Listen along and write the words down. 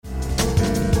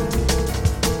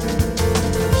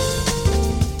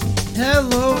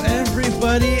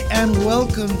and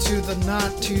welcome to the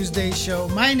Not Tuesday Show.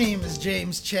 My name is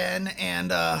James Chen, and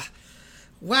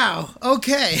wow,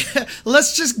 okay,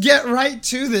 let's just get right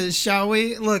to this, shall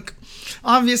we? Look,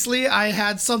 obviously I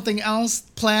had something else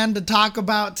planned to talk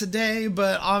about today,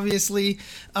 but obviously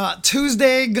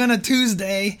Tuesday gonna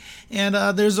Tuesday, and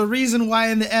there's a reason why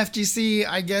in the FGC,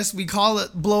 I guess we call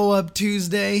it Blow Up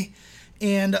Tuesday,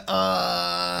 and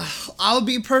I'll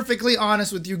be perfectly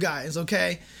honest with you guys,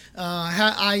 okay?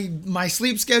 My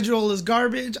sleep schedule is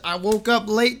garbage. I woke up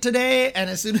late today, and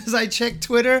as soon as I checked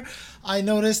Twitter, I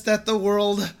noticed that the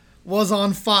world was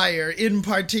on fire, in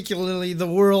particularly the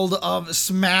world of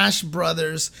Smash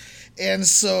Brothers. And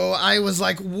so I was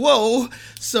like, whoa.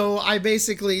 So I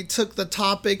basically took the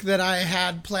topic that I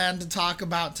had planned to talk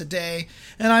about today,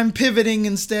 and I'm pivoting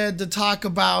instead to talk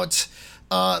about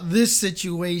this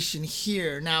situation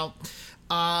here. Now,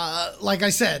 like I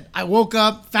said, I woke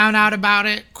up, found out about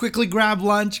it, quickly grabbed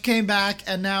lunch, came back,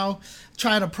 and now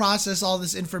trying to process all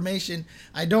this information.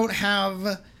 I don't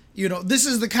have, this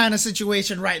is the kind of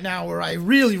situation right now where I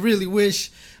really, really wish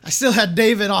I still had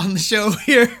David on the show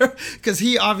here, because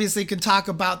he obviously can talk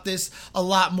about this a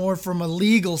lot more from a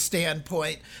legal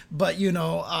standpoint. But,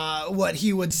 what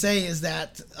he would say is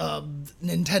that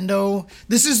Nintendo,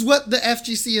 this is what the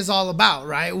FGC is all about,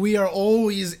 right? We are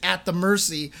always at the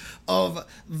mercy of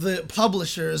the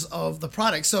publishers of the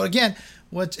product. So again,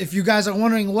 if you guys are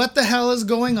wondering what the hell is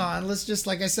going on, let's just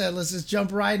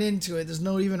jump right into it. There's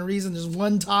no even reason. There's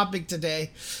one topic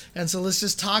today. And so let's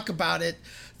just talk about it.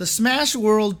 The Smash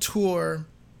World Tour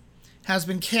has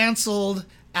been canceled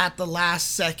at the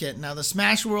last second. Now, the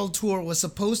Smash World Tour was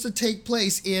supposed to take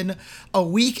place in a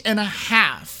week and a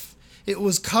half. It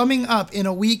was coming up in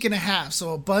a week and a half.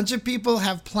 So a bunch of people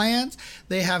have plans.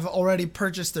 They have already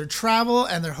purchased their travel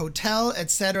and their hotel,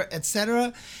 etc.,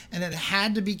 etc. And it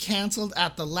had to be canceled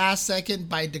at the last second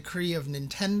by decree of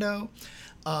Nintendo.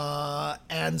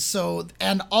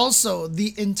 And also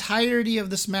the entirety of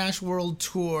the Smash World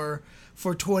Tour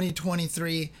for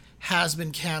 2023 has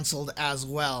been canceled as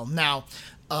well. Now,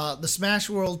 the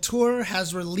Smash World Tour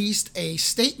has released a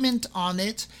statement on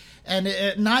it, and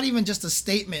not even just a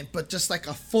statement, but just like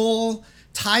a full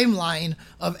timeline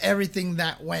of everything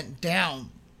that went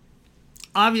down.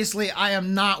 Obviously, I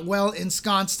am not well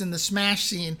ensconced in the Smash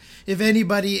scene. If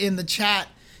anybody in the chat,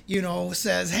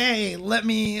 says, hey,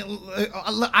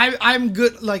 I'm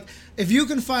good. Like, if you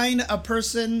can find a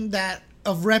person that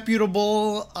of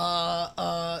reputable,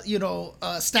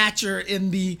 stature in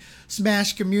the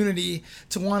Smash community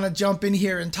to want to jump in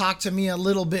here and talk to me a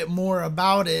little bit more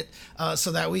about it,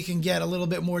 so that we can get a little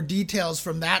bit more details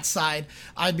from that side,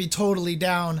 I'd be totally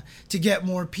down to get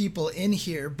more people in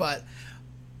here. But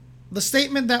the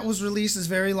statement that was released is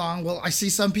very long. Well, I see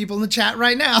some people in the chat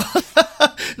right now.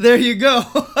 There you go.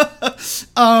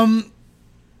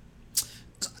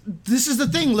 This is the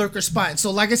thing, Lurker Spine. So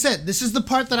like I said, this is the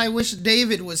part that I wish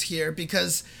David was here,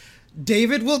 because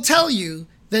David will tell you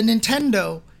that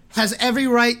Nintendo has every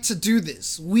right to do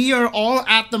this. We are all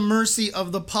at the mercy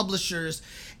of the publishers,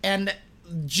 and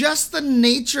just the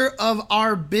nature of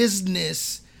our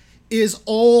business is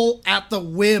all at the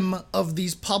whim of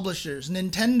these publishers.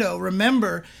 Nintendo,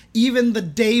 remember, even the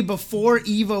day before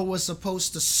EVO was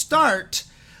supposed to start,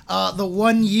 the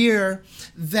one year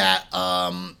that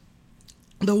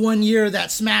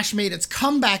Smash made its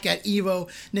comeback at EVO,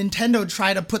 Nintendo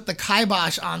tried to put the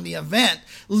kibosh on the event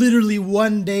literally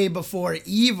one day before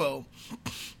EVO.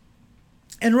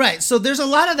 And right, so there's a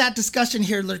lot of that discussion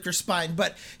here, Lurker Spine.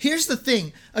 But here's the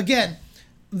thing. Again,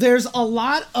 there's a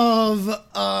lot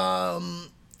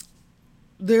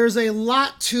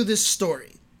to this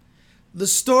story. The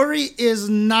story is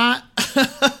not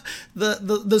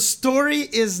the story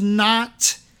is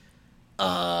not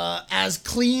as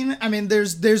clean. I mean,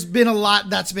 there's been a lot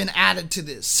that's been added to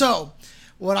this. So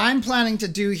what I'm planning to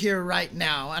do here right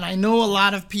now, and I know a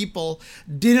lot of people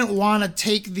didn't want to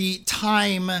take the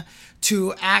time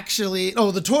to actually,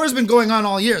 the tour has been going on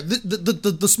all year.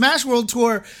 The Smash World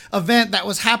Tour event that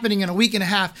was happening in a week and a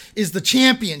half is the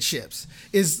championships,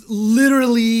 is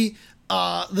literally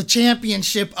the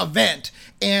championship event.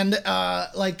 And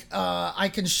I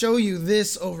can show you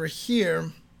this over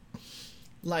here.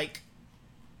 Like,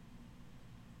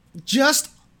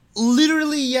 just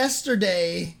literally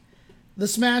yesterday, the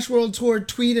Smash World Tour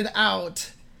tweeted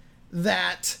out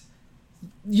that,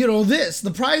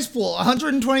 the prize pool,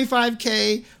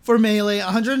 125K for Melee,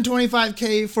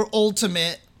 125K for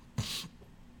Ultimate.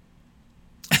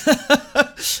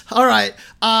 All right.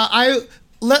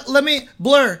 Let me,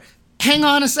 Blur, hang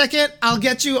on a second. I'll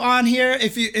get you on here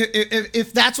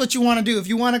if that's what you want to do. If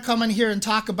you want to come in here and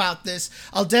talk about this,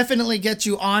 I'll definitely get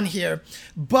you on here.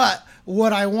 But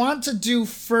what I want to do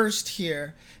first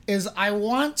here is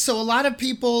so a lot of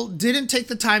people didn't take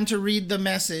the time to read the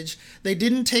message. They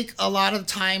didn't take a lot of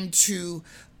time to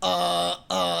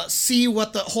see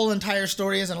what the whole entire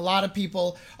story is, and a lot of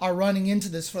people are running into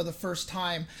this for the first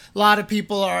time. A lot of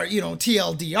people are,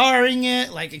 TLDRing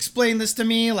it, like, explain this to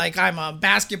me, like I'm a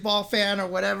basketball fan or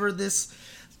whatever this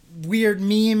weird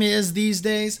meme is these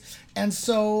days. And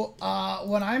so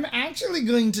what I'm actually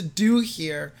going to do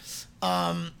here,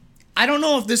 I don't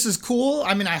know if this is cool.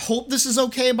 I mean, I hope this is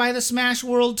okay by the Smash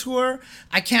World Tour.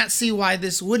 I can't see why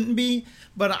this wouldn't be.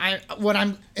 But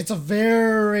it's a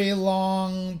very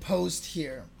long post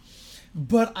here.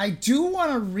 But I do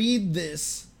want to read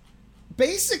this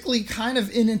basically kind of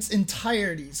in its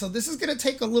entirety. So this is going to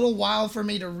take a little while for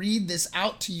me to read this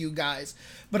out to you guys.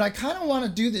 But I kind of want to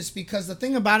do this because the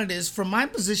thing about it is, from my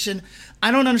position,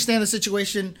 I don't understand the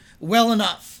situation well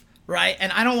enough. Right?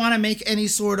 And I don't want to make any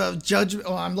sort of judgment.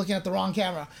 Oh, I'm looking at the wrong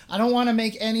camera. I don't want to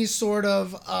make any sort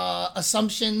of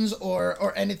assumptions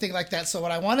or anything like that. So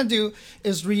what I want to do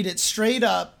is read it straight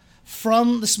up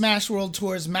from the Smash World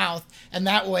Tour's mouth. And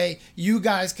that way you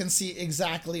guys can see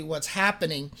exactly what's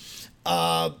happening.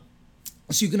 So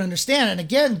you can understand. And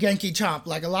again, Genki Chomp,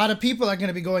 like, a lot of people are going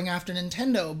to be going after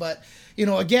Nintendo, but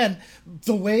again,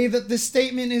 the way that this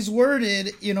statement is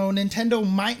worded, Nintendo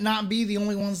might not be the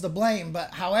only ones to blame.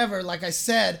 But however, like I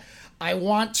said, I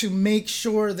want to make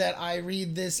sure that I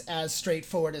read this as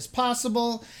straightforward as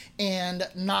possible and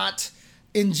not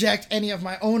inject any of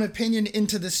my own opinion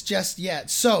into this just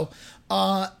yet. So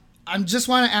I just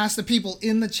want to ask the people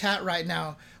in the chat right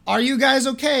now, are you guys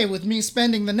okay with me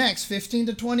spending the next 15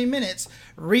 to 20 minutes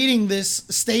reading this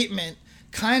statement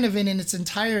kind of in its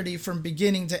entirety from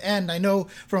beginning to end? I know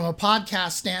from a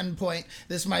podcast standpoint,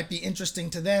 this might be interesting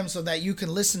to them so that you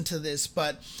can listen to this.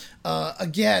 But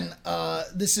again,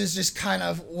 this is just kind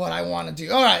of what I want to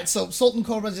do. All right, so Sultan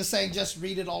Cobra is just saying, just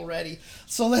read it already.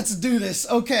 So let's do this.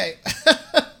 Okay.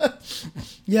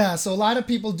 Yeah, so a lot of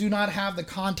people do not have the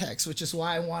context, which is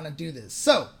why I want to do this.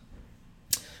 So,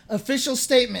 official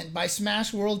statement by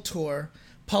Smash World Tour,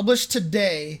 published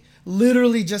today,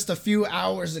 literally just a few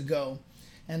hours ago.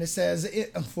 And it says,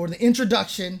 for the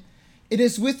introduction, it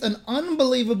is with an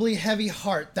unbelievably heavy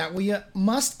heart that we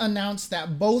must announce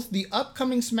that both the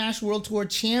upcoming Smash World Tour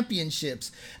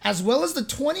Championships as well as the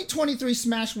 2023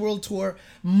 Smash World Tour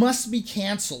must be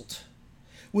canceled.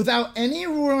 Without any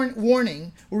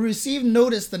warning, we received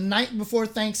notice the night before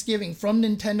Thanksgiving from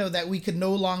Nintendo that we could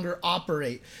no longer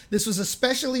operate. This was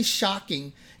especially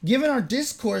shocking given our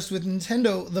discourse with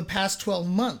Nintendo the past 12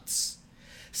 months.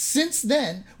 Since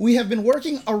then, we have been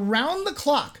working around the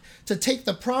clock to take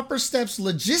the proper steps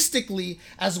logistically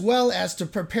as well as to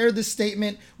prepare this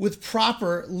statement with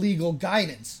proper legal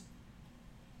guidance.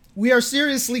 We are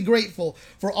seriously grateful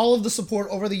for all of the support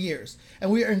over the years,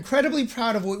 and we are incredibly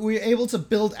proud of what we were able to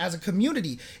build as a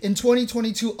community. In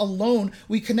 2022 alone,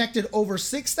 we connected over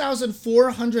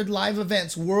 6,400 live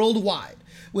events worldwide,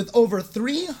 with over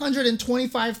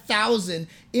 325,000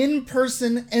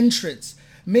 in-person entrants,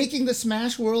 making the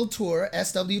Smash World Tour,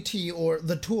 SWT, or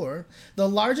the Tour, the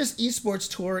largest esports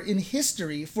tour in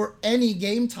history for any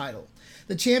game title.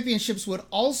 The championships would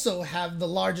also have the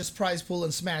largest prize pool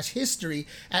in Smash history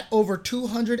at over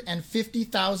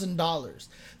 $250,000.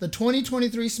 The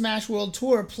 2023 Smash World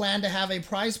Tour planned to have a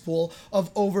prize pool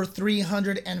of over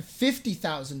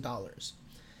 $350,000.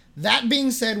 That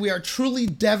being said, we are truly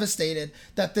devastated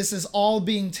that this is all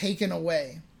being taken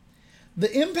away.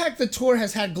 The impact the tour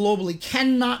has had globally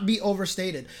cannot be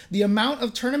overstated. The amount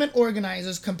of tournament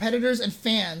organizers, competitors, and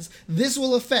fans this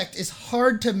will affect is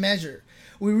hard to measure.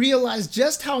 We realized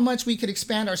just how much we could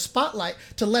expand our spotlight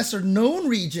to lesser known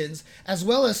regions, as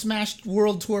well as Smash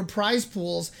World Tour prize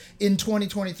pools in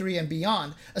 2023 and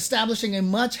beyond, establishing a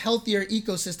much healthier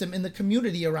ecosystem in the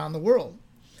community around the world.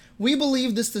 We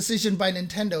believe this decision by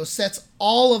Nintendo sets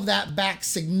all of that back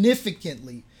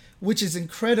significantly, which is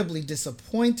incredibly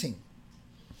disappointing.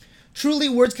 Truly,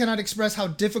 words cannot express how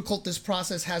difficult this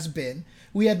process has been.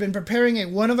 We had been preparing a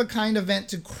one-of-a-kind event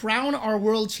to crown our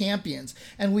world champions,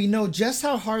 and we know just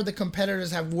how hard the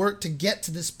competitors have worked to get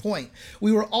to this point.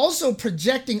 We were also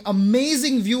projecting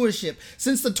amazing viewership,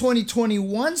 since the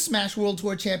 2021 Smash World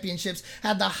Tour Championships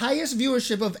had the highest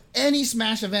viewership of any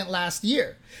Smash event last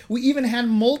year. We even had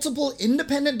multiple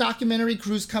independent documentary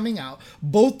crews coming out,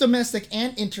 both domestic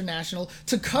and international,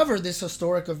 to cover this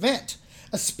historic event.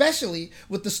 especially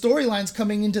with the storylines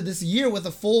coming into this year with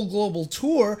a full global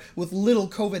tour with little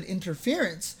COVID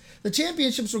interference. The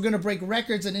championships were going to break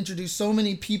records and introduce so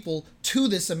many people to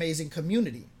this amazing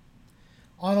community.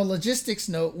 On a logistics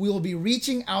note, we will be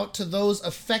reaching out to those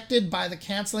affected by the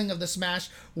canceling of the Smash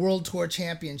World Tour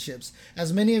Championships.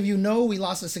 As many of you know, we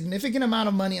lost a significant amount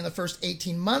of money in the first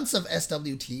 18 months of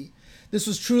SWT. This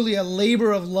was truly a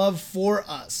labor of love for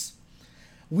us.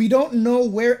 We don't know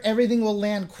where everything will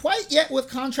land quite yet with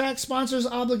contracts, sponsors,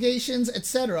 obligations,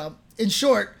 etc. In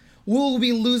short, we will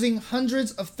be losing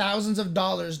hundreds of thousands of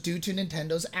dollars due to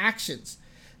Nintendo's actions.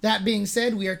 That being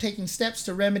said, we are taking steps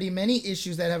to remedy many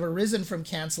issues that have arisen from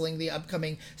canceling the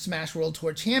upcoming Smash World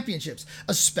Tour Championships,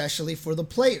 especially for the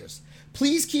players.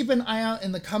 Please keep an eye out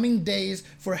in the coming days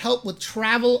for help with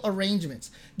travel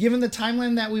arrangements. Given the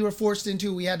timeline that we were forced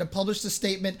into, we had to publish the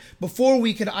statement before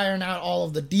we could iron out all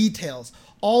of the details.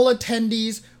 All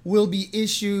attendees will be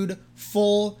issued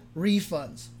full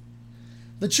refunds.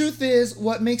 The truth is,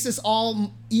 what makes this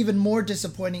all even more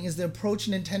disappointing is the approach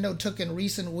Nintendo took in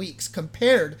recent weeks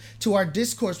compared to our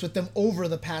discourse with them over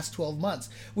the past 12 months.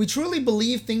 We truly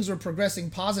believe things were progressing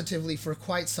positively for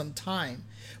quite some time.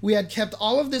 We had kept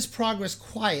all of this progress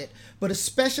quiet, but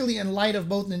especially in light of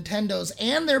both Nintendo's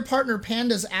and their partner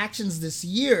Panda's actions this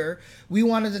year, we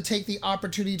wanted to take the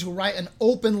opportunity to write an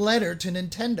open letter to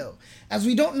Nintendo, as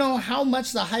we don't know how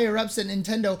much the higher-ups at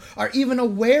Nintendo are even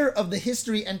aware of the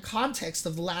history and context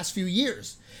of the last few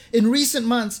years. In recent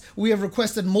months, we have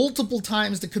requested multiple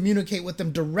times to communicate with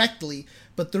them directly,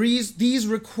 but these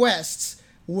requests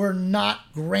were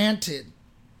not granted.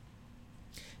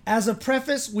 As a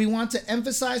preface, we want to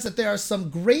emphasize that there are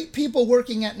some great people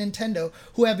working at Nintendo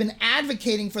who have been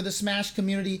advocating for the Smash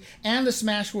community and the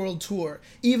Smash World Tour,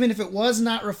 even if it was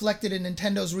not reflected in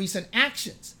Nintendo's recent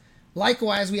actions.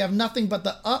 Likewise, we have nothing but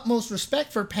the utmost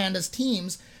respect for Panda's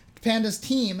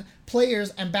team,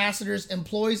 players, ambassadors,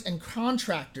 employees, and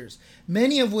contractors,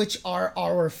 many of which are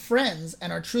our friends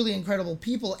and are truly incredible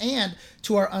people and,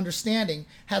 to our understanding,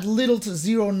 had little to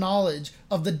zero knowledge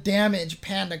of the damage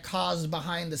Panda caused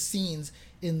behind the scenes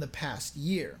in the past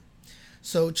year.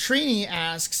 So Trini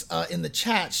asks in the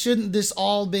chat, shouldn't this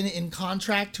all been in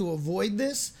contract to avoid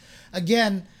this?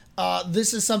 Again,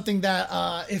 this is something that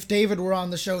if David were on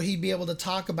the show, he'd be able to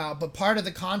talk about. But part of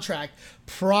the contract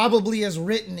probably is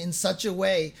written in such a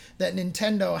way that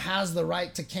Nintendo has the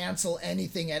right to cancel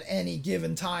anything at any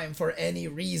given time for any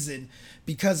reason.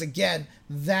 Because, again,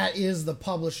 that is the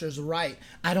publisher's right.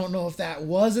 I don't know if that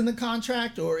was in the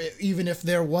contract or even if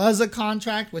there was a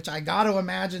contract, which I got to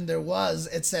imagine there was,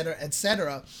 etc.,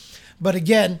 etc. But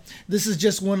again, this is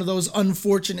just one of those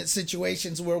unfortunate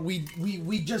situations where we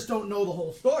just don't know the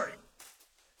whole story.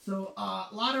 So a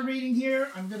lot of reading here.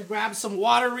 I'm going to grab some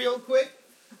water real quick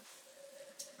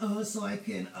so I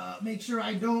can make sure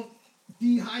I don't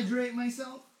dehydrate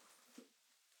myself.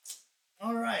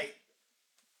 All right.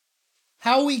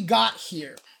 How we got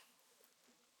here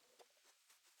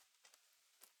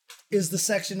is the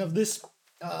section of this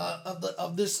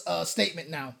statement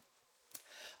now.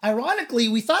 Ironically,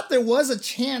 we thought there was a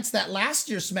chance that last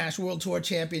year's Smash World Tour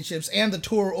Championships and the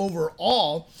tour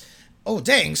overall... Oh,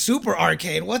 dang, Super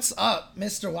Arcade. What's up,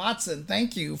 Mr. Watson?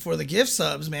 Thank you for the gift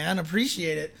subs, man.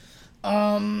 Appreciate it.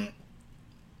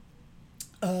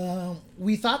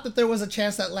 We thought that there was a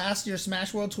chance that last year's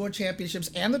Smash World Tour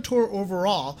Championships and the tour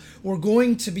overall were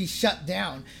going to be shut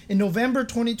down. In November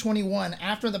 2021,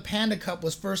 after the Panda Cup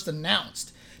was first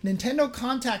announced, Nintendo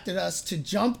contacted us to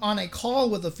jump on a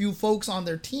call with a few folks on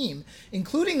their team,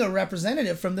 including a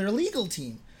representative from their legal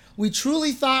team. We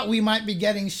truly thought we might be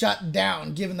getting shut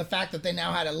down, given the fact that they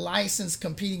now had a licensed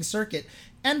competing circuit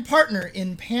and partner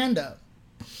in Panda.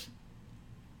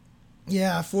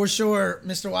 Yeah, for sure,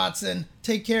 Mr. Watson.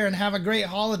 Take care and have a great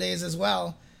holidays as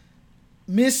well.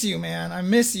 Miss you, man. I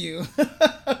miss you.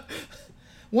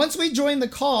 Once we joined the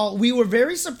call, we were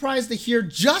very surprised to hear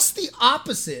just the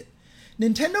opposite.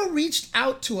 Nintendo reached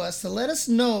out to us to let us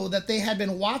know that they had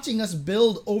been watching us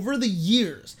build over the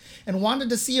years and wanted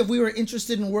to see if we were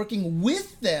interested in working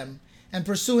with them and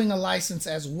pursuing a license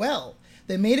as well.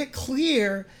 They made it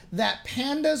clear that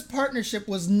Panda's partnership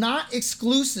was not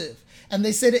exclusive, and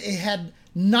they said it had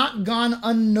not gone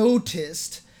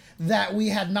unnoticed that we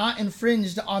had not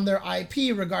infringed on their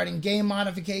IP regarding game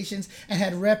modifications and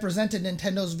had represented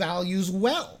Nintendo's values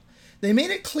well. They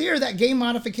made it clear that game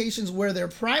modifications were their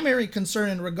primary concern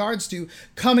in regards to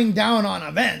coming down on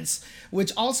events,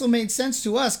 which also made sense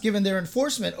to us given their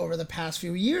enforcement over the past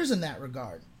few years in that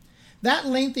regard. That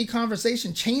lengthy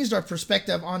conversation changed our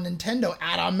perspective on Nintendo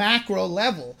at a macro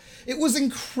level. It was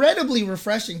incredibly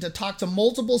refreshing to talk to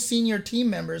multiple senior team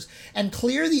members and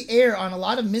clear the air on a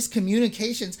lot of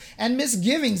miscommunications and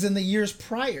misgivings in the years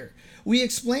prior. We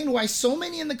explained why so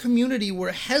many in the community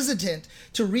were hesitant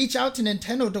to reach out to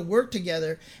Nintendo to work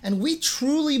together, and we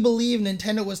truly believe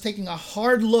Nintendo was taking a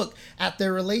hard look at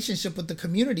their relationship with the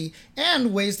community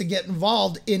and ways to get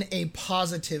involved in a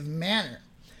positive manner.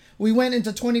 We went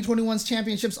into 2021's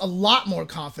championships a lot more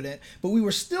confident, but we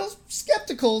were still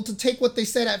skeptical to take what they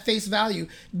said at face value,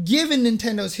 given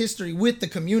Nintendo's history with the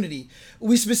community.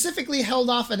 We specifically held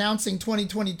off announcing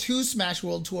 2022 Smash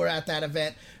World Tour at that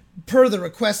event, per the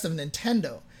request of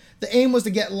Nintendo. The aim was to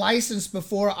get licensed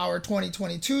before our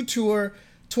 2022 tour.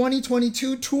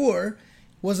 2022 tour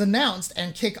was announced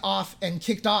and kicked off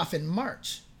in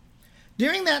March.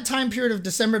 During that time period of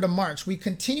December to March, we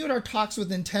continued our talks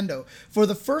with Nintendo. For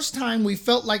the first time, we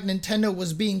felt like Nintendo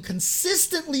was being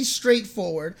consistently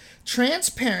straightforward,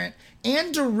 transparent,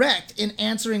 and direct in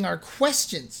answering our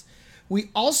questions. We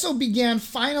also began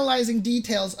finalizing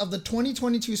details of the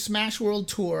 2022 Smash World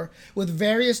Tour with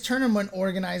various tournament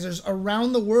organizers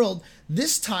around the world,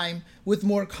 this time with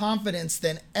more confidence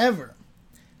than ever.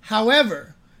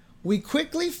 However, we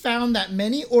quickly found that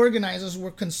many organizers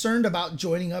were concerned about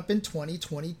joining up in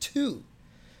 2022.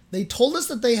 They told us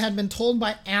that they had been told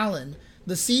by Alan,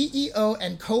 the CEO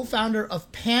and co-founder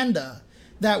of Panda,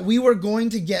 that we were going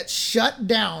to get shut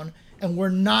down and were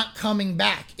not coming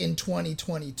back in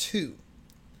 2022.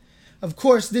 Of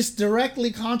course, this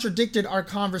directly contradicted our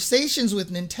conversations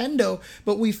with Nintendo,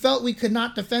 but we felt we could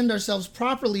not defend ourselves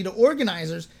properly to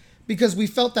organizers because we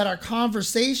felt that our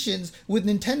conversations with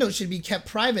Nintendo should be kept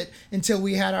private until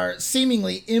we had our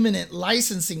seemingly imminent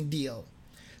licensing deal.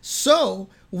 So,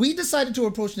 we decided to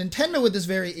approach Nintendo with this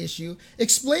very issue,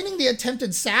 explaining the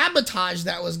attempted sabotage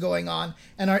that was going on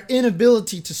and our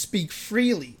inability to speak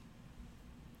freely.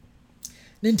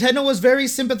 Nintendo was very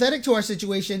sympathetic to our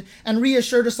situation and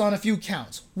reassured us on a few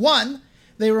counts. One,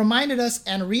 they reminded us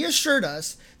and reassured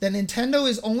us that Nintendo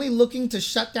is only looking to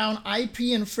shut down IP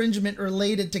infringement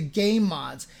related to game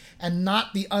mods and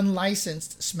not the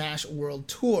unlicensed Smash World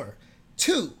Tour.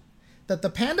 Two, that the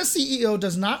Panda CEO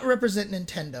does not represent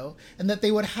Nintendo and that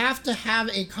they would have to have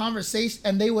a conversation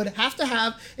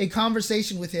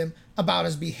with him about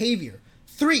his behavior.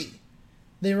 Three,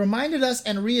 they reminded us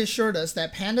and reassured us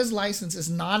that Panda's license is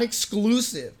not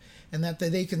exclusive and that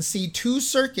they can see two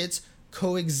circuits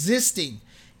coexisting.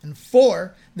 And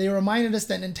four, they reminded us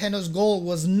that Nintendo's goal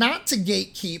was not to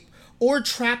gatekeep or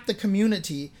trap the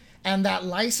community and that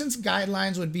license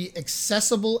guidelines would be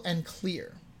accessible and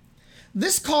clear.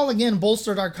 This call again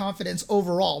bolstered our confidence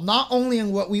overall, not only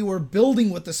in what we were building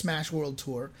with the Smash World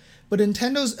Tour, but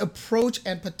Nintendo's approach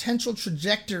and potential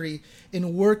trajectory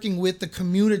in working with the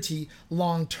community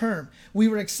long term. We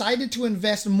were excited to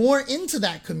invest more into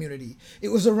that community. It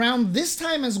was around this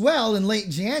time as well, in late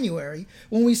January,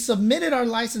 when we submitted our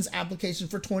license application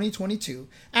for 2022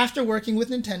 after working with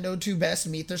Nintendo to best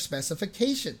meet their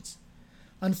specifications.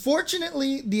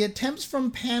 Unfortunately, the attempts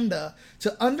from Panda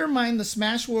to undermine the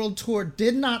Smash World Tour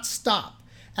did not stop,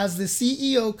 as the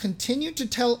CEO continued to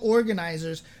tell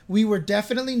organizers we were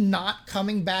definitely not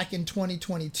coming back in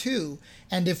 2022,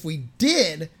 and if we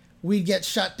did, we'd get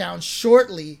shut down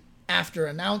shortly after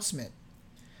announcement.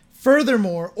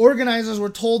 Furthermore, organizers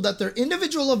were told that their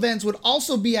individual events would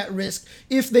also be at risk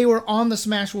if they were on the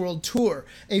Smash World Tour.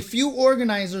 A few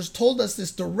organizers told us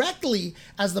this directly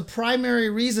as the primary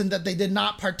reason that they did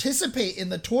not participate in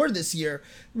the tour this year,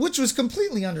 which was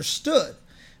completely understood.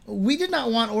 We did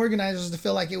not want organizers to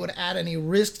feel like it would add any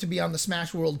risk to be on the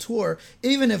Smash World Tour,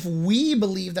 even if we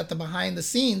believed that the behind the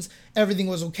scenes everything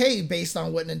was okay based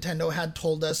on what Nintendo had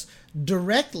told us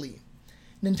directly.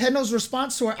 Nintendo's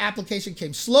response to our application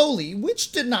came slowly,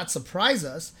 which did not surprise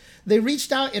us. They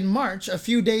reached out in March, a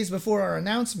few days before our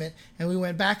announcement, and we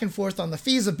went back and forth on the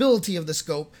feasibility of the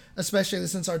scope, especially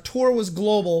since our tour was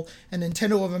global and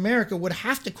Nintendo of America would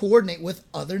have to coordinate with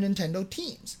other Nintendo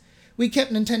teams. We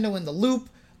kept Nintendo in the loop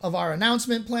of our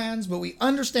announcement plans, but we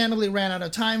understandably ran out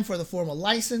of time for the formal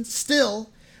license. Still,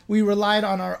 we relied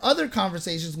on our other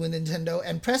conversations with Nintendo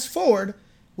and pressed forward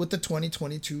with the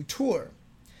 2022 tour.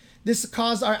 This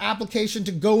caused our application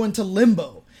to go into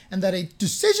limbo, and that a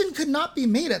decision could not be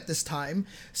made at this time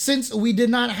since we did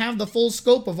not have the full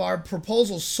scope of our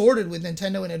proposal sorted with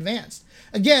Nintendo in advance.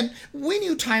 Again, we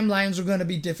knew timelines were going to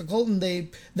be difficult and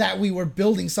that we were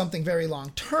building something very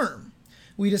long term.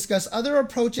 We discuss other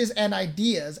approaches and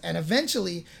ideas, and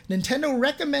eventually, Nintendo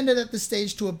recommended at the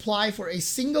stage to apply for a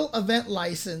single event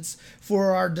license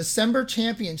for our December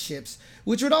championships,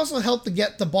 which would also help to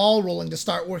get the ball rolling to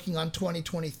start working on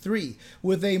 2023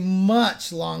 with a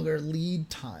much longer lead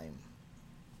time.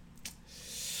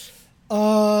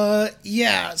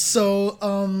 Yeah, so,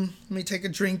 let me take a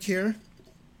drink here.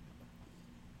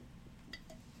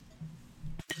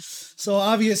 So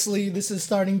obviously this is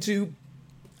starting to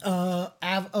I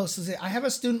have a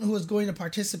student who was going to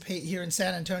participate here in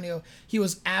San Antonio. He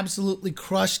was absolutely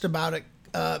crushed about it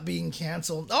being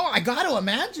canceled. Oh, I gotta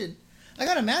imagine.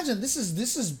 This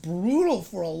is brutal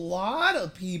for a lot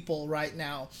of people right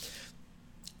now.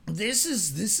 This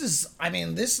is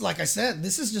like I said,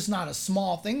 this is just not a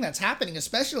small thing that's happening,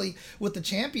 especially with the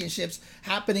championships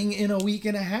happening in a week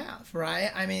and a half, right?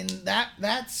 I mean,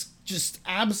 that's just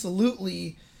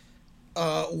absolutely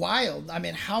wild. I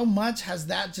mean, how much has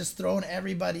that just thrown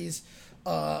everybody's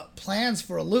plans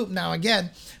for a loop? Now,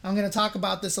 again, I'm going to talk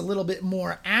about this a little bit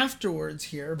more afterwards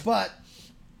here, but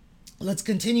let's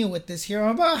continue with this here.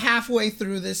 I'm about halfway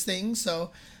through this thing,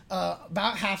 so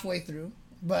about halfway through.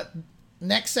 But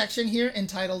next section here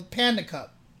entitled Panda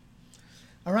Cup.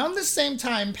 Around the same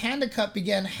time, Panda Cup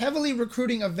began heavily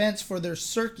recruiting events for their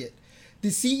circuit. The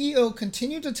CEO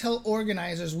continued to tell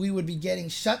organizers we would be getting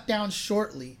shut down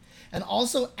shortly, and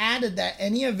also added that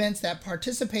any events that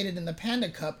participated in the Panda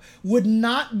Cup would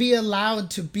not be allowed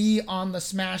to be on the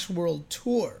Smash World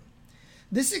Tour.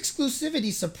 This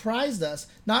exclusivity surprised us,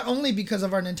 not only because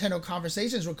of our Nintendo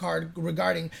conversations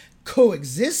regarding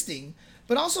coexisting,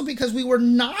 but also because we were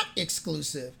not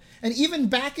exclusive. And even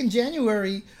back in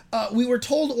January, we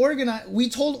told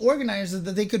organizers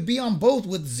that they could be on both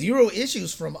with zero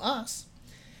issues from us.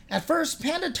 At first,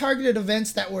 Panda targeted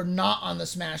events that were not on the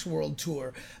Smash World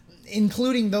Tour,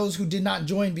 including those who did not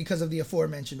join because of the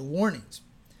aforementioned warnings.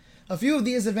 A few of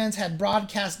these events had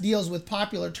broadcast deals with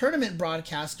popular tournament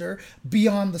broadcaster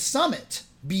Beyond the Summit,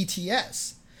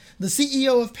 BTS. The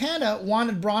CEO of Panda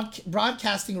wanted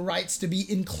broadcasting rights to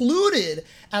be included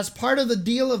as part of the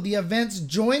deal of the events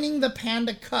joining the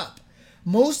Panda Cup.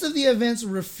 Most of the events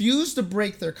refused to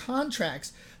break their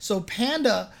contracts, so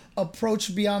Panda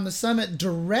approached Beyond the Summit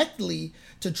directly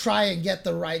to try and get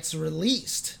the rights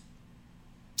released.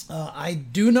 I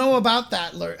do know about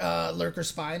that, Lurker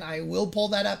Spine. I will pull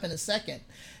that up in a second.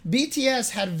 BTS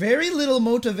had very little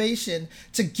motivation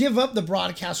to give up the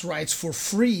broadcast rights for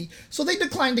free, so they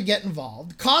declined to get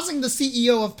involved, causing the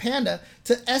CEO of Panda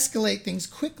to escalate things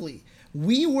quickly.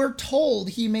 We were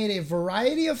told he made a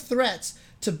variety of threats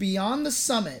to Beyond the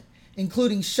Summit,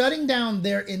 including shutting down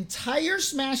their entire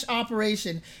Smash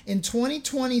operation in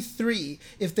 2023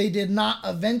 if they did not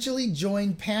eventually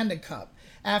join Panda Cup.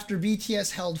 After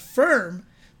BTS held firm,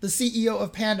 the CEO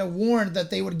of Panda warned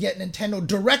that they would get Nintendo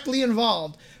directly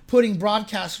involved, putting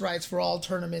broadcast rights for all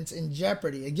tournaments in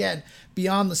jeopardy. Again,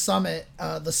 Beyond the Summit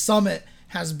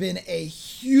has been a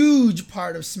huge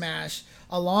part of Smash,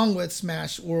 along with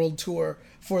Smash World Tour,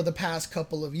 for the past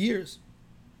couple of years.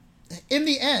 In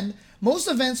the end, most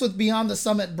events with Beyond the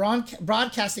Summit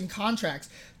broadcasting contracts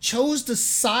chose to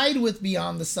side with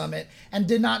Beyond the Summit and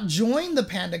did not join the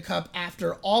Panda Cup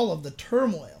after all of the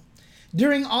turmoil.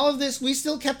 During all of this, we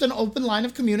still kept an open line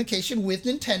of communication with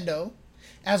Nintendo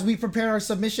as we prepare our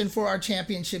submission for our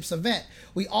championships event.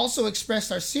 We also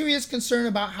expressed our serious concern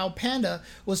about how Panda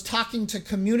was talking to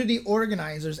community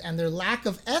organizers and their lack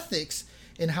of ethics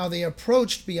in how they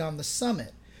approached Beyond the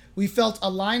Summit. We felt a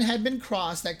line had been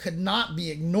crossed that could not be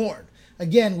ignored.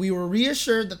 Again, we were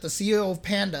reassured that the CEO of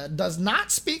Panda does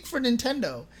not speak for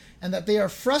Nintendo and that they are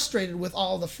frustrated with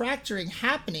all the fracturing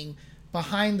happening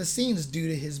behind the scenes due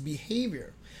to his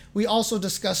behavior. We also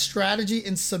discussed strategy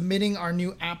in submitting our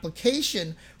new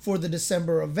application for the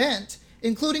December event,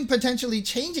 including potentially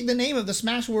changing the name of the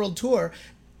Smash World Tour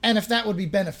and if that would be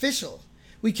beneficial.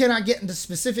 We cannot get into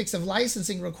specifics of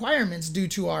licensing requirements due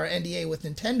to our NDA with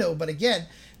Nintendo, but again,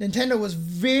 Nintendo was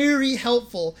very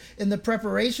helpful in the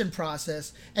preparation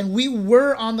process, and we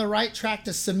were on the right track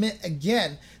to submit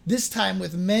again, this time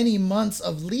with many months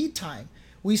of lead time.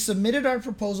 We submitted our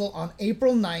proposal on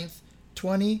April 9th,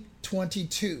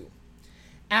 2022.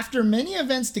 After many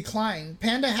events declined,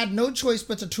 Panda had no choice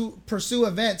but to pursue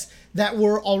events that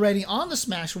were already on the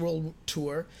Smash World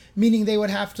Tour, meaning they would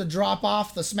have to drop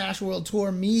off the Smash World Tour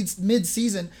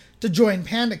mid-season to join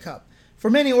Panda Cup. For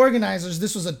many organizers,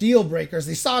 this was a deal breaker, as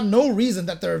they saw no reason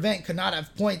that their event could not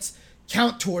have points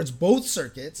count towards both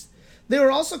circuits. They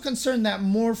were also concerned that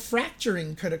more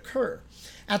fracturing could occur.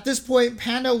 At this point,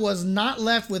 Panda was not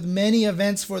left with many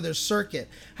events for their circuit.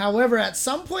 However, at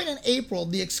some point in April,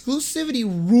 the exclusivity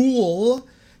rule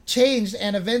changed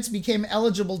and events became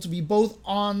eligible to be both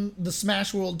on the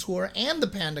Smash World Tour and the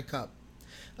Panda Cup.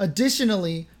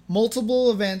 Additionally,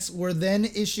 multiple events were then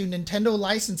issued Nintendo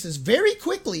licenses very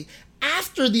quickly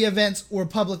after the events were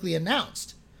publicly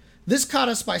announced. This caught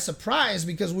us by surprise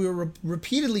because we were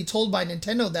repeatedly told by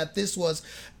Nintendo that this was,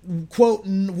 quote,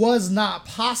 was not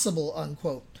possible,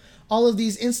 unquote. All of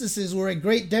these instances were a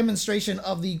great demonstration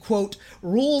of the, quote,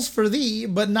 rules for thee,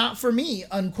 but not for me,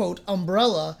 unquote,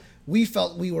 umbrella we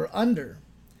felt we were under.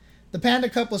 The Panda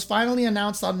Cup was finally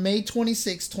announced on May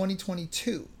 26,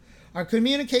 2022. Our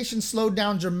communication slowed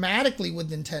down dramatically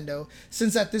with Nintendo,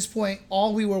 since at this point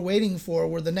all we were waiting for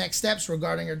were the next steps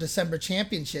regarding our December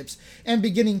championships and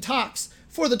beginning talks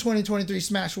for the 2023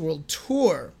 Smash World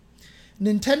Tour.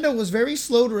 Nintendo was very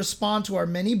slow to respond to our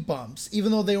many bumps,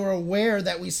 even though they were aware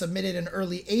that we submitted in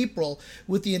early April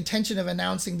with the intention of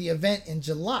announcing the event in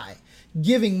July,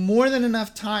 giving more than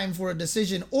enough time for a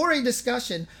decision or a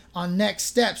discussion on next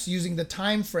steps using the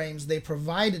time frames they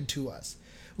provided to us.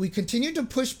 We continued to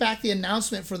push back the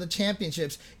announcement for the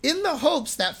championships in the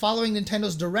hopes that following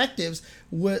Nintendo's directives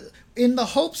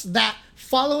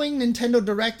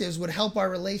would help our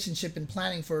relationship in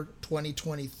planning for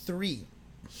 2023.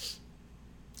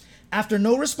 After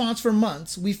no response for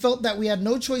months, we felt that we had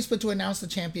no choice but to announce the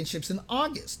championships in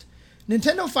August.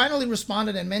 Nintendo finally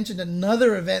responded and mentioned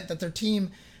another event that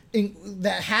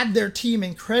had their team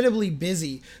incredibly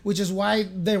busy, which is why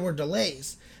there were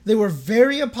delays. They were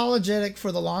very apologetic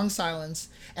for the long silence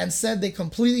and said they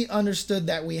completely understood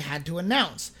that we had to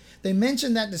announce. They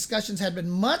mentioned that discussions had been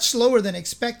much slower than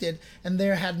expected and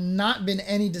there had not been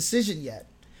any decision yet.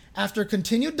 After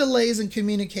continued delays in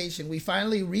communication, we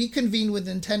finally reconvened with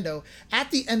Nintendo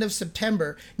at the end of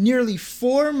September, nearly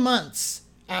 4 months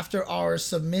after our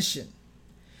submission.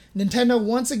 Nintendo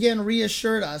once again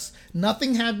reassured us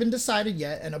nothing had been decided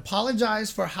yet and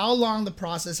apologized for how long the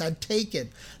process had taken.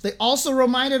 They also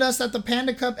reminded us that the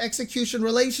Panda Cup execution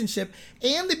relationship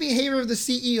and the behavior of the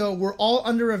CEO were all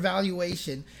under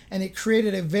evaluation, and it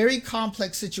created a very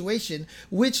complex situation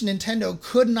which Nintendo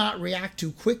could not react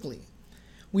to quickly.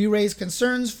 We raised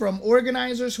concerns from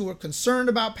organizers who were concerned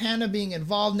about Panda being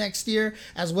involved next year,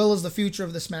 as well as the future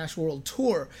of the Smash World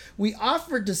Tour. We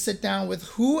offered to sit down with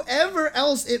whoever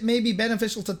else it may be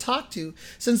beneficial to talk to,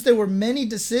 since there were many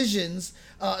decision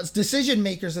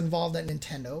makers involved at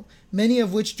Nintendo, many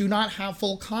of which do not have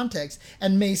full context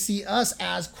and may see us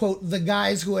as, quote, the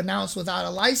guys who announce without a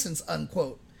license,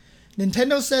 unquote.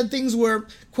 Nintendo said things were,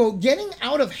 quote, getting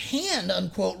out of hand,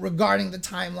 unquote, regarding the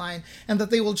timeline, and that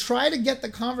they will try to get the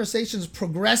conversations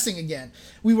progressing again.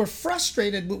 We were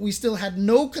frustrated, but we still had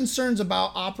no concerns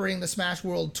about operating the Smash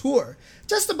World Tour,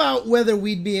 just about whether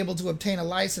we'd be able to obtain a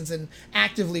license and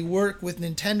actively work with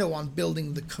Nintendo on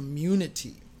building the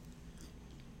community.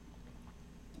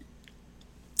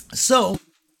 So,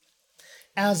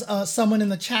 as someone in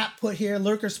the chat put here,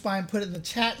 Lurker Spine put in the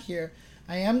chat here,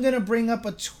 I am going to bring up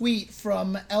a tweet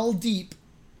from LD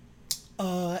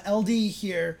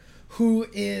here, who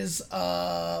is,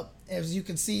 as you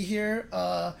can see here,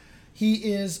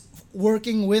 he is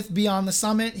working with Beyond the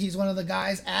Summit. He's one of the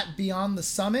guys at Beyond the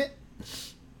Summit.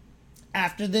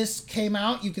 After this came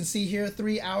out, you can see here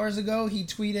 3 hours ago, he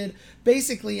tweeted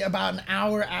basically about an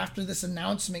hour after this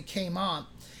announcement came on.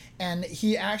 And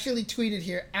he actually tweeted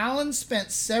here, Alan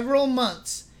spent several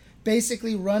months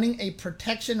basically running a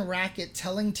protection racket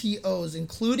telling TOs,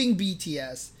 including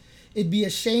BTS, it'd be a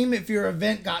shame if your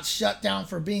event got shut down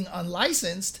for being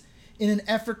unlicensed in an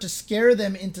effort to scare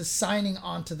them into signing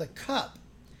on to the cup.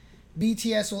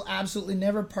 BTS will absolutely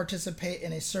never participate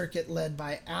in a circuit led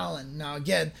by Alan. Now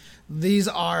again, these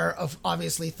are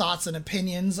obviously thoughts and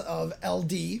opinions of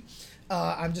LD.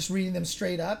 I'm just reading them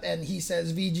straight up, and he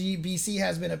says VGBC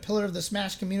has been a pillar of the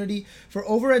Smash community for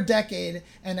over a decade,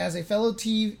 and as a fellow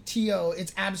TO,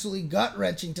 it's absolutely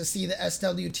gut-wrenching to see the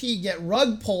SWT get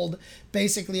rug pulled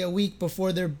basically a week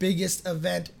before their biggest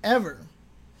event ever.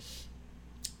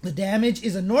 The damage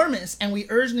is enormous, and we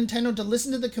urge Nintendo to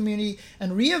listen to the community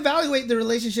and reevaluate the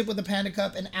relationship with the Panda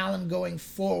Cup and Alan going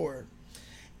forward.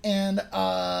 And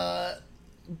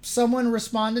someone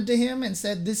responded to him and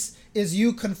said, this is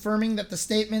you confirming that the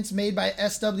statements made by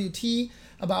SWT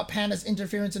about Panda's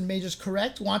interference in majors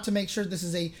correct. Want to make sure this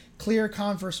is a clear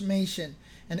confirmation.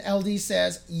 And LD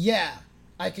says, yeah,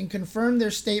 I can confirm their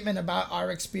statement about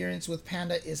our experience with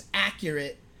Panda is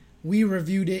accurate. We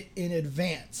reviewed it in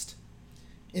advance.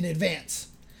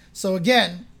 So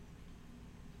again,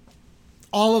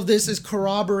 all of this is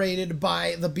corroborated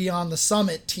by the Beyond the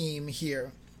Summit team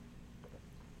here.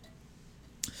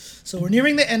 So we're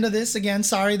nearing the end of this. Again,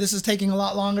 sorry, this is taking a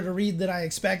lot longer to read than I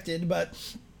expected, but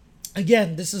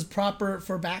again, this is proper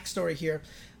for backstory here.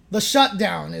 The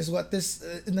shutdown is what this,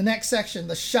 in the next section,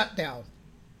 the shutdown.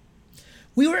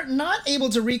 We were not able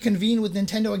to reconvene with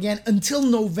Nintendo again until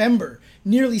November,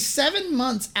 nearly 7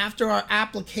 months after our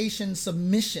application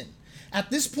submission. At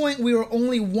this point, we were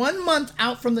only 1 month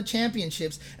out from the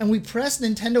championships, and we pressed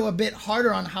Nintendo a bit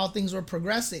harder on how things were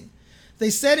progressing. They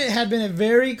said it had been a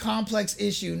very complex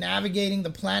issue navigating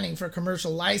the planning for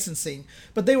commercial licensing,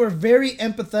 but they were very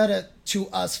empathetic to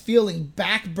us feeling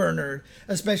backburnered,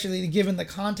 especially given the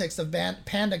context of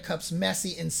Panda Cup's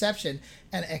messy inception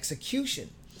and execution.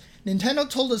 Nintendo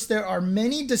told us there are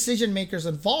many decision makers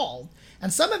involved,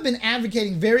 and some have been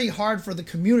advocating very hard for the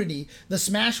community, the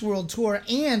Smash World Tour,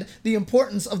 and the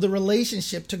importance of the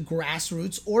relationship to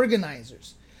grassroots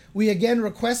organizers. We again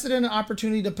requested an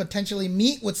opportunity to potentially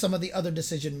meet with some of the other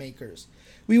decision makers.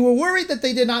 We were worried that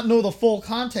they did not know the full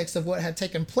context of what had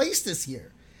taken place this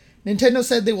year. Nintendo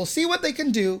said they will see what they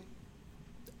can do,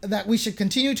 that we should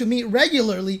continue to meet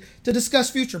regularly to discuss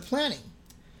future planning.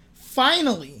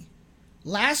 Finally,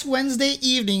 last Wednesday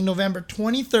evening, November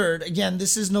 23rd, again,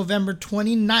 this is November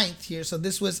 29th here, so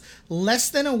this was less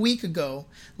than a week ago,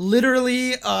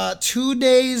 literally 2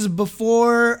 days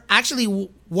before, actually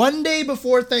 1 day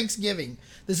before Thanksgiving.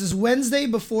 This is Wednesday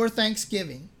before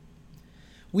Thanksgiving.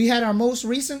 We had our most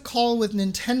recent call with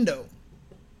Nintendo.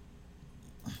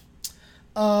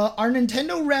 Our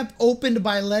Nintendo rep opened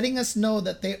by letting us know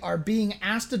that they are being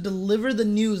asked to deliver the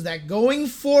news that going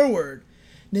forward,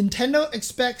 Nintendo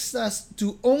expects us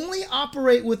to only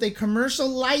operate with a commercial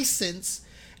license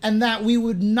and that we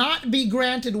would not be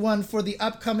granted one for the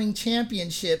upcoming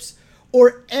championships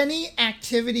or any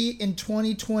activity in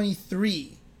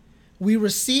 2023. We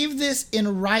received this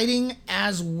in writing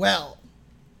as well.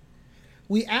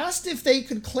 We asked if they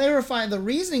could clarify the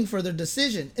reasoning for their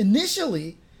decision.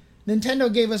 Initially,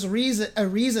 Nintendo gave us a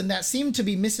reason that seemed to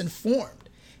be misinformed.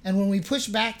 And when we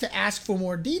pushed back to ask for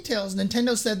more details,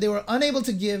 Nintendo said they were unable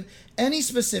to give any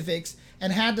specifics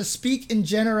and had to speak in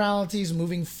generalities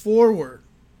moving forward.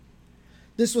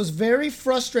 This was very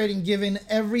frustrating given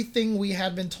everything we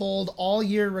had been told all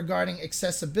year regarding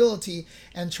accessibility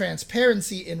and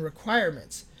transparency in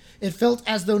requirements. It felt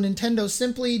as though Nintendo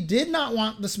simply did not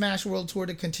want the Smash World Tour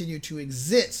to continue to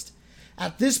exist.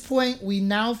 At this point, we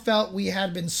now felt we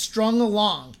had been strung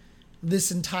along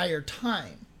this entire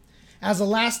time. As a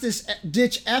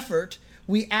last-ditch effort,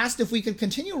 we asked if we could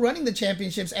continue running the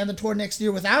championships and the tour next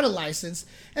year without a license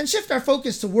and shift our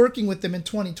focus to working with them in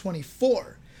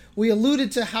 2024. We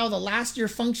alluded to how the last year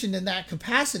functioned in that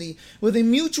capacity with a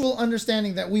mutual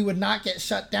understanding that we would not get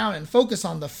shut down and focus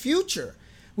on the future.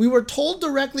 We were told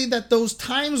directly that those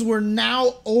times were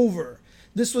now over.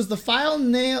 This was the final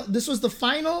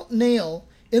nail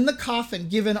in the coffin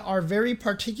given our very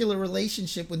particular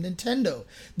relationship with Nintendo.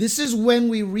 This is when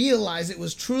we realized it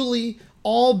was truly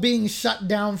all being shut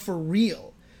down for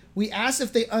real. We asked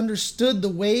if they understood the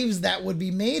waves that would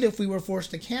be made if we were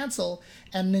forced to cancel,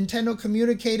 and Nintendo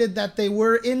communicated that they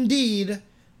were indeed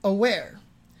aware.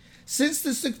 Since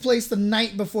this took place the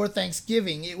night before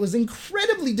Thanksgiving, it was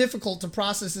incredibly difficult to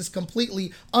process this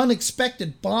completely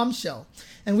unexpected bombshell,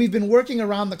 and we've been working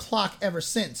around the clock ever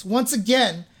since. Once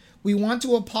again, we want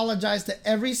to apologize to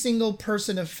every single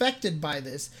person affected by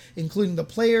this, including the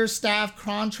players, staff,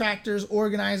 contractors,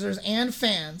 organizers, and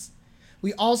fans.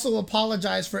 We also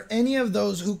apologize for any of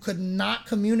those who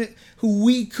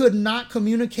we could not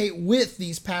communicate with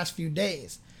these past few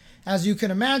days. As you can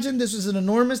imagine, this was an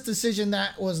enormous decision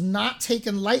that was not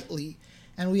taken lightly,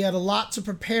 and we had a lot to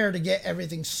prepare to get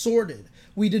everything sorted.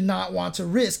 We did not want to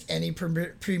risk any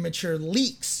premature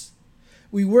leaks.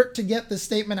 We worked to get this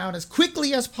statement out as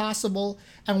quickly as possible,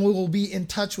 and we will be in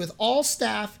touch with all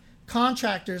staff,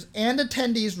 contractors, and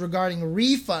attendees regarding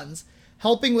refunds,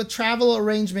 helping with travel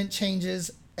arrangement changes,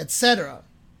 etc.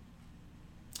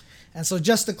 And so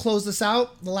just to close this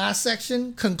out, the last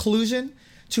section, conclusion.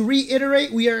 To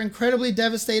reiterate, we are incredibly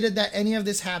devastated that any of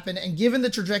this happened, and given the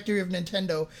trajectory of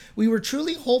Nintendo, we were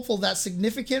truly hopeful that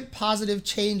significant positive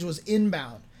change was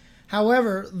inbound.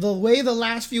 However, the way the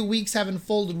last few weeks have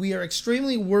unfolded, we are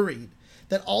extremely worried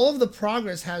that all of the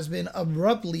progress has been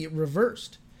abruptly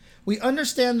reversed. We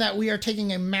understand that we are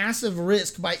taking a massive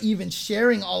risk by even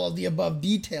sharing all of the above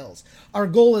details. Our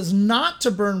goal is not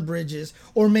to burn bridges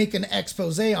or make an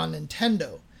expose on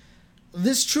Nintendo.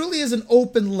 This truly is an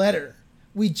open letter.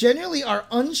 We genuinely are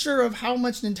unsure of how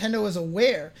much Nintendo is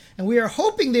aware, and we are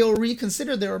hoping they will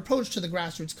reconsider their approach to the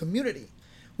grassroots community.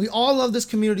 We all love this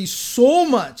community so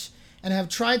much and have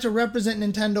tried to represent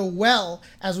Nintendo well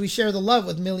as we share the love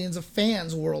with millions of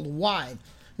fans worldwide.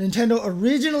 Nintendo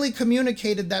originally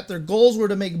communicated that their goals were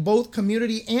to make both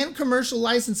community and commercial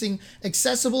licensing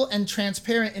accessible and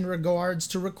transparent in regards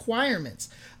to requirements,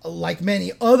 like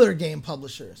many other game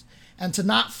publishers, and to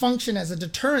not function as a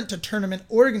deterrent to tournament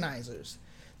organizers.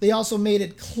 They also made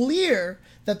it clear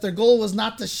that their goal was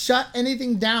not to shut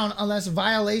anything down unless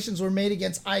violations were made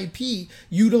against IP,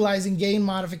 utilizing game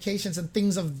modifications and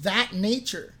things of that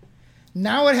nature.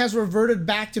 Now it has reverted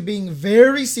back to being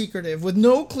very secretive with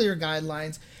no clear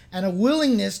guidelines and a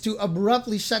willingness to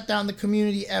abruptly shut down the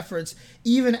community efforts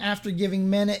even after giving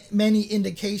many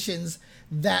indications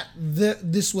that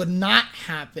this would not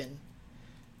happen.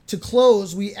 To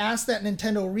close, we ask that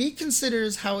Nintendo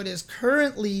reconsiders how it is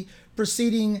currently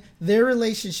proceeding their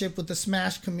relationship with the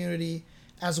Smash community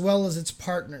as well as its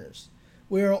partners.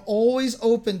 We are always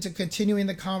open to continuing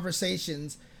the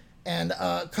conversation, and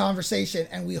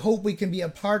we hope we can be a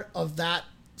part of that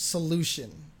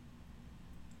solution.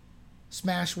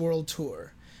 Smash World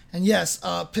Tour. And yes,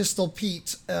 Pistol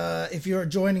Pete, if you're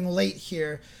joining late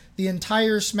here, the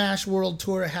entire Smash World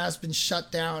Tour has been shut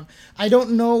down. I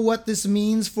don't know what this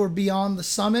means for Beyond the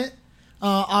Summit.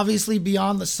 Obviously,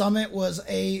 Beyond the Summit was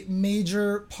a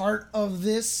major part of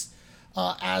this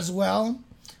as well.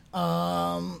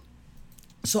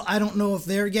 So I don't know if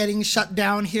they're getting shut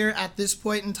down here at this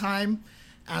point in time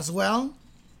as well.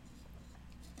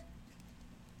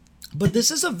 But this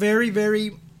is a very,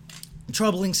 very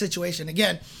troubling situation.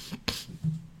 Again,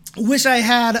 wish I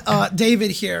had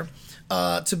David here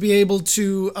to be able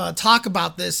to talk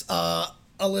about this a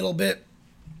little bit.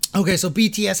 Okay, so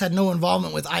BTS had no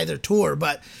involvement with either tour,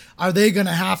 but are they going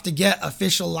to have to get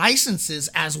official licenses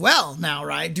as well now,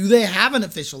 right? Do they have an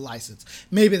official license?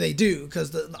 Maybe they do,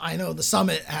 because I know the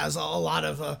Summit has a lot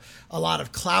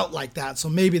of clout like that, so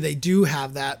maybe they do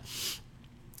have that.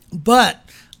 But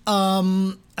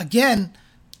again,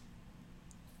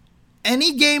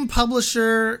 any game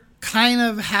publisher kind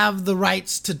of have the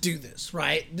rights to do this,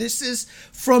 right? This is,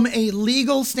 from a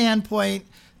legal standpoint,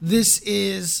 this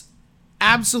is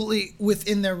absolutely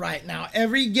within their right. Now,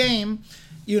 every game,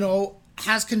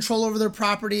 has control over their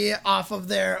property off of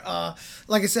their,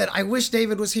 like I said, I wish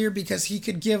David was here because he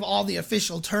could give all the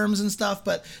official terms and stuff,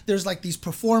 but there's like these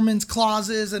performance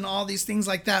clauses and all these things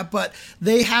like that, but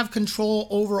they have control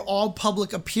over all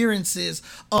public appearances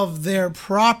of their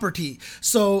property.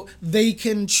 So they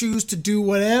can choose to do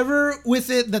whatever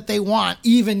with it that they want,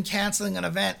 even canceling an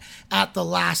event at the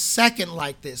last second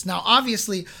like this. Now,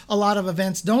 obviously, a lot of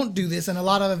events don't do this, and a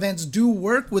lot of events do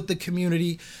work with the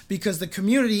community because the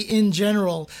community in general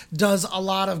does a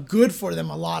lot of good for them,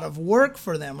 a lot of work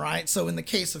for them, right? So in the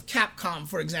case of Capcom,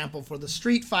 for example, for the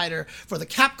Street Fighter, for the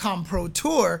Capcom Pro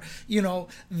Tour,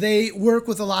 they work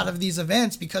with a lot of these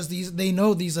events because they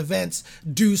know these events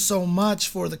do so much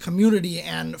for the community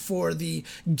and for the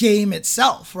game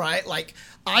itself, right? Like,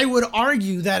 I would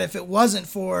argue that if it wasn't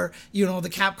for, the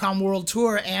Capcom World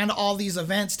Tour and all these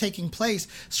events taking place,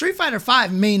 Street Fighter V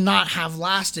may not have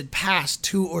lasted past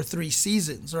 2 or 3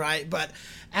 seasons, right? But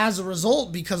as a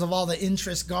result, because of all the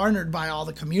interest garnered by all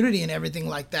the community and everything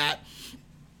like that,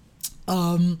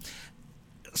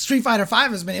 Street Fighter V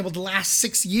has been able to last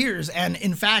 6 years, and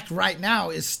in fact, right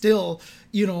now is still,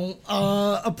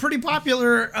 a pretty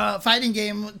popular fighting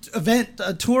game event,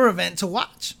 a tour event to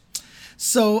watch.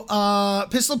 So,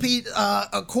 Pistol Pete,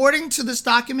 according to this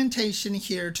documentation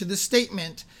here, to this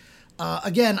statement,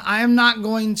 again, I am not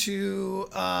going to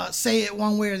say it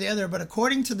one way or the other, but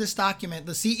according to this document,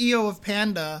 the CEO of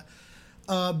Panda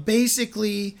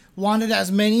basically wanted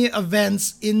as many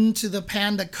events into the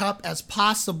Panda Cup as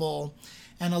possible,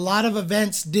 and a lot of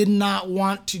events did not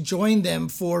want to join them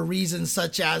for reasons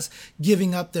such as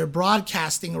giving up their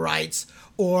broadcasting rights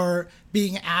or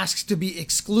being asked to be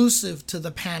exclusive to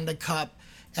the Panda Cup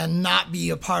and not be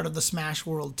a part of the Smash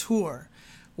World Tour.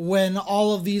 When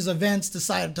all of these events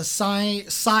decided to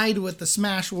side with the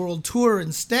Smash World Tour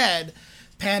instead,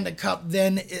 Panda Cup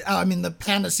the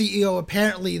Panda CEO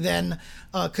apparently then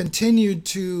continued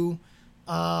to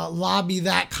lobby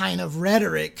that kind of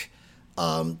rhetoric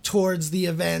towards the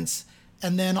events,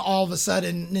 and then all of a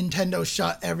sudden Nintendo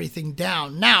shut everything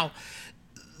down. Now,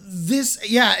 this,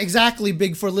 yeah, exactly,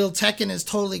 Big for Lil Tekken is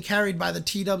totally carried by the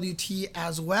TWT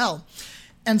as well.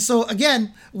 And so,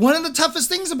 again, one of the toughest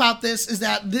things about this is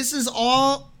that this is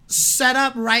all set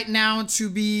up right now to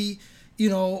be,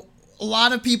 a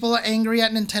lot of people are angry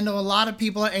at Nintendo. A lot of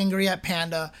people are angry at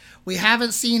Panda. We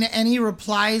haven't seen any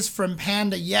replies from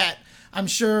Panda yet. I'm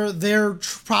sure they're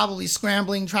probably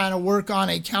scrambling, trying to work on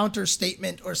a counter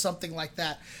statement or something like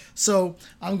that. So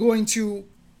I'm going to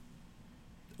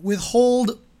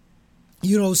withhold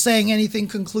saying anything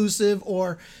conclusive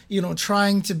or,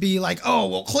 trying to be like, oh,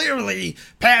 well, clearly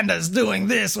Panda's doing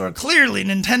this or clearly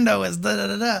Nintendo is da da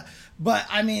da da. But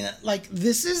I mean, like,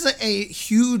 this is a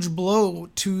huge blow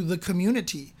to the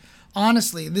community.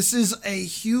 Honestly, this is a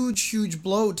huge, huge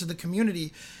blow to the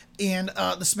community. And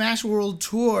the Smash World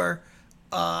Tour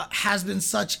has been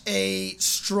such a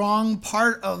strong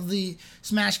part of the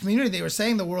Smash community. They were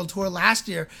saying the World Tour last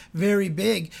year, very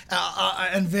big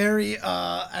and very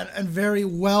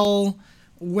well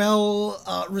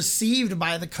received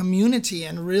by the community,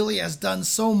 and really has done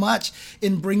so much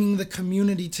in bringing the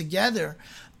community together.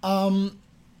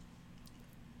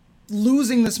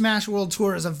 Losing the Smash World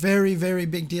Tour is a very, very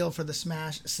big deal for the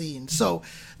Smash scene. So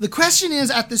the question is,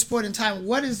 at this point in time,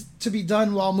 what is to be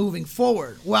done while moving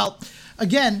forward? Well,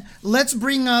 again, let's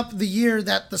bring up the year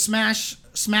that the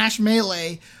Smash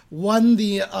Melee won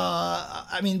the,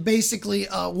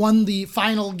 won the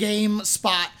final game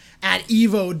spot at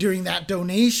EVO during that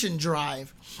donation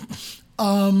drive.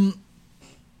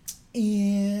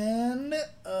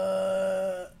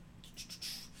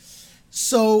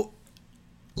 So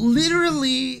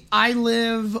literally, I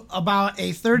live about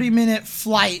a 30-minute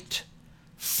flight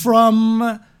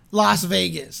from Las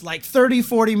Vegas, like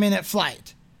 40-minute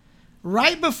flight.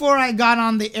 Right before I got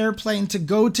on the airplane to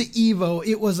go to EVO,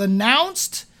 it was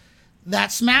announced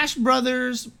that Smash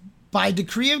Brothers, by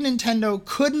decree of Nintendo,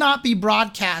 could not be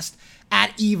broadcast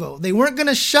at EVO. They weren't going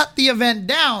to shut the event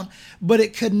down, but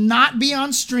it could not be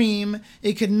on stream.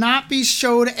 It could not be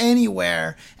showed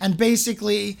anywhere, and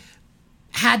basically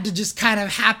had to just kind of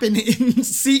happen in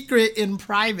secret, in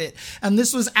private. And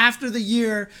this was after the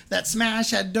year that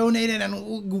Smash had donated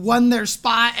and won their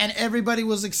spot, and everybody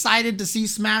was excited to see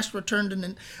Smash return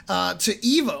to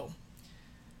EVO.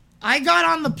 I got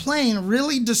on the plane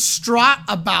really distraught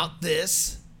about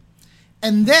this,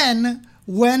 and then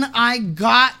when I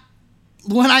got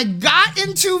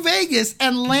into Vegas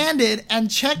and landed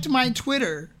and checked my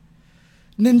Twitter,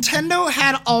 Nintendo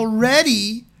had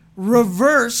already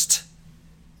reversed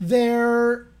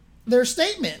their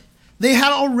statement. They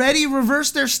had already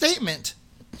reversed their statement.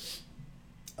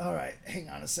 All right, hang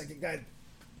on a second, guys.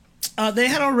 They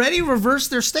had already reversed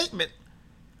their statement.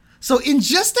 So in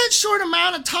just that short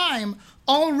amount of time,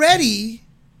 already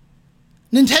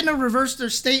Nintendo reversed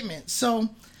their statement. So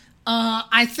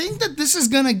I think that this is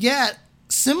going to get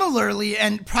similarly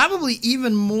and probably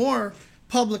even more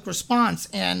public response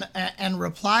and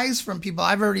replies from people.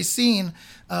 I've already seen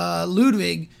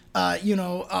Ludwig,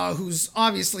 who's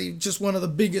obviously just one of the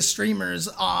biggest streamers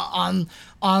on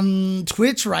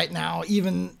Twitch right now,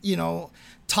 even,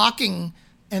 talking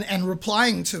and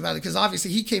replying to that, because obviously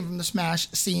he came from the Smash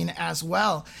scene as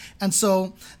well. And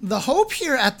so the hope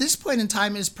here at this point in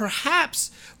time is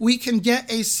perhaps we can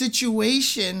get a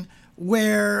situation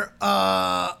where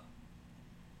a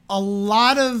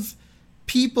lot of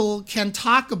people can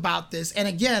talk about this. And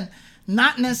again,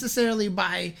 not necessarily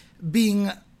by being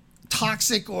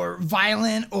toxic or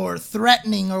violent or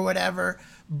threatening or whatever,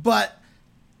 but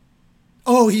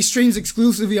he streams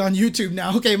exclusively on YouTube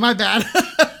now. Okay, my bad.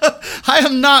 I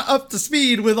am not up to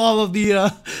speed with all of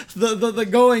the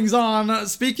goings on.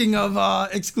 Speaking of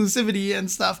exclusivity and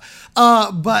stuff,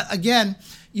 but again,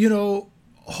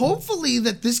 hopefully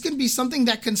that this can be something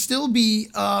that can still be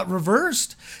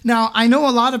reversed. Now, I know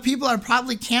a lot of people are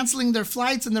probably canceling their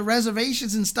flights and their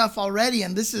reservations and stuff already,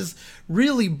 and this is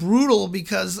really brutal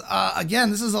because, again,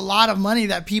 this is a lot of money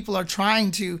that people are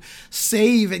trying to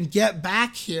save and get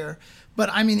back here. But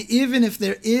I mean, even if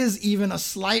there is even a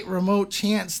slight remote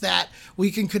chance that we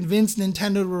can convince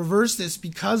Nintendo to reverse this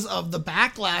because of the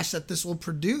backlash that this will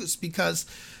produce, because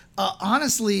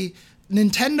honestly,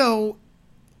 Nintendo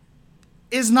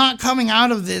is not coming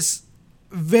out of this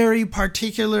very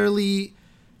particularly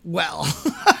well.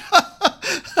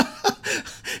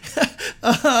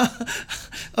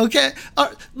 Okay,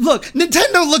 look,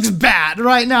 Nintendo looks bad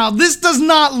right now. This does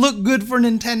not look good for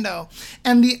Nintendo,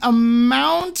 and the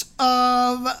amount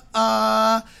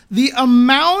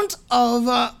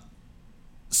of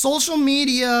social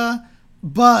media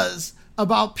buzz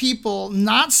about people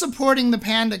not supporting the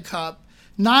Panda Cup,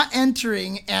 not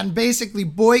entering, and basically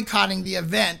boycotting the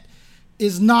event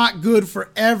is not good for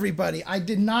everybody. I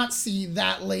did not see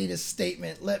that latest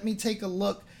statement. Let me take a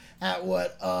look at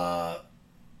what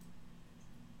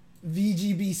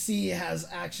VGBC has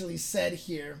actually said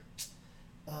here.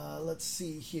 Let's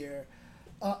see here.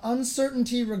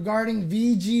 Uncertainty regarding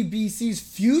VGBC's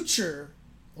future.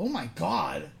 Oh my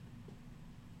God.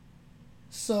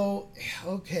 So,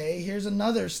 okay, here's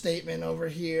another statement over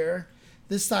here.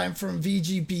 This time from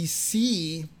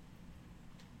VGBC.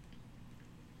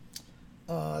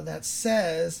 That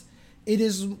says, It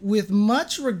is with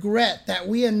much regret that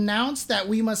we announce that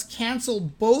we must cancel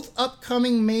both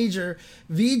upcoming major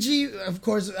VG, of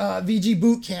course, VG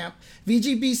Boot Camp,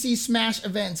 VGBC Smash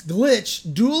events,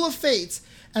 Glitch, Duel of Fates,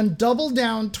 and Double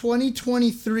Down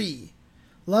 2023.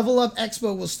 Level Up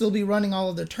Expo will still be running all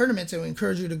of their tournaments, and we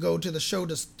encourage you to go to the show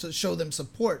to show them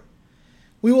support.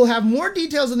 We will have more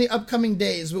details in the upcoming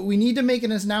days, but we need to make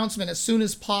an announcement as soon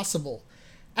as possible.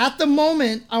 At the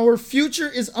moment, our future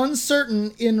is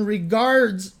uncertain in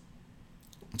regards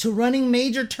to running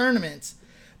major tournaments.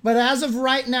 But as of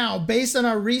right now, based on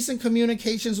our recent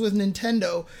communications with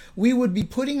Nintendo, we would be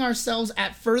putting ourselves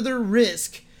at further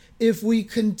risk if we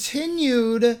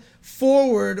continued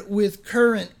forward with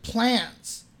current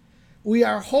plans. We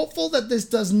are hopeful that this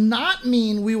does not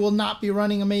mean we will not be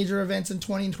running a major events in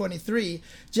 2023,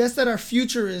 just that our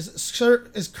future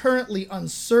is currently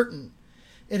uncertain.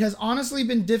 It has honestly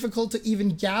been difficult to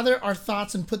even gather our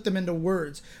thoughts and put them into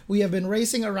words. We have been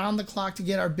racing around the clock to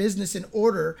get our business in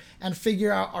order and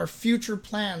figure out our future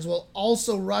plans, while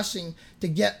also rushing to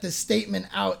get this statement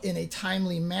out in a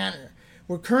timely manner.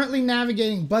 We're currently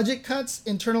navigating budget cuts,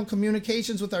 internal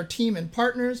communications with our team and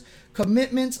partners,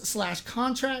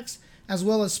 commitments/contracts, as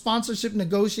well as sponsorship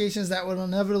negotiations that will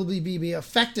inevitably be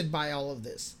affected by all of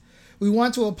this. We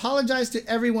want to apologize to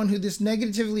everyone who this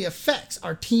negatively affects: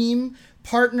 our team,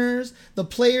 partners, the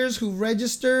players who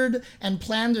registered and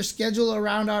planned their schedule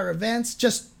around our events,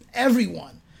 just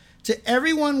everyone. To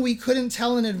everyone we couldn't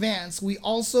tell in advance, we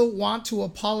also want to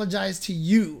apologize to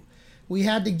you. We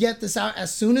had to get this out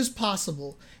as soon as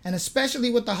possible, and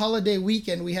especially with the holiday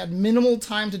weekend, we had minimal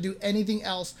time to do anything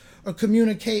else or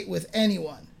communicate with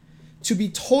anyone. To be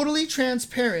totally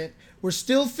transparent, we're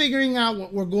still figuring out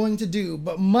what we're going to do,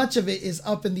 but much of it is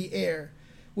up in the air.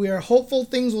 We are hopeful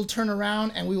things will turn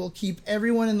around, and we will keep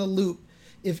everyone in the loop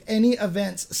if any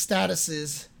events'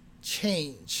 statuses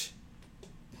change.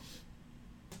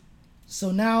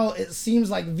 So now it seems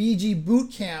like VG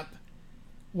Boot Camp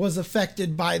was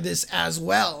affected by this as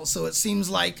well. So it seems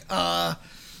like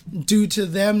due to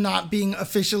them not being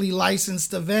officially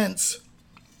licensed events,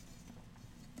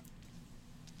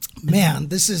 man,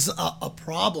 this is a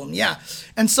problem. Yeah.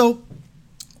 And so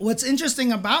what's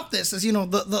interesting about this is,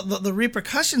 the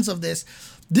repercussions of this.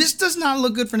 This does not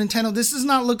look good for Nintendo. This does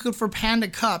not look good for Panda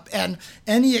Cup and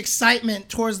any excitement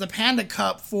towards the Panda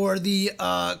Cup for the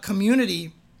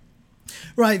community.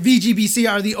 Right, VGBC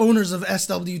are the owners of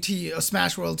SWT,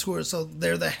 Smash World Tour, so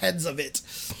they're the heads of it.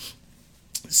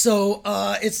 So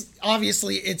it's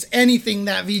anything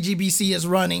that VGBC is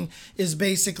running is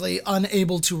basically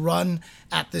unable to run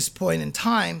at this point in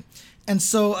time. And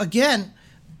so again,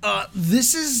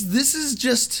 this is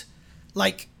just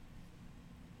like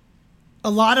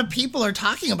a lot of people are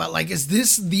talking about, like, is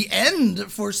this the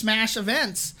end for Smash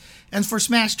events and for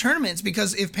Smash tournaments?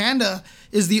 Because if Panda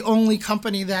is the only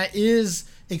company that is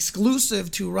exclusive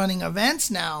to running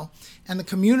events now, and the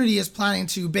community is planning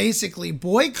to basically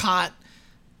boycott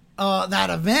that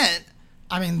event,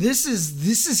 I mean, this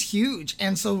is huge.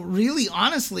 And so really,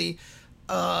 honestly,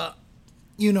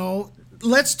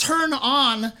 let's turn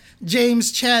on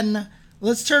James Chen.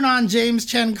 Let's turn on James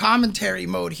Chen commentary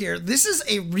mode here. This is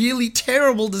a really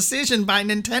terrible decision by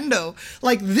Nintendo.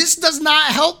 Like, this does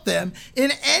not help them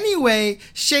in any way,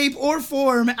 shape, or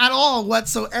form at all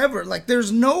whatsoever. Like,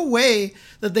 there's no way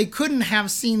that they couldn't have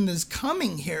seen this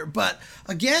coming here. But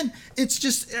again, it's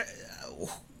just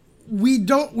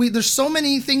there's so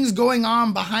many things going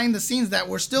on behind the scenes that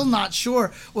we're still not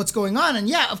sure what's going on. And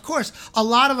yeah, of course, a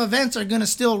lot of events are going to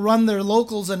still run their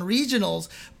locals and regionals,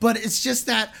 but it's just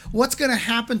that what's going to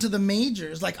happen to the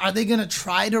majors? Like, are they going to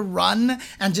try to run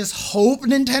and just hope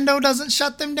Nintendo doesn't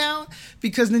shut them down?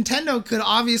 Because Nintendo could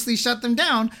obviously shut them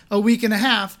down a week and a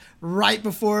half right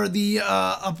before the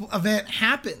event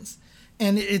happens.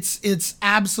 And it's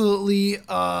absolutely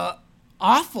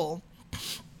awful.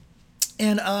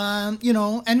 And,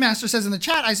 Endmaster says in the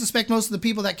chat, I suspect most of the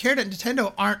people that cared at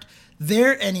Nintendo aren't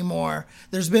there anymore.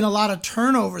 There's been a lot of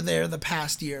turnover there the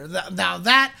past year. Now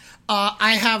that,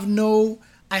 I have no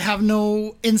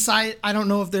insight. I don't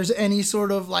know if there's any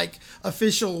sort of like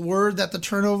official word that the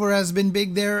turnover has been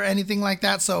big there or anything like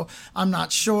that, so I'm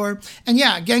not sure. And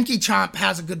yeah, Genki Chomp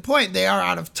has a good point. They are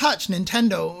out of touch,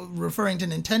 Nintendo, referring to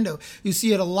Nintendo. You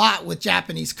see it a lot with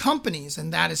Japanese companies,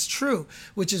 and that is true,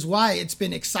 which is why it's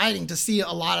been exciting to see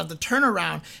a lot of the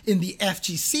turnaround in the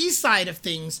FGC side of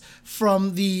things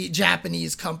from the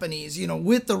Japanese companies,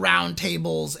 with the round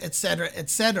tables, etc.,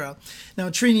 etc. Now,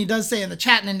 Trini does say in the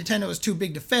chat, Nintendo is too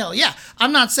big to fail. Yeah,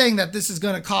 I'm not saying that this is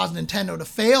going to cause Nintendo to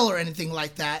fail or anything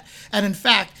like that. And in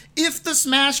fact, if the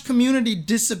Smash community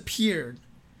disappeared,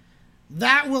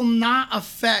 that will not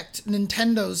affect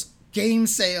Nintendo's game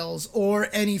sales or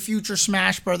any future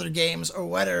Smash Brother games or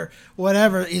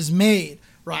whatever is made,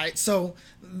 right? So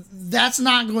that's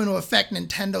not going to affect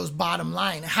Nintendo's bottom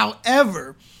line.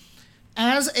 However,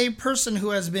 as a person who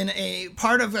has been a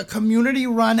part of a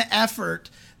community-run effort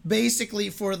basically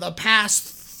for the past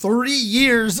 30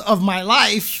 years of my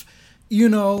life,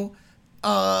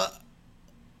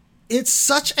 it's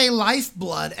such a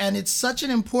lifeblood, and it's such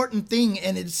an important thing,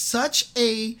 and it's such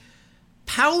a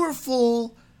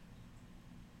powerful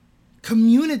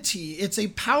community. It's a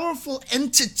powerful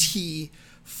entity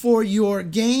for your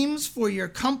games, for your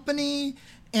company,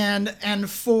 and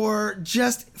for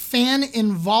just fan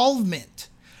involvement,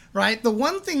 right? The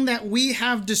one thing that we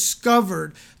have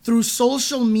discovered through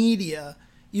social media,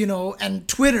 and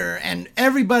Twitter and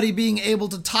everybody being able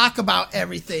to talk about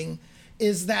everything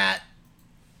is that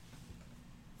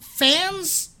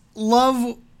fans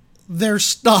love their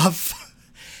stuff,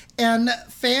 and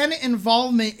fan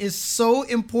involvement is so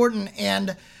important,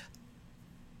 and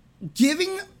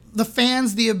giving the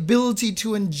fans the ability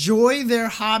to enjoy their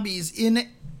hobbies in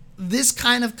this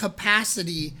kind of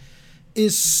capacity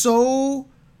is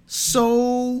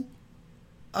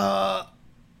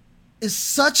is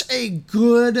such a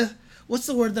good, what's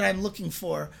the word that I'm looking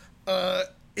for?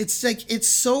 It's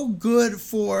so good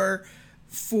for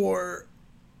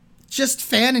just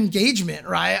fan engagement,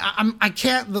 right? I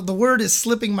can't, the word is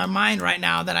slipping my mind right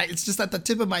now it's just at the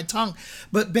tip of my tongue.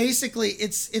 But basically,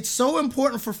 it's so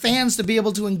important for fans to be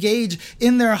able to engage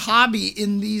in their hobby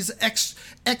in these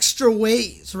extra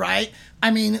ways, right? I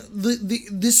mean,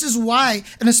 this is why,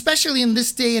 and especially in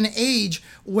this day and age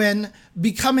when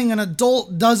becoming an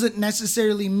adult doesn't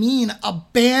necessarily mean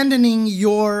abandoning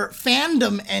your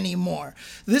fandom anymore.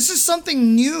 This is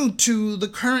something new to the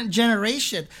current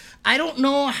generation. I don't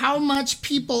know how much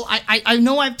people, I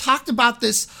know I've talked about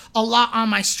this a lot on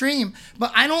my stream,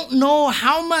 but I don't know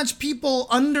how much people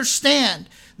understand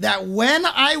that when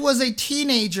I was a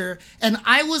teenager and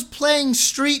I was playing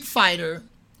Street Fighter,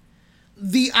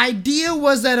 the idea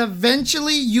was that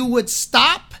eventually you would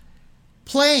stop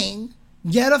playing,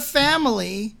 get a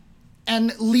family,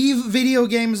 and leave video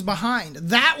games behind.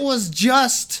 That was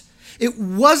just, it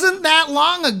wasn't that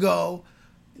long ago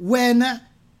when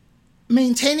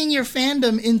maintaining your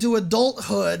fandom into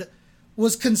adulthood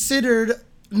was considered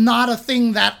not a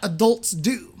thing that adults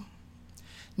do.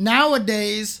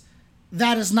 Nowadays,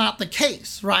 that is not the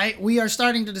case, right? We are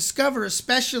starting to discover,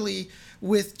 especially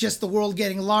with just the world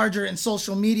getting larger and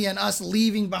social media and us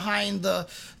leaving behind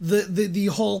the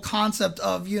whole concept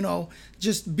of,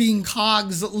 just being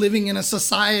cogs, living in a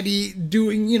society,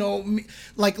 doing,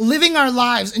 like living our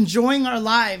lives, enjoying our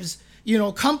lives,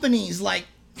 companies like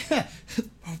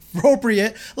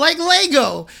appropriate, like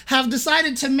Lego, have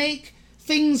decided to make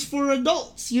things for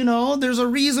adults. There's a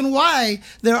reason why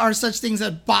there are such things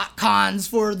as BotCons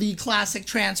for the classic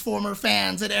Transformer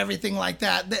fans and everything like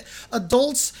that. That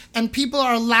adults and people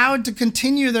are allowed to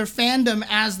continue their fandom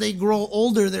as they grow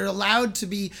older. They're allowed to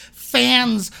be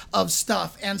fans of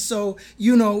stuff. And so,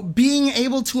 being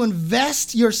able to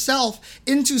invest yourself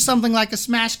into something like a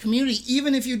Smash community,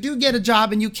 even if you do get a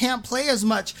job and you can't play as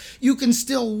much, you can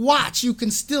still watch, you can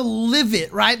still live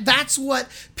it, right? That's what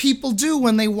people do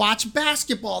when they watch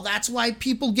basketball. That's why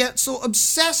people get so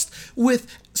obsessed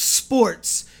with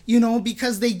sports,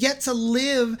 because they get to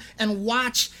live and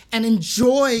watch and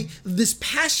enjoy this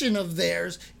passion of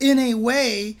theirs in a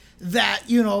way that,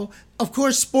 of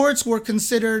course, sports were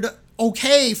considered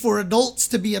okay for adults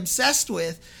to be obsessed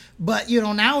with, but,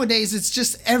 nowadays it's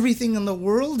just everything in the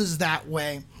world is that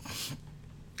way.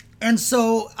 And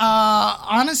so,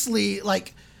 honestly,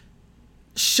 like,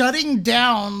 shutting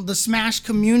down the Smash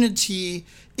community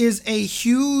is a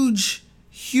huge,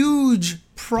 huge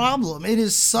problem. It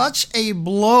is such a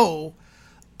blow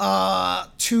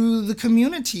to the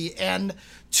community and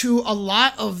to a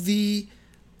lot of the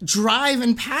drive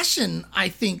and passion, I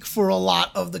think, for a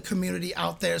lot of the community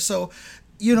out there. So,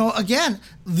 again,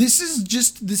 this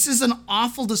is an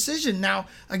awful decision. Now,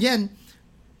 again,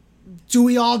 do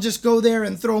we all just go there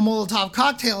and throw Molotov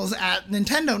cocktails at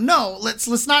Nintendo? No,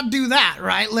 let's not do that,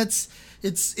 right?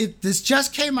 This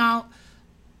just came out.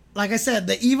 Like I said,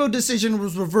 the Evo decision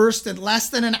was reversed in less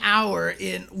than an hour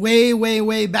in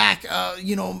way back,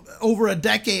 over a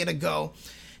decade ago.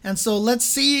 And so let's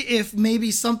see if maybe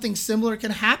something similar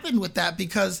can happen with that,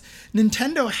 because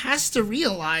Nintendo has to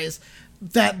realize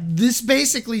that this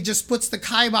basically just puts the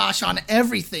kibosh on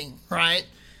everything, right?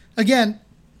 Again,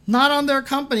 not on their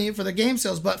company for the game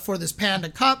sales, but for this Panda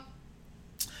Cup,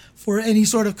 for any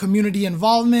sort of community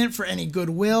involvement, for any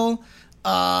goodwill.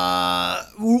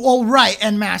 well, right,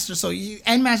 End Master. So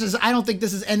End Masters, I don't think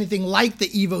this is anything like the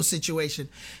Evo situation.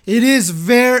 It is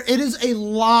a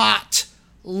lot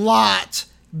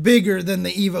bigger than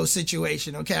the Evo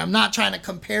situation. Okay, I'm not trying to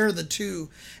compare the two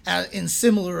in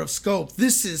similar of scope.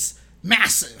 This is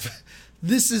massive.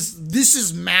 This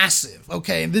is massive.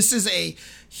 Okay, and this is a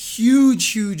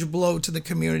huge blow to the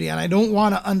community, and I don't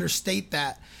want to understate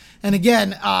that. And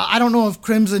again, I don't know if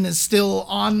Crimson is still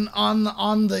on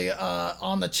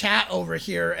the chat over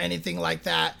here or anything like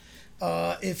that.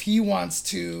 If he wants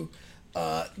to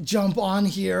jump on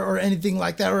here or anything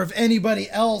like that, or if anybody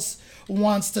else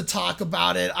wants to talk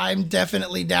about it, I'm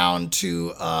definitely down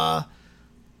to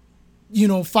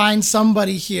find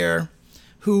somebody here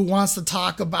who wants to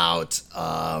talk about.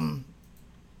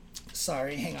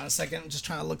 Sorry, hang on a second. I'm just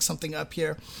trying to look something up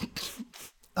here.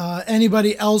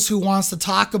 Anybody else who wants to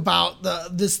talk about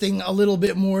this thing a little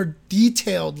bit more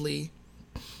detailedly,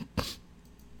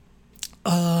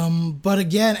 but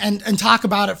again, and talk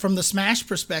about it from the Smash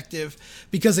perspective,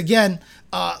 because again,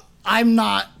 I'm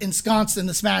not ensconced in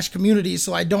the Smash community,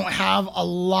 so I don't have a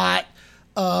lot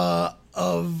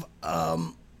of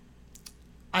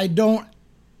I don't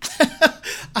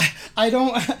I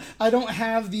don't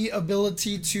have the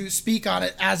ability to speak on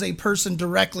it as a person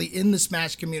directly in the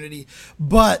Smash community,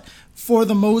 but for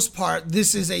the most part,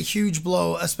 this is a huge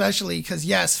blow, especially because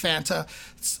yes, Fanta,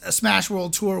 Smash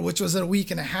World Tour, which was a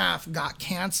week and a half, got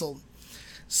canceled.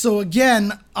 So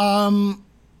again, the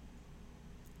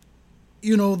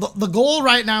goal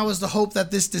right now is to hope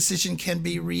that this decision can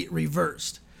be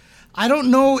reversed. I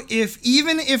don't know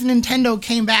even if Nintendo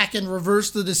came back and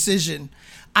reversed the decision,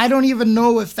 I don't even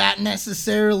know if that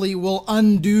necessarily will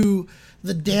undo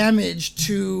the damage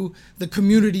to the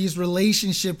community's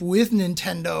relationship with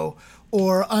Nintendo,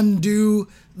 or undo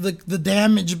the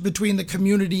damage between the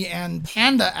community and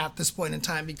Panda at this point in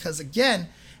time. Because again,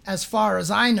 as far as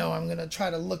I know, I'm going to try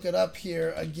to look it up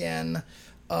here again.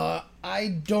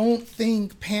 I don't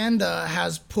think Panda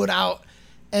has put out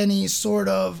any sort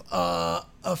of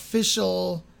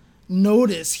official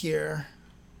notice here.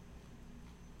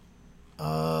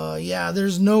 Yeah,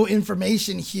 there's no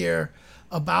information here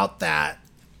about that.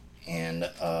 And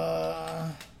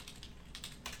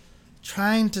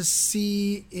trying to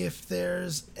see if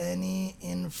there's any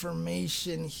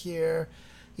information here.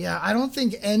 Yeah, I don't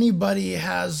think anybody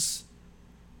has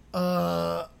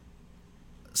said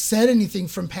anything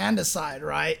from Panda side,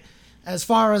 right? As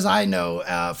far as I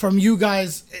know, from you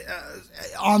guys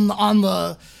on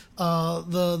the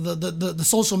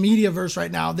social media verse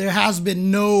right now, there has been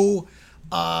no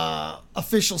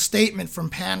official statement from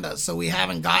Panda, so we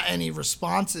haven't got any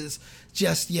responses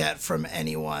just yet from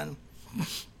anyone.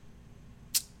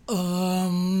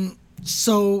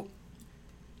 So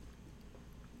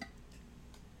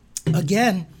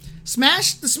again, the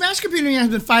Smash community has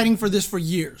been fighting for this for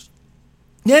years.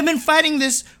 They've been fighting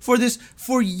for this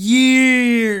for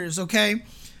years, okay?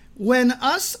 When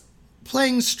us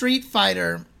playing Street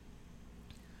Fighter,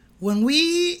 when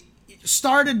we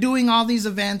started doing all these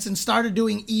events and started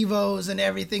doing Evos and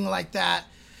everything like that,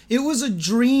 it was a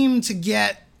dream to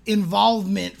get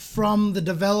involvement from the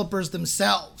developers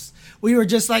themselves. We were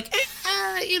just like,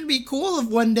 it'd be cool if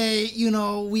one day,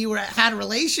 we had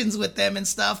relations with them and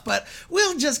stuff, but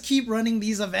we'll just keep running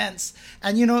these events.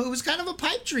 And, it was kind of a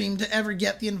pipe dream to ever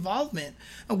get the involvement.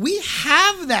 We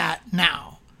have that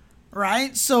now,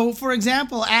 right? So, for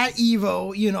example, at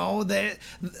Evo,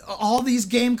 all these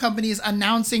game companies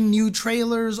announcing new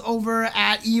trailers over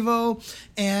at Evo.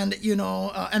 And,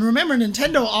 and remember,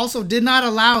 Nintendo also did not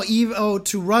allow Evo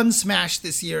to run Smash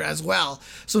this year as well.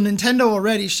 So Nintendo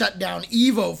already shut down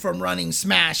Evo from running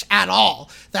Smash at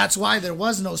all. That's why there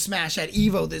was no Smash at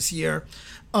Evo this year.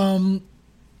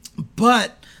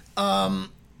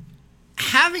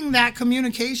 Having that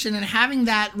communication and having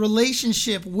that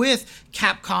relationship with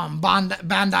Capcom,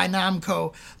 Bandai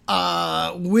Namco,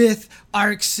 with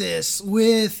ArcSys,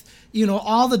 with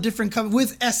all the different companies,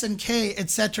 with SNK,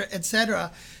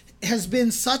 etc., has been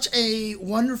such a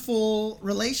wonderful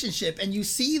relationship. And you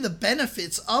see the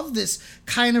benefits of this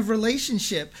kind of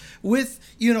relationship with,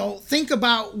 think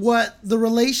about what the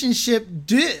relationship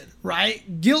did,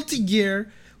 right? Guilty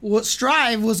Gear,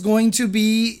 Strive was going to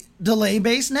be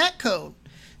delay-based netcode.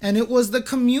 And it was the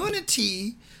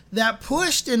community that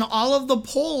pushed in all of the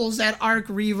polls at Arc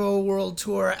Revo World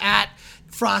Tour, at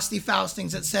Frosty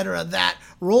Faustings, etc., that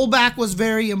rollback was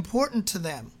very important to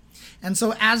them. And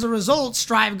so as a result,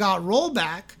 Strive got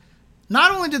rollback.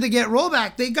 Not only did they get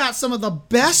rollback, they got some of the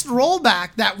best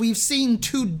rollback that we've seen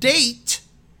to date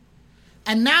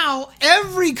And now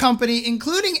every company,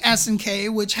 including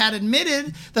SNK, which had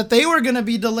admitted that they were going to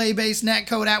be delay-based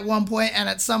netcode at one point and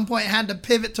at some point had to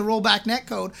pivot to rollback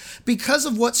netcode because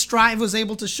of what Strive was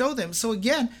able to show them. So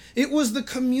again, it was the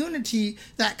community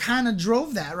that kind of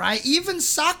drove that, right? Even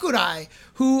Sakurai,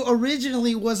 who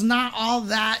originally was not all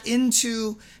that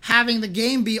into having the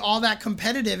game be all that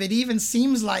competitive, it even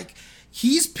seems like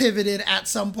he's pivoted at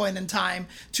some point in time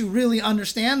to really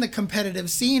understand the competitive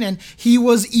scene. And he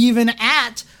was even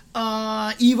at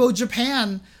Evo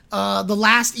Japan, the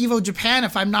last Evo Japan,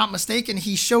 if I'm not mistaken.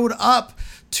 He showed up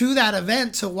to that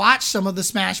event to watch some of the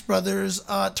Smash Brothers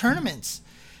tournaments.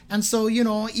 And so,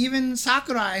 even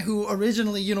Sakurai, who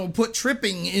originally, put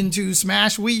tripping into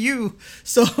Smash Wii U,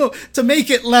 so to make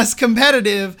it less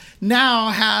competitive, now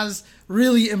has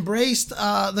really embraced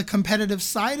the competitive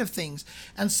side of things.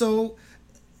 And so,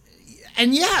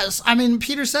 and yes, I mean,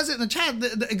 Peter says it in the chat,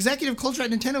 the executive culture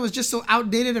at Nintendo was just so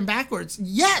outdated and backwards.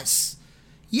 Yes,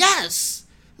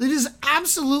 it is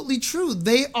absolutely true.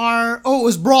 They are, it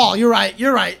was Brawl. You're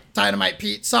right, Dynamite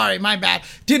Pete. Sorry, my bad.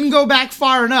 Didn't go back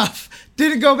far enough.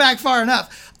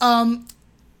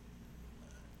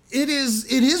 It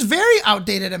is very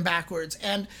outdated and backwards.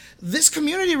 And this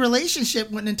community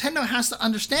relationship, what Nintendo has to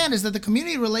understand is that the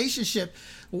community relationship,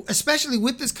 especially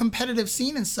with this competitive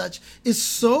scene and such, is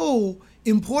so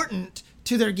important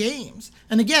to their games.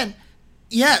 And again,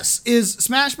 yes, is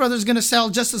Smash Brothers going to sell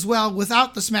just as well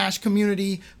without the Smash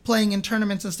community playing in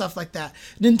tournaments and stuff like that?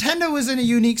 Nintendo is in a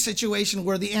unique situation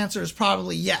where the answer is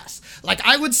probably yes. Like,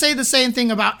 I would say the same thing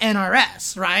about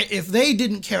NRS, right? If they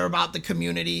didn't care about the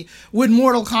community, would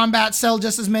Mortal Kombat sell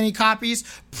just as many copies?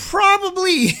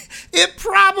 Probably. It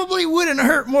probably wouldn't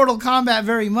hurt Mortal Kombat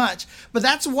very much. But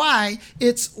that's why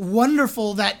it's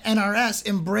wonderful that NRS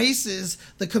embraces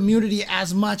the community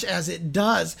as much as it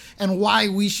does, and why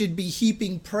we should be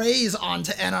heaping praise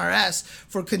onto NRS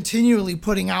for continually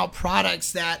putting out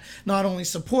products that not only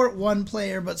support one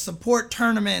player, but support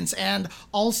tournaments and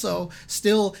also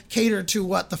still cater to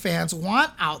what the fans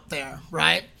want out there,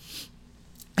 right?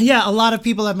 Yeah, a lot of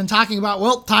people have been talking about,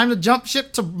 well, time to jump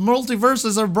ship to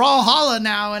Multiverses or Brawlhalla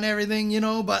now and everything,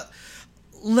 but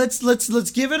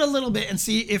let's give it a little bit and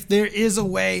see if there is a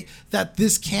way that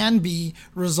this can be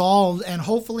resolved, and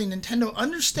hopefully Nintendo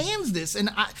understands this.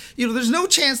 And there's no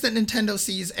chance that Nintendo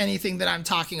sees anything that I'm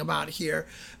talking about here.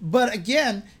 But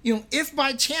again, if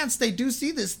by chance they do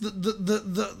see this,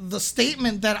 the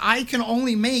statement that I can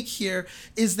only make here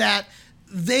is that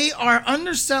they are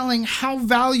underselling how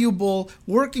valuable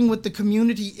working with the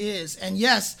community is. And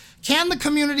yes, can the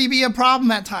community be a problem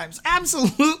at times?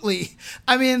 Absolutely.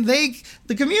 I mean,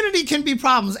 the community can be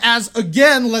problems. As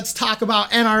again, let's talk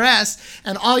about NRS,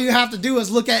 and all you have to do is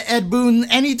look at Ed Boon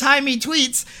anytime he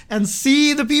tweets and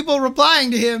see the people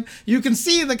replying to him. You can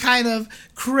see the kind of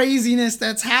craziness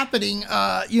that's happening,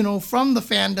 from the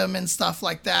fandom and stuff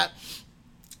like that.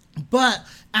 But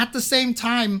at the same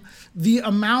time, the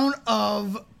amount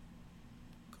of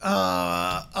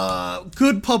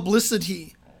good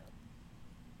publicity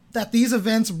that these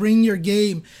events bring your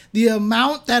game, the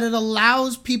amount that it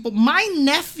allows people. My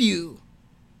nephew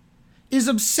is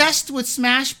obsessed with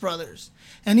Smash Brothers,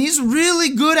 and he's really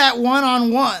good at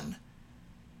one-on-one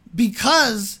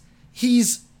because he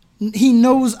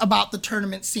knows about the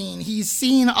tournament scene. He's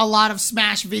seen a lot of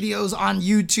Smash videos on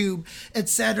YouTube,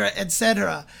 etc.,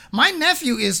 etc. My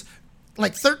nephew is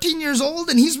like 13 years old,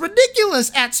 and he's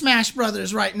ridiculous at Smash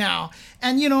Brothers right now.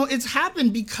 And, it's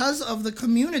happened because of the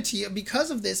community,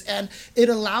 because of this, and it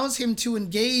allows him to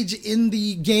engage in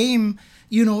the game,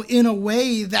 in a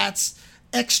way that's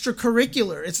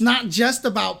extracurricular. It's not just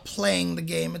about playing the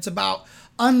game. It's about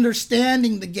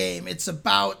understanding the game. It's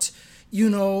about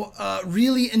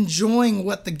really enjoying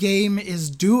what the game is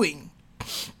doing.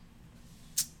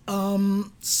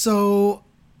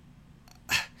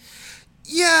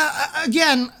 Yeah,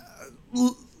 again,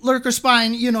 Lurker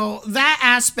Spine, that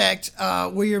aspect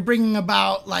where you're bringing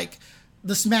about, like,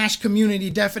 the Smash community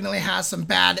definitely has some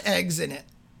bad eggs in it.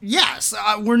 Yes,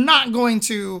 we're not going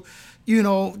to,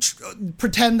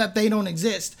 pretend that they don't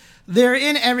exist. They're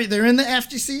in the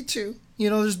FGC too.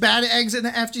 There's bad eggs in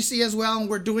the FGC as well, and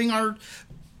we're doing our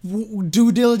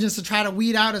due diligence to try to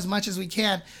weed out as much as we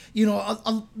can.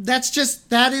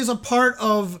 That is a part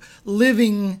of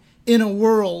living in a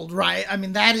world, right? I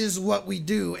mean, that is what we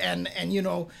do. And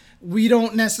we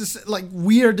don't necessarily,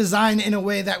 we are designed in a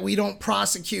way that we don't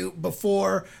prosecute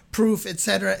before proof, et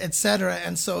cetera, et cetera.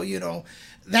 And so,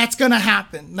 that's going to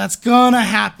happen. That's going to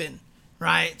happen,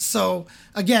 right? So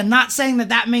again, not saying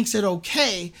that makes it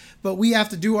okay, but we have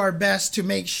to do our best to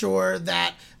make sure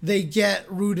that they get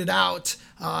rooted out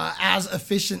as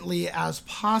efficiently as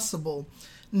possible.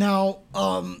 Now,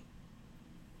 oh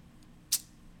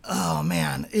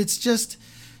man, it's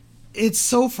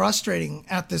so frustrating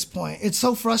at this point. It's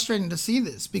so frustrating to see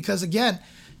this because again,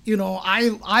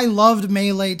 I loved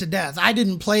Melee to death. I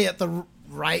didn't play it the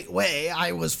right way.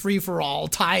 I was free for all,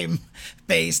 time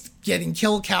based, getting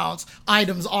kill counts,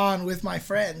 items on with my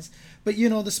friends. But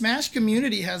the Smash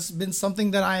community has been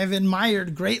something that I have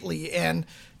admired greatly, and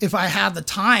if I had the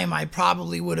time, I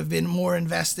probably would have been more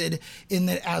invested in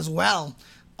it as well.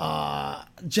 All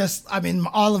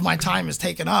of my time is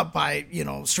taken up by,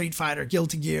 Street Fighter,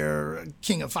 Guilty Gear,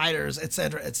 King of Fighters,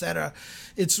 etc., etc.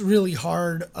 It's really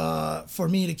hard for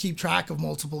me to keep track of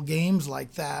multiple games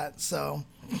like that. So,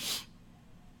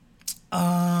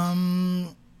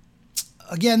 again,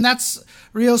 that's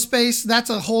Rio Space. That's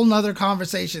a whole nother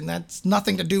conversation. That's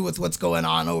nothing to do with what's going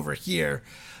on over here.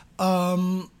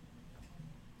 But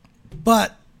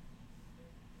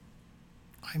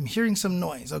I'm hearing some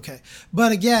noise. Okay.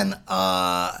 But again,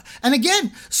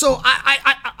 so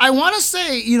I want to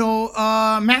say,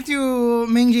 Matthew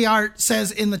Mingji Art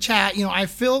says in the chat, I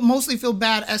mostly feel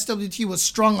bad SWT was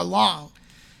strung along,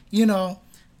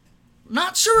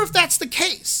 not sure if that's the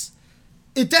case.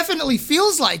 It definitely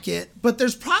feels like it, but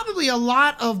there's probably a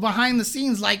lot of behind the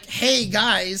scenes like, hey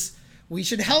guys, we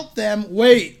should help them.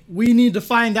 Wait, we need to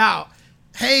find out.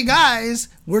 Hey guys,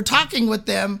 we're talking with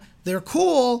them. They're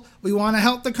cool. We want to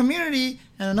help the community.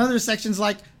 And another section's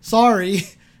like, sorry,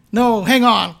 no, hang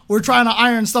on. We're trying to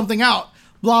iron something out.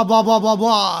 Blah, blah, blah, blah,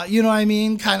 blah. You know what I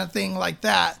mean? Kind of thing like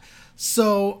that.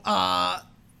 So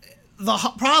the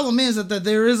problem is that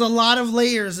there is a lot of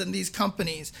layers in these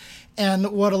companies.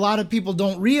 And what a lot of people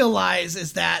don't realize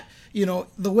is that,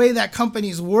 the way that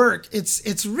companies work,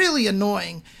 it's really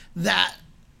annoying that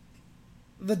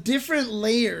the different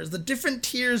layers, the different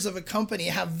tiers of a company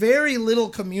have very little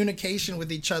communication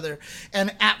with each other.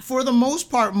 And for the most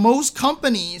part, most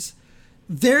companies,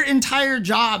 their entire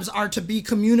jobs are to be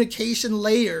communication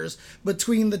layers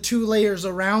between the two layers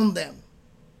around them.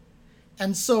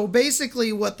 And so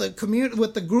basically what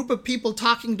the group of people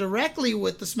talking directly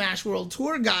with the Smash World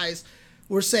Tour guys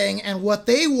were saying and what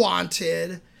they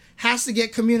wanted has to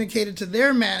get communicated to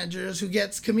their managers, who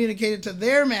gets communicated to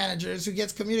their managers, who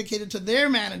gets communicated to their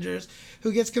managers,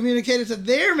 who gets communicated to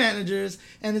their managers,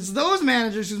 and it's those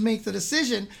managers who make the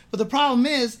decision. But the problem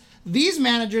is these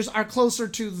managers are closer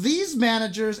to these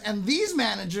managers, and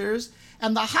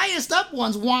the highest up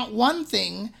ones want one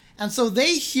thing, and so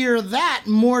they hear that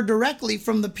more directly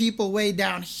from the people way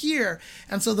down here.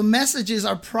 And so the messages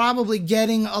are probably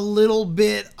getting a little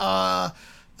bit messed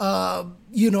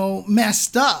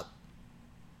up.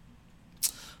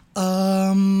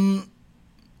 You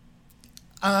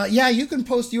can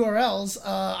post URLs.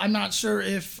 I'm not sure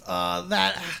if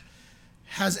that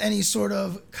has any sort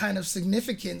of kind of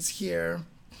significance here.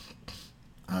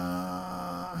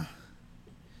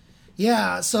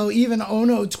 So even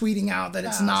Ono tweeting out that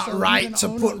it's not right to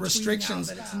put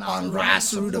restrictions on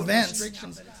grassroots events.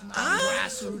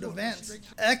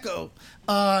 Echo,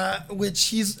 which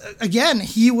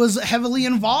he was heavily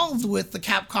involved with the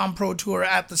Capcom Pro Tour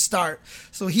at the start.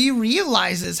 So he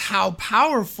realizes how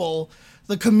powerful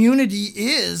the community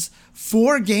is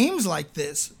for games like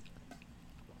this.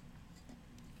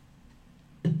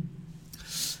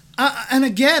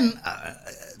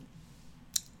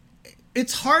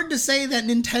 It's hard to say that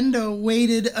Nintendo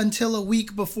waited until a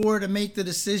week before to make the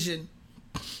decision.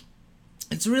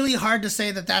 It's really hard to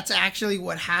say that that's actually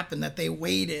what happened, that they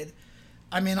waited.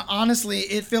 I mean, honestly,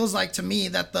 it feels like to me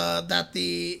that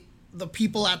the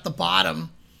people at the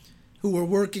bottom who were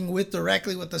working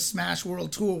directly with the Smash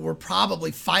World Tour were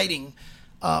probably fighting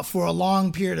for a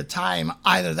long period of time.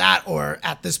 Either that, or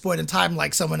at this point in time,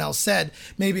 like someone else said,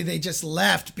 maybe they just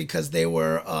left because they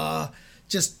were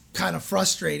just kind of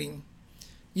frustrating.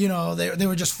 They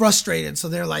were just frustrated. So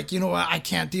they're like, what, I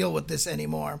can't deal with this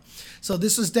anymore. So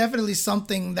this was definitely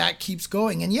something that keeps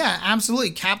going. And yeah,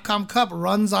 absolutely. Capcom Cup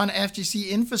runs on FGC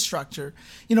infrastructure.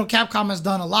 Capcom has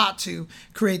done a lot to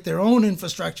create their own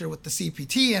infrastructure with the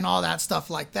CPT and all that stuff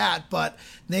like that. But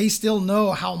they still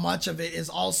know how much of it is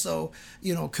also,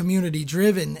 community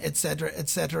driven, et cetera, et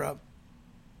cetera.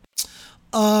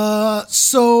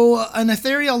 So an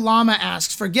ethereal llama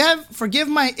asks, forgive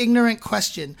my ignorant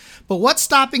question, but what's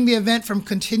stopping the event from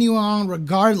continuing on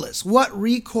regardless? What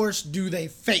recourse do they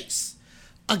face?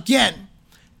 Again,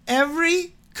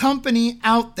 every company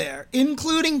out there,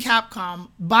 including Capcom,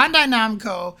 Bandai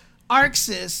Namco,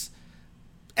 ArcSys,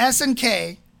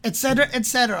 SNK,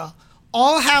 etc.,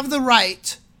 all have the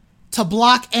right to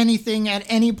block anything at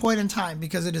any point in time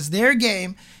because it is their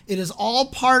game. It is all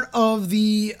part of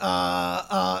the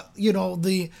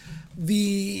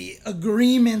the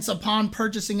agreements upon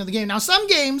purchasing of the game. Now, some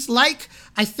games, like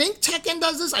I think Tekken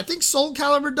does this, I think Soul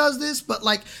Calibur does this, but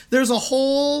like there's a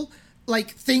whole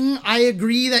like thing I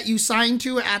agree that you sign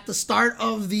to at the start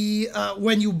of the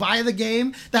when you buy the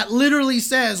game that literally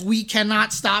says we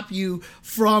cannot stop you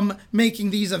from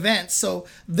making these events. So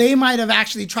they might have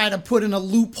actually tried to put in a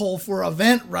loophole for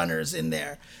event runners in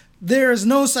there. There is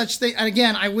no such thing. And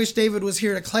again, I wish David was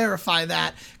here to clarify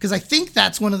that, because I think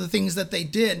that's one of the things that they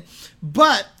did.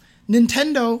 But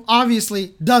Nintendo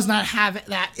obviously does not have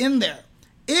that in there.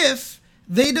 If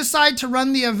they decide to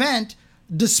run the event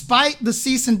despite the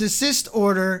cease and desist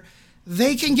order,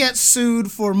 they can get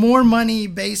sued for more money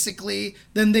basically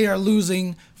than they are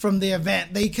losing from the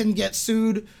event. They can get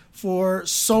sued for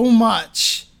so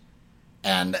much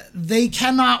and they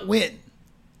cannot win.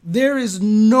 There is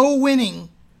no winning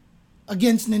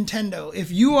against Nintendo.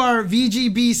 If you are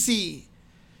VGBC,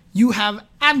 you have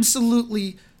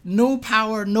absolutely no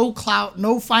power, no clout,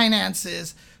 no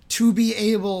finances to be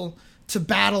able to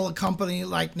battle a company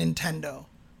like Nintendo,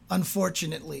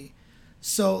 unfortunately.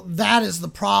 So that is the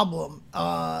problem.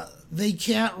 They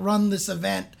can't run this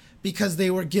event because they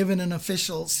were given an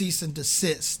official cease and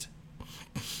desist.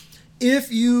 If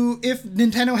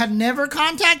Nintendo had never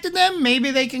contacted them,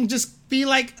 maybe they can just be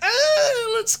like,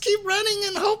 let's keep running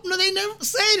and hope they never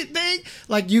say anything.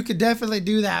 Like, you could definitely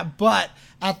do that. But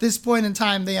at this point in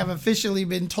time, they have officially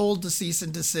been told to cease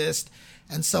and desist.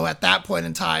 And so at that point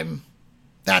in time,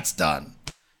 that's done.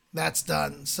 That's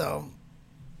done. So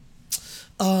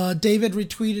David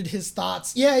retweeted his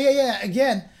thoughts. Yeah.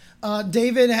 Again,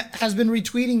 David has been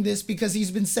retweeting this because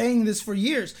he's been saying this for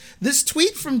years. This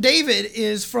tweet from David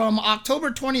is from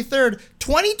October 23rd,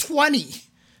 2020.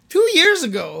 2 years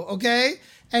ago, okay?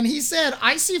 And he said,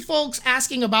 I see folks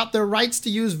asking about their rights to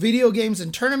use video games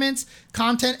in tournaments,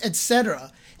 content,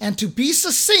 etc. And to be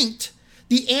succinct,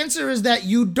 the answer is that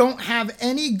you don't have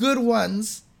any good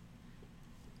ones,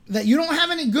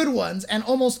 and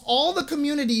almost all the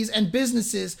communities and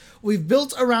businesses we've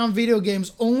built around video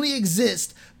games only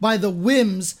exist by the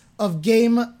whims of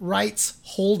game rights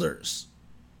holders.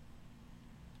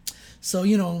 So,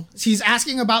 he's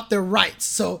asking about their rights.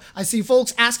 So I see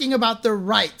folks asking about their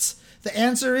rights. The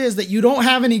answer is that you don't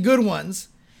have any good ones,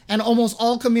 and almost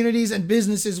all communities and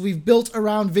businesses we've built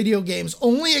around video games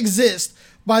only exist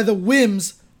by the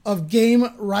whims of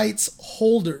game rights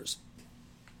holders.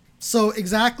 So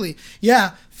exactly.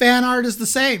 Yeah, fan art is the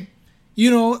same.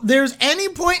 There's any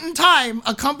point in time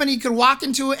a company could walk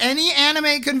into any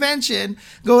anime convention,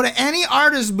 go to any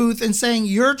artist booth and saying,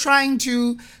 you're trying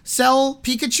to sell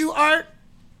Pikachu art?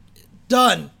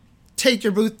 Done. Take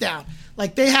your booth down.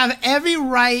 Like, they have every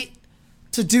right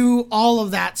to do all of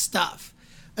that stuff.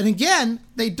 And again,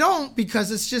 they don't,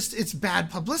 because it's bad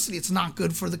publicity. It's not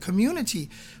good for the community.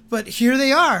 But here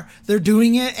they are. They're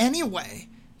doing it anyway,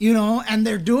 and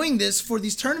they're doing this for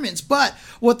these tournaments. But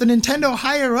what the Nintendo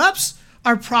higher-ups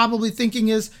are probably thinking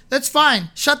is, that's fine,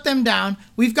 shut them down.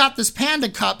 We've got this Panda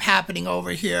Cup happening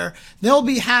over here. They'll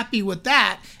be happy with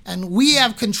that, and we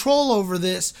have control over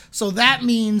this, so that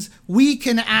means we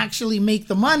can actually make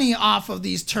the money off of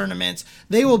these tournaments.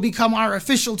 They will become our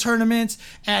official tournaments,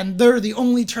 and they're the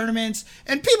only tournaments,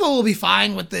 and people will be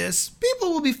fine with this.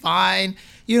 People will be fine.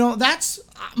 That's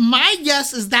my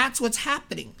guess, is that's what's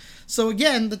happening. So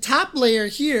again, the top layer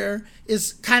here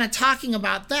is kind of talking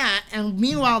about that. And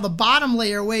meanwhile, the bottom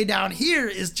layer way down here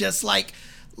is just like,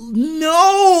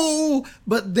 no,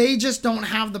 but they just don't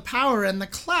have the power and the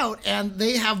clout, and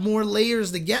they have more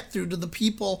layers to get through to the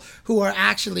people who are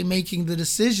actually making the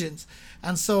decisions.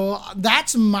 And so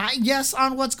that's my guess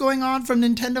on what's going on from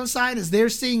Nintendo's side, is they're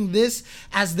seeing this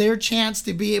as their chance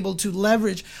to be able to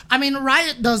leverage. I mean,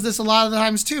 Riot does this a lot of the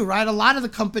times too, right? A lot of the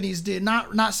companies did,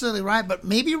 not necessarily Riot, but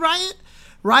maybe Riot.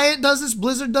 Riot does this,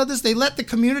 Blizzard does this. They let the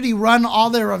community run all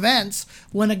their events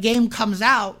when a game comes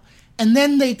out, and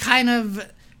then they kind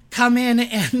of come in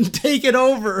and take it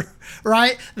over,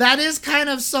 right? That is kind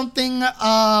of something that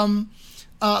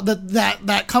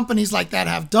companies like that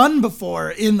have done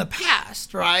before in the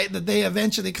past, right? That they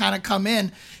eventually kind of come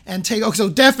in and take. Oh, so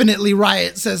definitely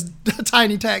Riot, says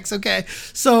Tiny Text. Okay,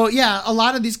 so yeah, a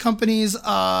lot of these companies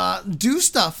do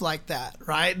stuff like that,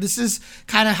 right? This is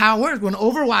kind of how it worked. When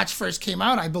Overwatch first came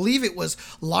out, I believe it was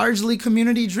largely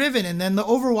community driven, and then the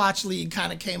Overwatch League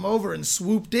kind of came over and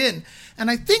swooped in, and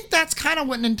I think that's kind of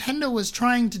what Nintendo was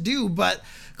trying to do, but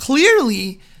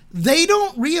clearly they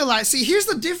don't realize. See, here's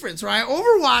the difference, right?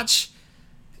 Overwatch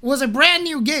was a brand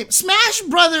new game. Smash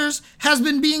Brothers has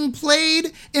been being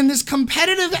played in this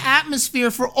competitive atmosphere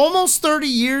for almost 30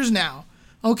 years now,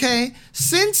 okay?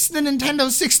 Since the Nintendo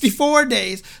 64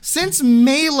 days, since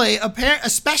Melee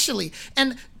especially.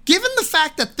 And given the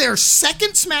fact that their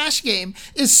second Smash game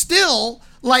is still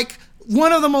like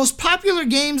one of the most popular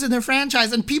games in their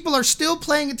franchise and people are still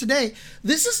playing it today,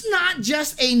 this is not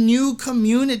just a new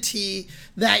community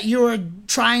that you're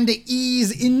trying to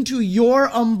ease into your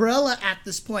umbrella at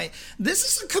this point. This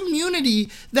is a community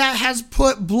that has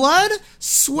put blood,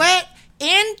 sweat,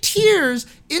 and tears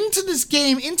into this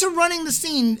game, into running the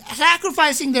scene,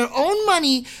 sacrificing their own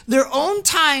money, their own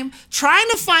time, trying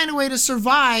to find a way to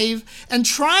survive and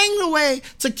trying a way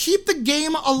to keep the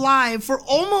game alive for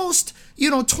almost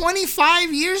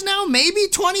 25 years now, maybe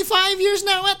 25 years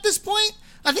now at this point.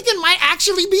 I think it might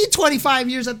actually be 25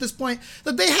 years at this point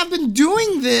that they have been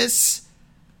doing this,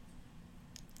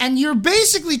 and you're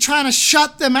basically trying to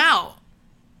shut them out.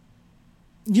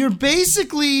 You're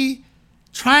basically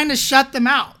trying to shut them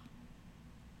out.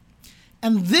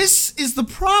 And this is the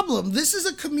problem. This is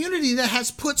a community that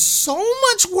has put so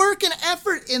much work and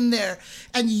effort in there,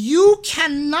 and you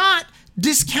cannot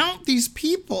discount these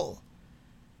people.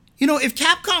 If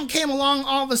Capcom came along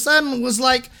all of a sudden and was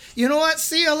like, you know what,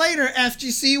 see you later,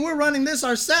 FGC, we're running this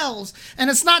ourselves. And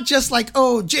it's not just like,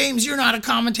 oh, James, you're not a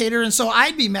commentator, and so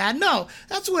I'd be mad. No,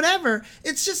 that's whatever.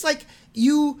 It's just like,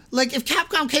 if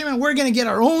Capcom came in, we're going to get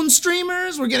our own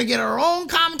streamers, we're going to get our own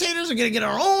commentators, we're going to get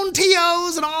our own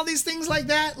TOs and all these things like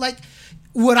that. Like,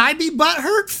 would I be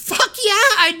butthurt? Fuck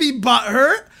yeah, I'd be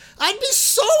butthurt. I'd be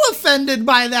so offended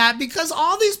by that because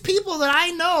all these people that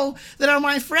I know that are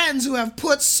my friends who have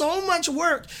put so much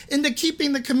work into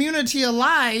keeping the community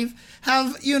alive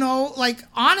have,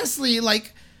 honestly,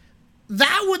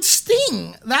 that would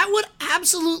sting. That would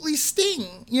absolutely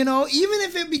sting, even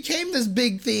if it became this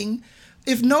big thing.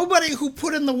 If nobody who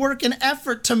put in the work and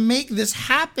effort to make this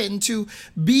happen, to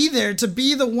be there, to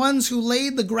be the ones who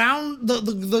laid the ground,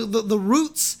 the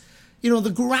roots,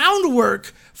 the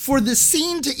groundwork for the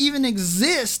scene to even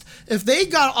exist, if they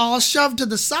got all shoved to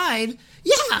the side,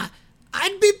 yeah,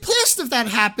 I'd be pissed if that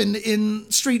happened in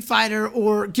Street Fighter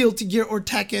or Guilty Gear or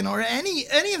Tekken or any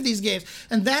of these games.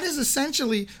 And that is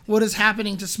essentially what is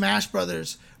happening to Smash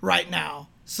Brothers right now.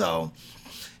 So,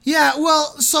 yeah,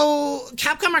 so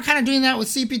Capcom are kind of doing that with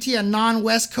CPT and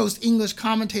non-West Coast English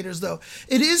commentators, though.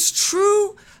 It is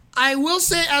true, I will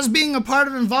say, as being a part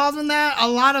of involved in that, a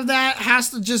lot of that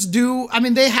has to just do,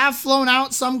 they have flown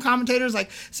out some commentators like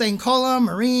St. Cola,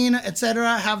 Marine,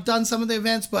 etc., have done some of the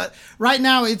events, but right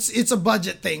now it's a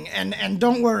budget thing, and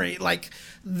don't worry,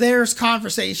 there's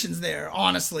conversations there,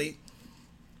 honestly.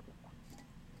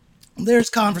 There's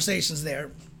conversations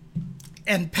there.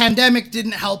 And pandemic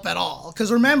didn't help at all.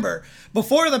 Because remember,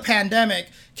 before the pandemic,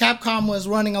 Capcom was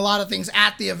running a lot of things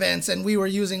at the events and we were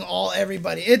using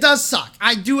everybody. It does suck.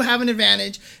 I do have an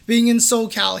advantage being in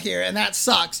SoCal here, and that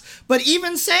sucks. But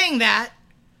even saying that,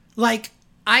 I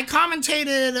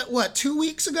commentated, 2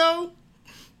 weeks ago?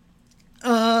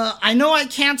 I know I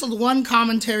canceled one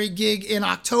commentary gig in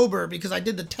October because I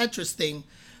did the Tetris thing.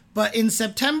 But in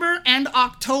September and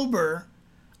October,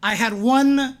 I had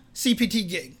one CPT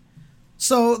gig.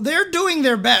 So they're doing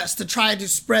their best to try to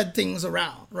spread things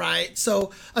around, right? So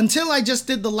until I just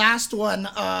did the last one,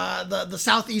 the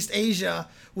Southeast Asia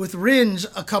with Ringe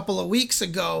a couple of weeks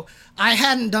ago, I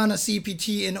hadn't done a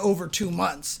CPT in over 2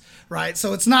 months, right?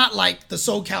 So it's not like the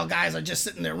SoCal guys are just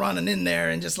sitting there running in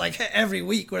there and just every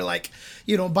week we're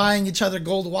buying each other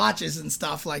gold watches and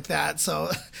stuff like that. So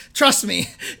trust me,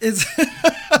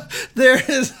 there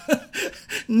is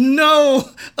no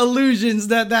illusions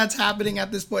that that's happening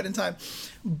at this point in time.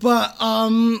 But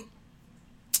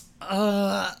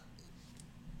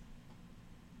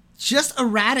just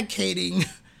eradicating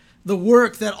the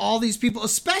work that all these people,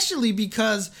 especially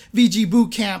because VG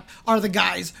Bootcamp are the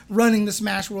guys running the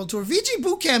Smash World Tour. VG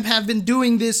Bootcamp have been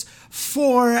doing this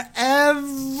forever.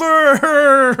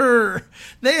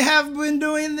 They have been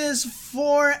doing this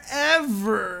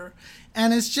forever.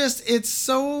 And it's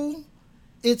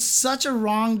such a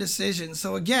wrong decision.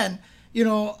 So again,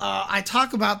 I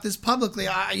talk about this publicly.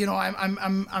 I'm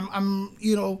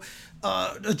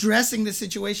addressing the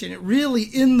situation really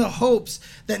in the hopes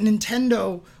that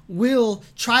Nintendo will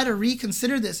try to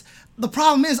reconsider this. The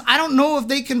problem is, I don't know if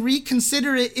they can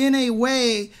reconsider it in a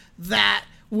way that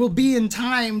will be in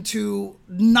time to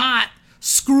not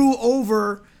screw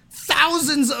over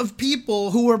thousands of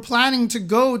people who are planning to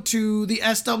go to the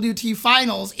SWT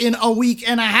finals in a week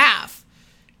and a half.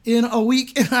 The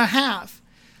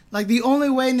only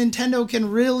way Nintendo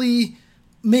can really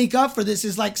make up for this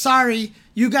is sorry,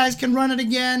 you guys can run it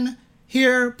again.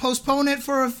 Here, postpone it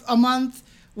for a month.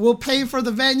 We'll pay for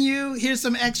the venue. Here's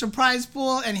some extra prize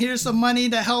pool, and here's some money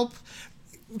to help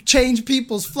change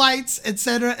people's flights,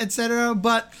 etc., etc.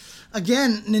 But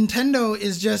again, Nintendo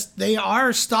is they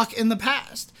are stuck in the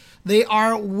past. They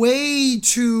are way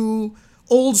too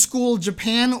old school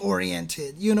Japan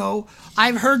oriented. You know,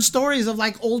 I've heard stories of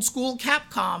like old school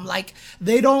Capcom. Like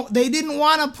they didn't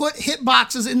want to put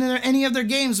hitboxes in any of their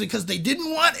games because they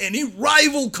didn't want any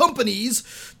rival companies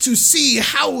to see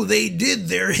how they did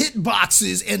their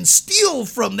hitboxes and steal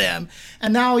from them.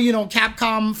 And now, you know,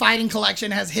 Capcom Fighting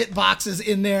Collection has hitboxes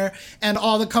in there, and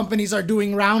all the companies are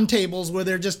doing roundtables where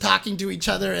they're just talking to each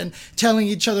other and telling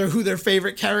each other who their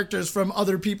favorite characters from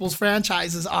other people's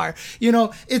franchises are. You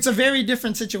know, it's a very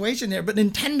different situation there, but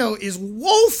Nintendo is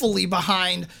woefully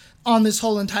behind on this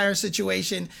whole entire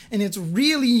situation, and it's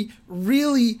really,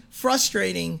 really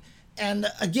frustrating. And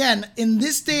again, in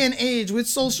this day and age with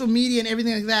social media and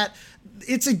everything like that,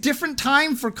 it's a different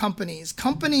time for companies.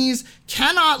 Companies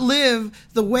cannot live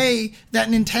the way that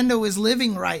Nintendo is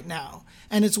living right now.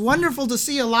 And it's wonderful to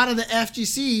see a lot of the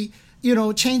FGC, you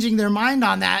know, changing their mind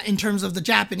on that in terms of the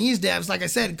Japanese devs. Like I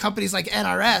said, companies like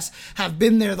NRS have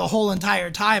been there the whole entire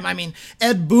time. I mean,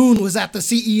 Ed Boon was at the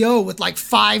CEO with like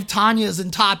 5 Tanyas in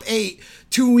top 8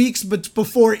 2 weeks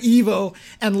before Evo,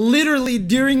 and literally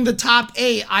during the top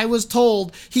 8, I was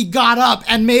told he got up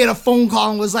and made a phone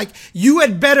call and was like, "You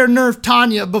had better nerf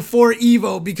Tanya before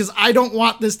Evo because I don't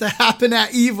want this to happen at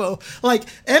Evo." Like,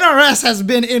 NRS has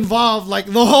been involved like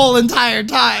the whole entire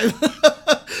time.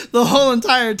 The whole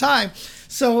entire time.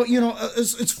 So, you know,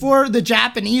 it's for the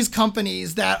Japanese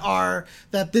companies that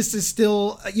this is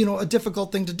still, you know, a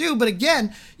difficult thing to do. But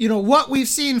again, you know, what we've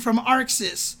seen from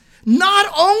ArcSys,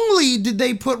 not only did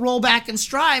they put Rollback in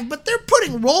Strive, but they're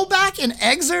putting Rollback in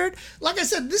Xrd. Like I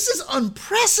said, this is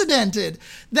unprecedented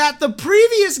that the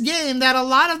previous game that a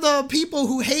lot of the people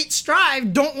who hate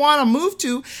Strive don't want to move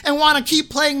to and want to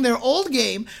keep playing their old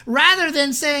game, rather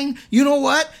than saying, you know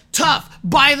what, tough,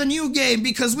 buy the new game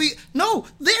because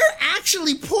they're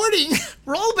actually porting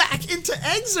Rollback into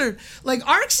Xrd. Like,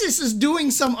 ArcSys is doing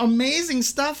some amazing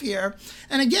stuff here.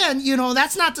 And again, you know,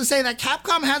 that's not to say that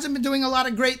Capcom hasn't been doing a lot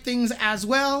of great things as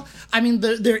well. I mean,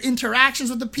 their interactions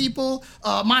with the people,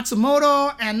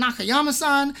 Matsumoto and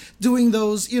Nakayama-san doing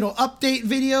those, you know, update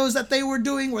videos that they were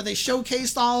doing where they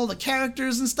showcased all the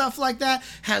characters and stuff like that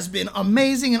has been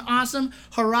amazing and awesome.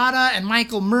 Harada and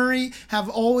Michael Murray have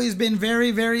always been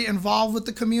very, very involved with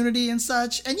the community and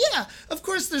such. And yeah, of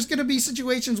course, there's going to be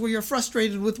situations where you're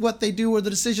frustrated with what they do or the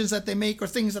decisions that they make or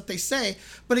things that they say.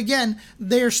 But again,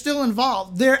 they're still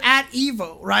involved. They're at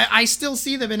Evo, right? I still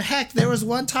see them. And heck, there was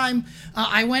one time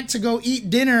I went to go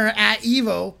eat dinner at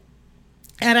Evo,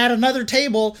 and at another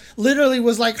table, literally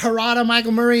was like Harada,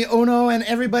 Michael Murray, Ono, and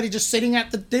everybody just sitting at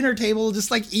the dinner table,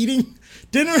 just like eating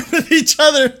dinner with each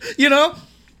other, you know?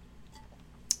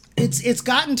 It's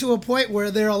gotten to a point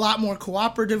where they're a lot more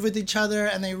cooperative with each other,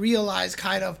 and they realize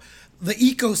kind of the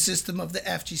ecosystem of the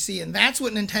FGC, and that's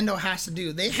what Nintendo has to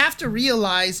do. They have to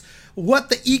realize what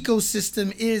the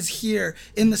ecosystem is here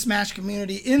in the Smash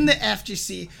community, in the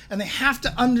FGC, and they have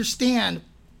to understand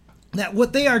that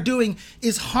what they are doing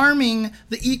is harming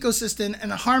the ecosystem and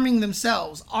harming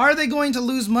themselves. Are they going to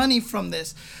lose money from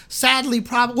this? Sadly,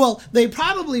 they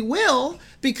probably will,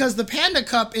 because the Panda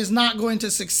Cup is not going to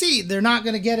succeed. They're not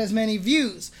going to get as many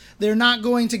views. They're not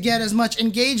going to get as much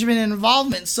engagement and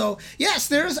involvement. So yes,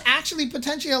 there's actually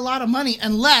potentially a lot of money,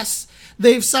 unless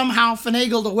they've somehow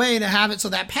finagled a way to have it so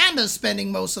that Panda's spending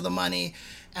most of the money,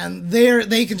 and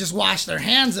they can just wash their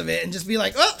hands of it and just be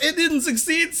like, "Oh, it didn't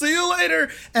succeed, see you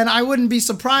later." And I wouldn't be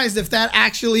surprised if that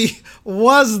actually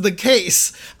was the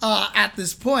case at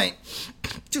this point.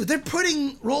 Dude, they're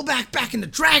putting Rollback back into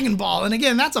Dragon Ball. And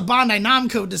again, that's a Bandai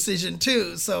Namco decision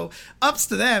too. So ups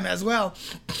to them as well.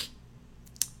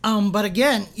 But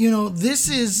again, you know, this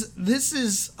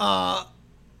is a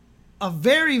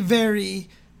very, very,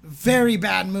 very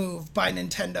bad move by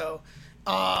Nintendo.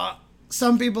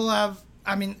 Some people have,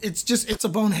 I mean, it's a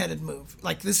boneheaded move.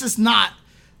 Like, this is not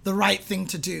the right thing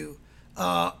to do,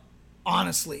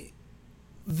 honestly.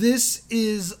 This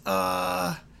is,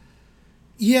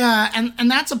 yeah, and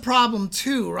that's a problem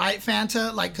too, right,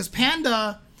 Fanta? Like, because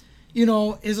Panda, you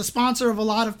know, is a sponsor of a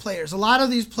lot of players. A lot of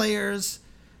these players,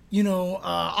 you know,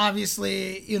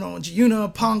 obviously, you know,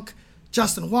 Giuna, Punk,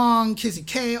 Justin Wong, Kizzy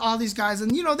K, all these guys,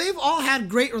 and, you know, they've all had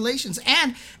great relations.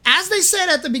 And as they said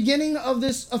at the beginning of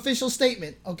this official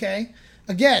statement, okay,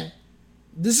 again,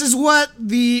 this is what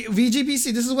the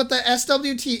VGBC, this is what the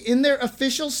SWT in their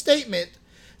official statement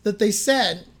that they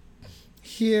said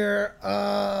here,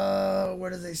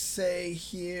 what do they say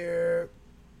here?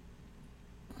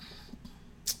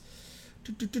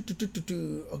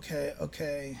 Okay.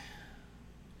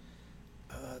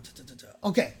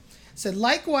 Okay. Said,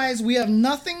 likewise, we have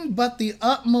nothing but the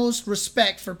utmost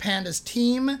respect for Panda's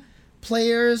team,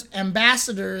 players,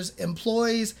 ambassadors,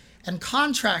 employees, and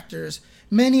contractors,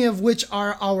 many of which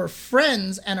are our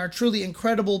friends and are truly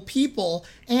incredible people,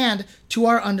 and, to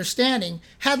our understanding,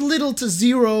 had little to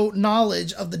zero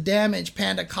knowledge of the damage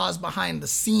Panda caused behind the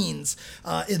scenes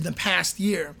in the past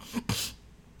year.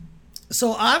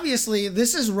 So obviously,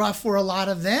 this is rough for a lot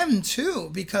of them too,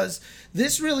 because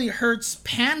this really hurts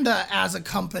Panda as a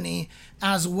company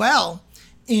as well.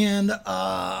 And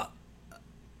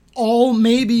all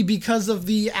maybe because of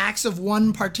the acts of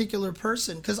one particular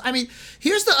person. Because, I mean,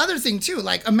 here's the other thing, too.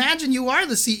 Like, imagine you are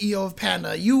the CEO of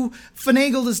Panda. You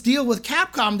finagle this deal with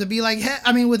Capcom to be like,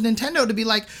 with Nintendo to be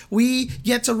like, we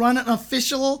get to run an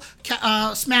official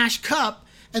Smash Cup,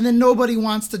 and then nobody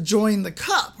wants to join the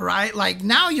cup, right? Like,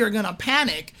 now you're going to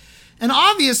panic. And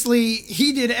obviously,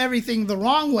 he did everything the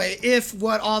wrong way if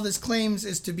what all this claims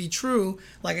is to be true.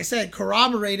 Like I said,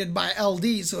 corroborated by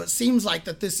LD, so it seems like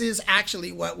that this is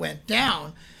actually what went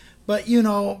down. But,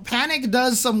 panic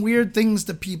does some weird things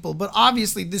to people, but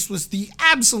obviously this was the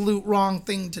absolute wrong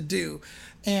thing to do.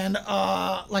 And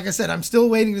like I said, I'm still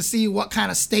waiting to see what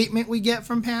kind of statement we get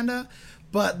from Panda,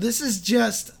 but this is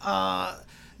just...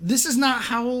 this is not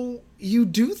how you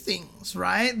do things,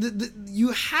 right? You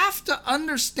have to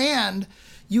understand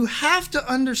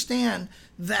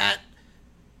that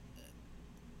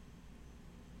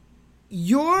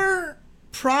your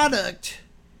product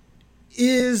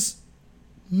is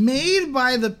made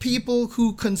by the people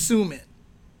who consume it.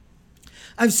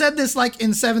 I've said this like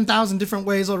in 7,000 different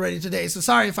ways already today, so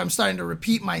sorry if I'm starting to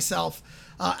repeat myself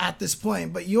at this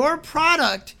point, but your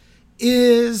product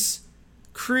is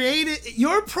created,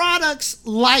 your product's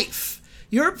life,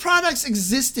 your product's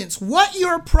existence, what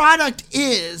your product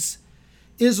is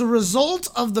a result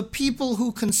of the people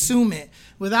who consume it.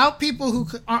 Without people who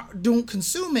don't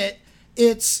consume it,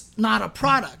 it's not a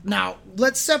product. Now,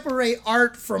 let's separate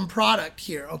art from product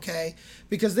here, okay?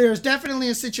 Because there's definitely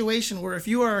a situation where if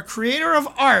you are a creator of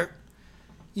art,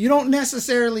 you don't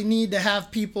necessarily need to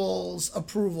have people's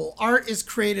approval. Art is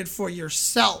created for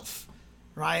yourself.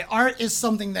 Right? Art is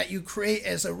something that you create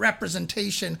as a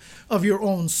representation of your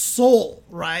own soul,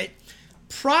 right?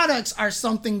 Products are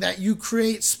something that you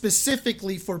create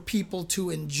specifically for people to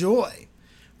enjoy,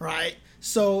 right?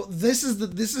 So this is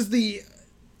the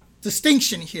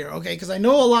distinction here, okay? Because I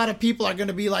know a lot of people are going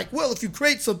to be like, well, if you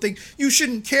create something, you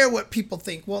shouldn't care what people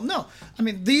think. Well, no. I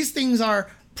mean, these things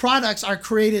products are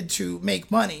created to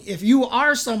make money. If you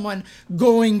are someone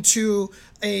going to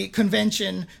a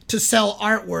convention to sell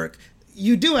artwork,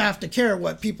 you do have to care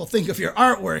what people think of your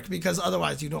artwork, because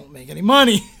otherwise you don't make any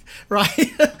money,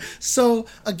 right? So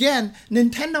again,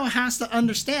 Nintendo has to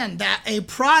understand that a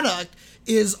product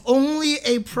is only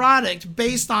a product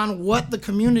based on what the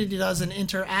community does and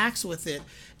interacts with it.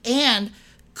 And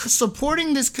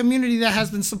supporting this community that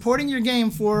has been supporting your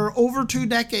game for over 2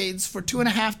 decades, for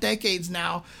 2.5 decades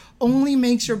now, only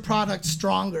makes your product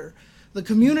stronger. The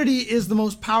community is the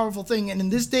most powerful thing, and in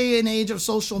this day and age of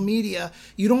social media,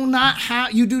 you do not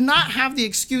have the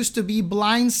excuse to be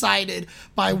blindsided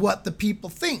by what the people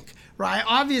think, right?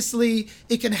 Obviously,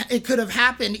 it could have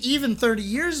happened even 30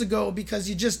 years ago because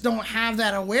you just don't have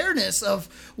that awareness of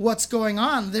what's going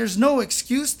on. There's no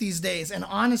excuse these days, and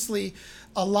honestly,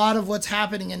 a lot of what's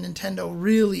happening in Nintendo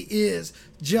really is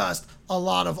just a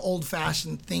lot of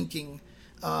old-fashioned thinking.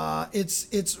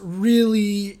 It's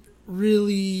really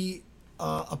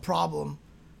a problem,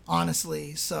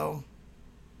 honestly. So,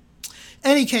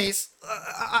 any case,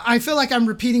 I feel like I'm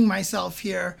repeating myself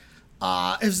here.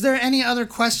 Is there any other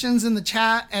questions in the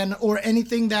chat or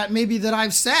anything that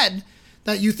I've said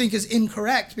that you think is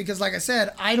incorrect? Because like I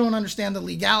said, I don't understand the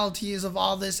legalities of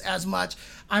all this as much.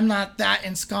 I'm not that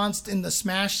ensconced in the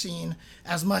Smash scene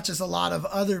as much as a lot of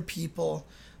other people.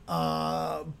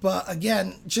 But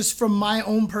again, just from my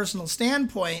own personal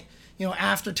standpoint,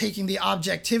 after taking the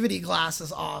objectivity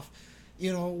glasses off,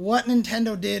 what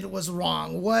Nintendo did was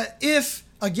wrong. If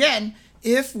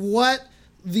what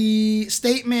the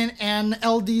statement and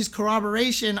LD's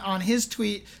corroboration on his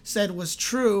tweet said was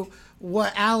true,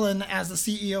 what Alan, as the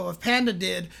CEO of Panda,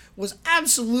 did was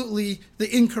absolutely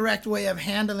the incorrect way of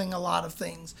handling a lot of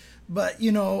things. But,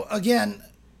 again,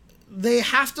 they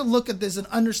have to look at this and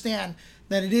understand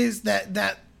that it is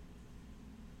that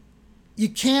you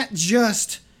can't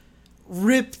just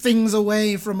rip things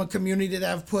away from a community that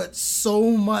have put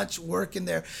so much work in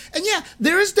there. And yeah,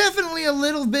 there is definitely a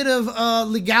little bit of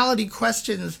legality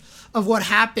questions of what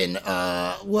happened,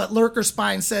 what Lurker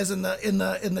Spine says in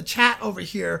the chat over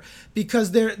here,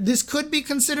 because this could be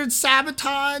considered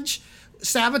sabotage,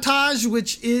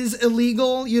 which is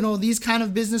illegal, these kind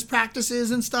of business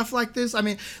practices and stuff like this. I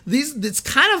mean, it's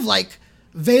kind of like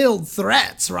veiled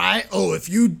threats, right? Oh, if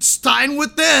you sign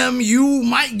with them, you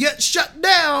might get shut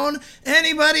down.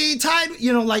 Anybody tied,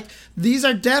 like these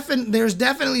are there's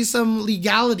definitely some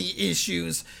legality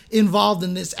issues involved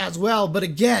in this as well. But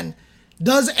again,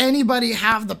 does anybody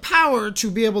have the power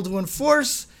to be able to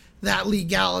enforce that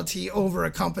legality over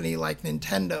a company like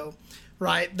Nintendo,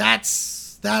 right?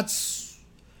 That's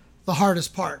the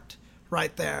hardest part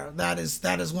right there. That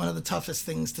is one of the toughest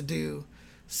things to do.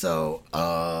 So,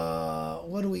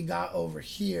 what do we got over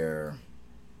here?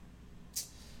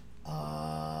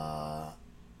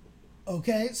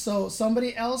 Okay, so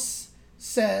somebody else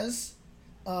says,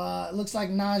 it looks like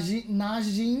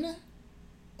Najin,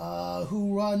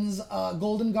 who runs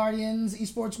Golden Guardians,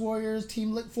 Esports Warriors,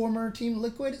 former Team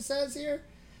Liquid, it says here.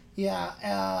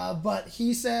 Yeah, but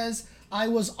he says, I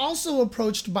was also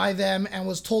approached by them and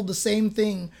was told the same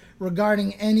thing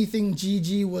regarding anything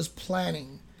GG was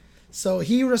planning. So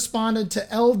he responded to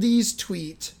LD's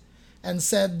tweet and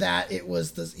said that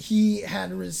he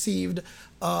had received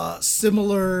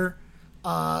similar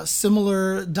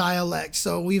dialect.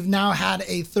 So we've now had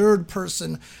a third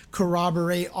person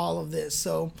corroborate all of this.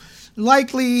 So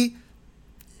likely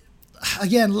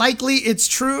it's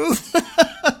true.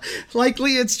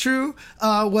 Likely it's true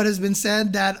what has been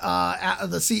said, that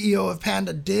the CEO of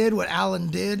Panda did what Alan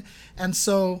did. And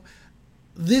so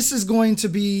this is going to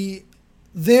be,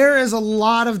 there is a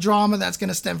lot of drama that's going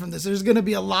to stem from this. There's going to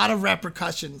be a lot of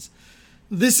repercussions.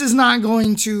 This is not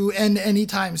going to end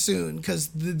anytime soon, because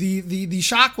the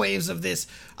shockwaves of this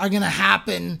are going to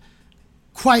happen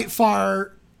quite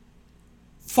far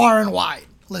and wide.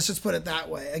 Let's just put it that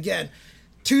way. Again,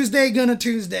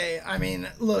 Tuesday. I mean,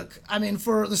 look,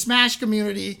 for the Smash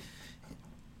community,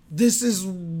 this is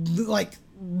like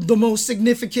the most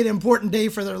significant, important day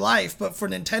for their life. But for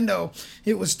Nintendo,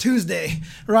 it was Tuesday,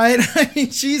 right? I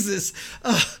mean, Jesus,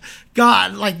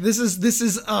 God, like this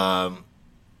is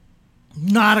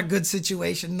not a good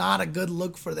situation, not a good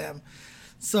look for them.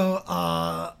 So,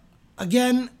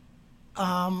 again,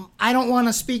 I don't want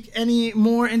to speak any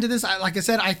more into this. Like I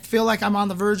said, I feel like I'm on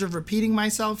the verge of repeating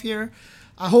myself here.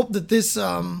 I hope that this,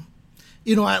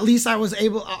 at least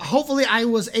hopefully I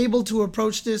was able to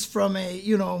approach this from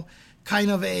a,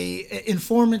 kind of a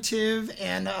informative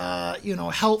and,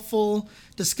 helpful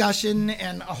discussion.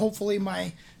 And hopefully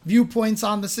my viewpoints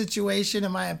on the situation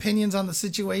and my opinions on the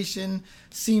situation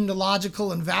seemed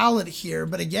logical and valid here.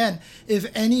 But again, if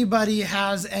anybody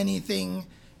has anything,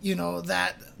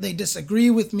 that they disagree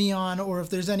with me on, or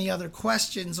if there's any other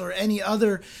questions or any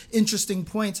other interesting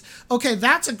points. Okay,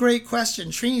 that's a great question.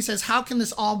 Trini says, how can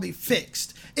this all be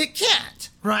fixed? It can't,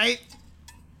 right?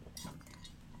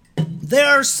 There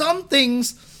are some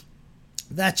things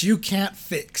that you can't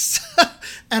fix.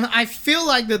 And I feel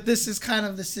like that this is kind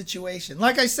of the situation.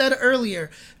 Like I said earlier,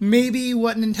 maybe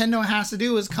what Nintendo has to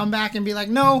do is come back and be like,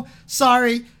 no,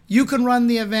 sorry, you can run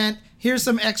the event. Here's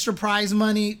some extra prize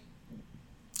money.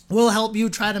 We'll help you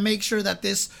try to make sure that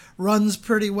this runs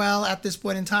pretty well at this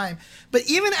point in time. But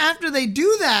even after they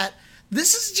do that,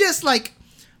 this is just like,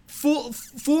 fool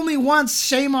me once,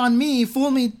 shame on me. Fool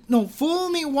me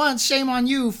once, shame on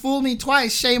you. Fool me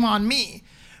twice, shame on me.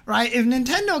 Right? If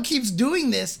Nintendo keeps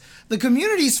doing this, the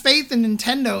community's faith in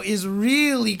Nintendo is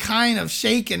really kind of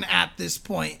shaken at this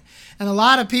point. And a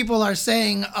lot of people are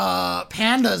saying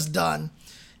Panda's done.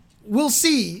 We'll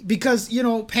see, because,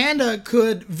 Panda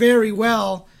could very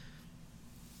well,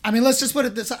 let's just put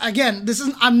it this, again,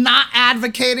 I'm not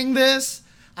advocating this.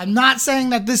 I'm not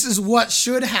saying that this is what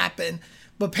should happen,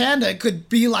 but Panda could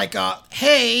be like,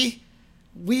 hey,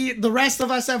 the rest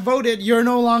of us have voted, you're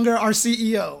no longer our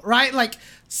CEO, right? Like,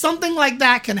 something like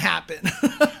that can happen,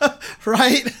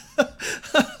 right?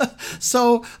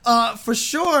 So, for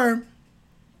sure,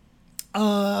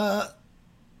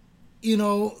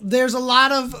 there's a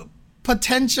lot of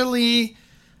potentially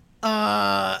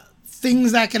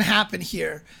things that can happen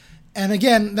here. And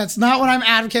again, that's not what I'm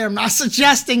advocating. I'm not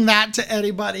suggesting that to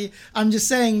anybody. I'm just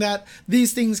saying that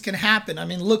these things can happen.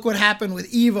 Look what happened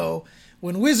with Evo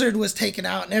when Wizard was taken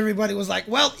out and everybody was like,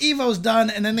 well, Evo's done.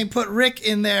 And then they put Rick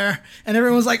in there and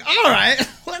everyone was like, all right,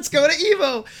 let's go to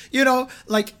Evo.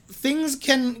 Like things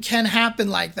can happen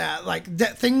like that. Like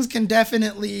things can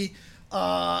definitely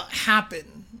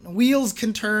happen. Wheels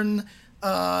can turn,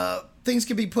 things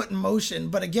can be put in motion.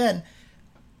 But again,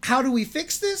 how do we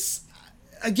fix this?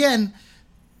 Again,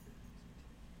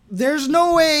 there's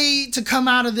no way to come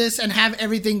out of this and have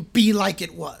everything be like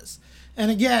it was. And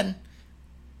again,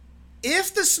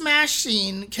 if the Smash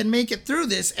scene can make it through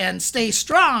this and stay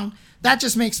strong, that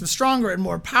just makes them stronger and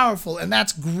more powerful, and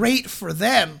that's great for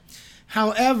them.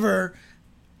 However,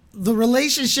 the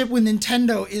relationship with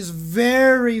Nintendo is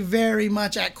very, very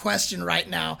much at question right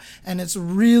now, and it's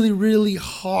really, really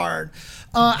hard.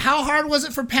 How hard was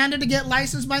it for Panda to get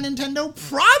licensed by Nintendo?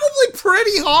 Probably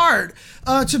pretty hard,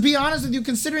 to be honest with you,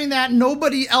 considering that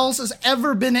nobody else has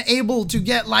ever been able to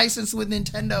get licensed with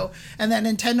Nintendo, and that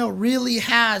Nintendo really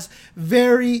has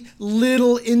very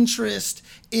little interest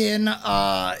in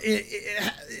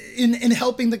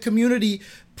helping the community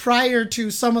prior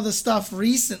to some of the stuff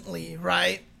recently,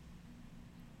 right?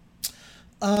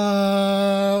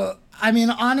 I mean,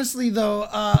 honestly, though,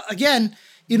 again,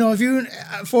 you know,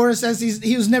 Forrest says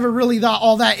he was never really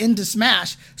all that into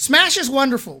Smash. Smash is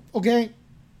wonderful, okay?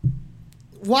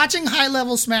 Watching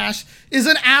high-level Smash is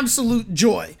an absolute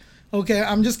joy, okay?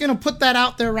 I'm just going to put that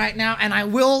out there right now, and I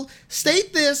will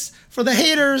state this for the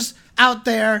haters out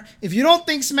there. If you don't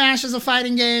think Smash is a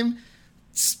fighting game,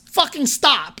 fucking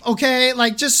stop, okay?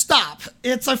 Like, just stop.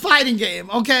 It's a fighting game,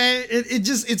 okay?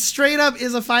 It straight up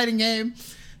is a fighting game.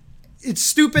 It's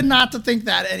stupid not to think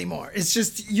that anymore. It's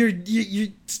just, you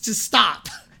just stop.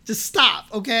 Just stop,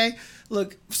 okay?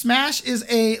 Look, Smash is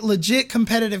a legit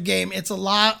competitive game. It's a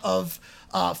lot of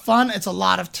fun. It's a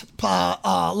lot of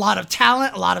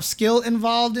talent, a lot of skill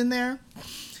involved in there.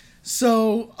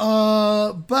 So,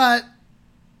 but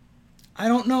I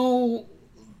don't know.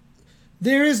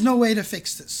 There is no way to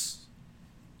fix this.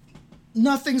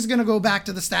 Nothing's going to go back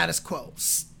to the status quo.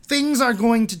 Things are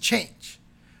going to change,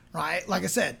 right? Like I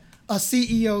said, a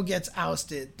CEO gets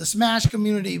ousted. The Smash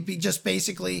community just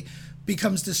basically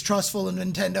becomes distrustful of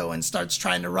Nintendo and starts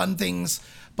trying to run things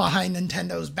behind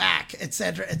Nintendo's back,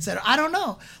 etc., etc. I don't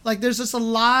know. Like, there's just a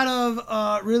lot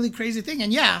of really crazy thing.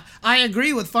 And yeah, I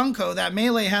agree with Funko that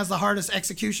Melee has the hardest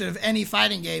execution of any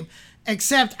fighting game,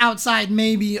 except outside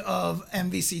maybe of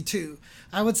MVC2.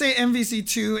 I would say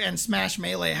MVC2 and Smash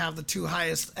Melee have the two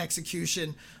highest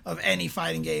execution of any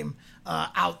fighting game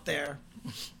out there.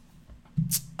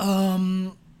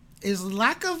 Is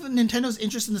lack of Nintendo's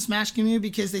interest in the Smash community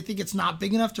because they think it's not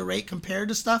big enough to rate compared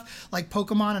to stuff like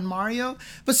Pokemon and Mario?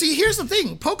 But see, here's the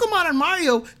thing. Pokemon and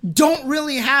Mario don't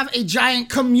really have a giant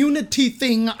community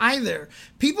thing either.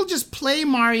 People just play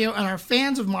Mario and are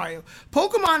fans of Mario.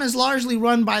 Pokemon is largely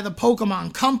run by the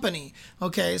Pokemon Company.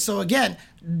 Okay, so again,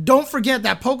 don't forget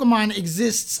that Pokemon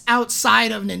exists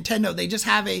outside of Nintendo. They just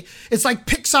have it's like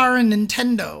Pixar and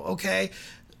Nintendo, okay?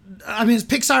 I mean, it's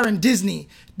Pixar and Disney.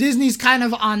 Disney's kind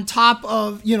of on top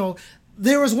of, you know,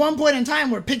 there was one point in time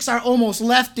where Pixar almost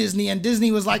left Disney and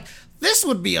Disney was like, this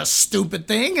would be a stupid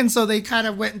thing. And so they kind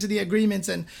of went into the agreements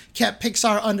and kept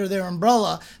Pixar under their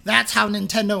umbrella. That's how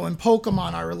Nintendo and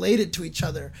Pokemon are related to each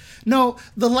other. No,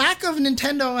 the lack of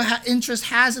Nintendo interest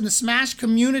has in the Smash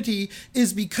community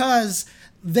is because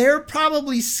they're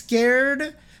probably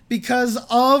scared because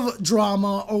of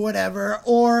drama or whatever,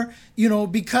 or, you know,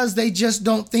 because they just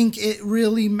don't think it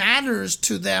really matters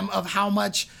to them of how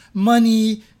much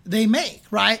money they make,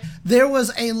 right? There was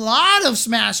a lot of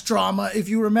Smash drama, if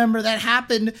you remember, that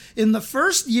happened in the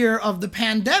first year of the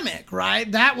pandemic, right?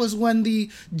 That was when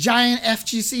the giant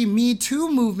FGC Me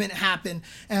Too movement happened,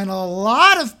 and a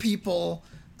lot of people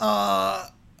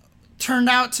turned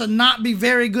out to not be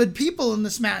very good people in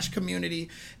the Smash community.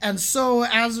 And so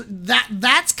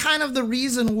that's kind of the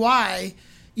reason why,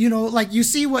 you know, like you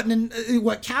see what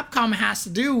Capcom has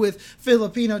to do with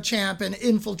Filipino Champ and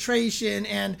Infiltration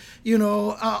and, you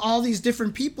know, all these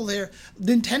different people there.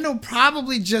 Nintendo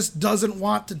probably just doesn't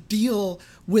want to deal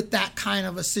with that kind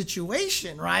of a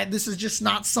situation, right? This is just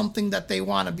not something that they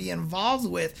want to be involved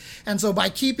with. And so by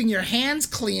keeping your hands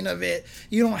clean of it,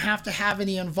 you don't have to have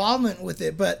any involvement with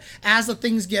it. But as the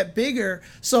things get bigger,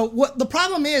 so what the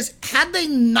problem is, had they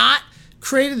not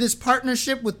created this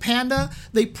partnership with Panda,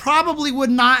 they probably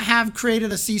would not have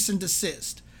created a cease and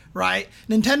desist, right?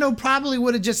 Nintendo probably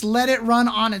would have just let it run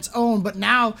on its own, but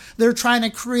now they're trying to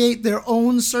create their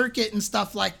own circuit and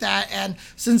stuff like that. And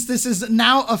since this is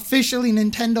now officially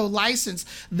Nintendo licensed,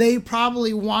 they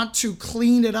probably want to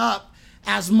clean it up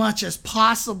as much as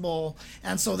possible.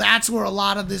 And so that's where a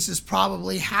lot of this is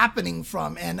probably happening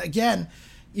from. And again,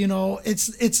 you know, it's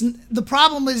the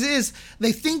problem is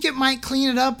they think it might clean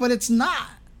it up, but it's not,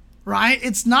 right?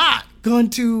 It's not going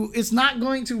to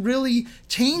really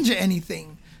change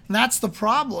anything. And that's the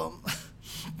problem.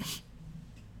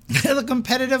 The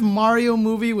competitive Mario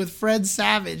movie with Fred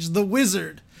Savage, The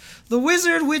Wizard. The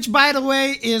Wizard, which by the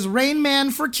way is Rain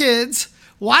Man for kids.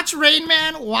 Watch Rain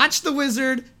Man, watch The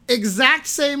Wizard, exact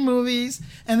same movies.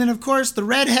 And then of course the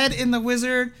redhead in The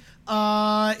Wizard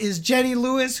is Jenny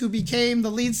Lewis, who became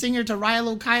the lead singer to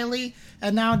Rilo Kiley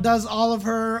and now does all of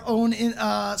her own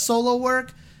solo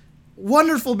work.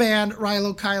 Wonderful band,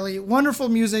 Rilo Kiley. Wonderful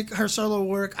music, her solo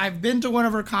work. I've been to one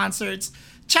of her concerts.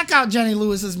 check out Jenny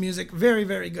Lewis's music. Very,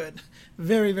 very good.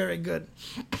 Very, very good.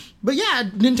 But yeah,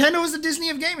 Nintendo is the Disney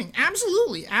of gaming.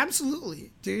 Absolutely,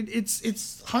 absolutely, dude. It's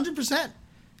 100%.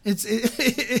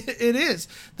 It is.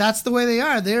 That's the way they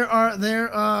are. They're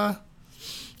out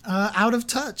of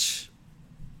touch.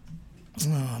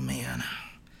 Oh man.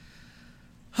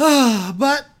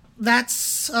 But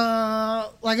that's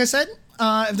like I said.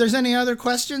 If there's any other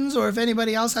questions or if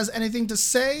anybody else has anything to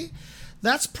say,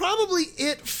 that's probably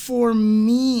it for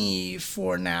me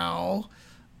for now.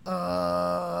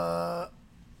 But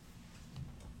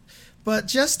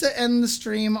just to end the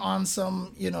stream on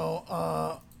some,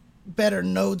 better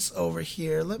notes over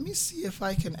here, let me see if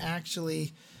I can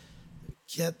actually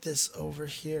get this over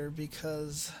here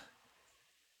because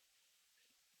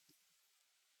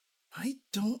I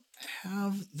don't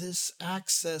have this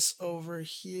access over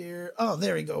here. Oh,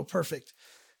 there we go. Perfect.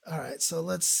 All right, so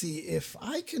let's see if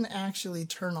I can actually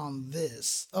turn on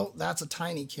this. Oh, that's a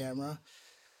tiny camera.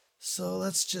 So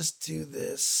let's just do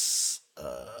this.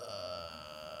 NVIDIA.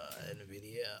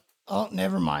 Oh,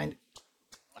 never mind.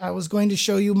 I was going to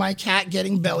show you my cat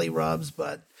getting belly rubs,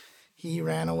 but he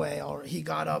ran away or he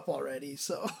got up already.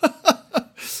 So,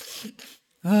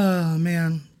 oh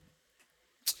man.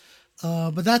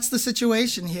 But that's the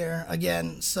situation here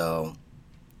again. So,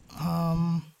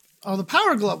 the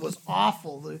Power Glove was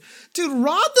awful. Dude,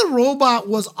 Rob the Robot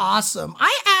was awesome.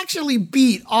 I actually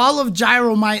beat all of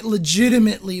Gyromite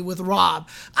legitimately with Rob.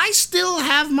 I still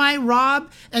have my Rob,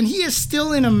 and he is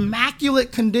still in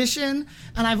immaculate condition.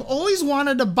 And I've always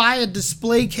wanted to buy a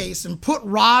display case and put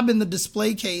Rob in the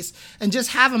display case and just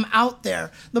have him out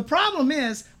there. The problem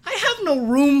is, I have no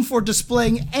room for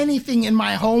displaying anything in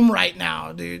my home right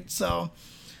now, dude. So,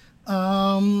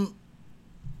 I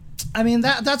mean,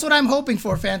 that's what I'm hoping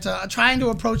for, Fanta. Trying to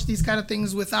approach these kind of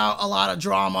things without a lot of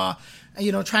drama,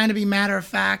 trying to be matter of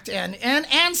fact and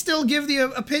still give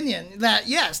the opinion that,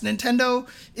 yes, Nintendo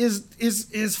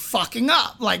is fucking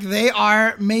up. Like, they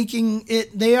are messing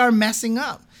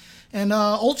up. And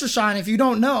Ultrasean, if you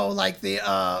don't know, like the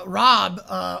Rob,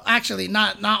 actually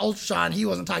not Ultrasean, he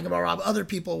wasn't talking about Rob, other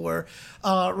people were.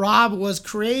 Rob was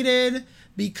created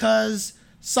because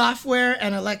software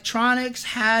and electronics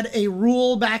had a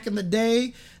rule back in the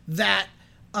day that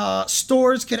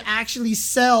stores could actually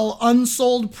sell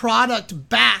unsold product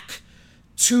back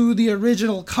to the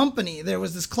original company. There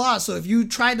was this clause. So if you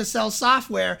tried to sell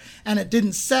software and it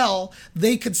didn't sell,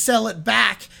 they could sell it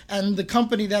back, and the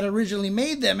company that originally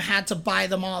made them had to buy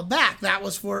them all back. That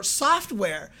was for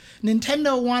software.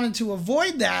 Nintendo wanted to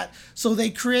avoid that, so they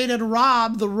created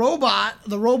Rob, the robot,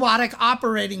 the robotic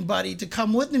operating buddy, to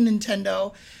come with the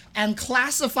Nintendo, and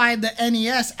classified the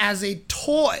NES as a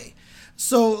toy.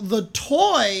 So the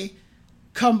toy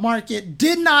market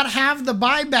did not have the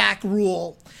buyback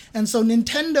rule. And so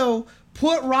Nintendo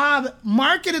put Rob,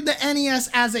 marketed the NES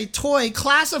as a toy,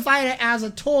 classified it as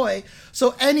a toy,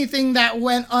 so anything that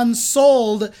went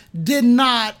unsold did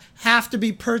not have to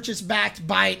be purchased back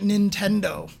by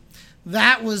Nintendo.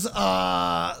 That was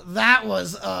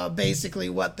basically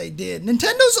what they did.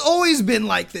 Nintendo's always been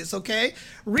like this, okay?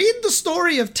 Read the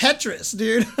story of Tetris,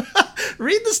 dude.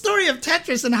 Read the story of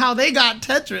Tetris and how they got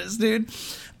Tetris, dude.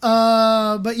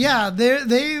 But yeah,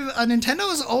 Nintendo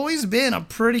has always been a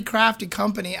pretty crafty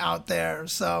company out there.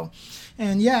 So,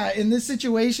 and yeah, in this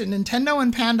situation, Nintendo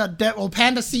and Panda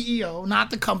CEO,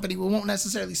 not the company, we won't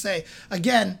necessarily say.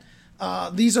 Again,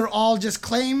 these are all just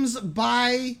claims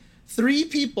by three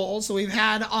people. So we've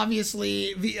had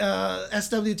obviously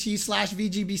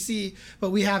SWT/VGBC,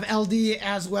 but we have LD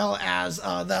as well as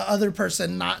the other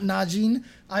person, Najin.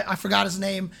 I forgot his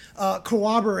name,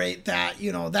 corroborate that,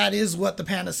 that is what the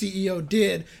Panda CEO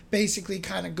did, basically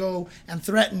kind of go and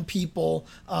threaten people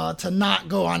to not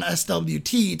go on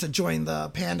SWT to join the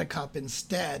Panda Cup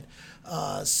instead.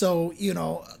 So,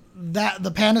 that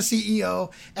the Panda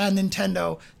CEO and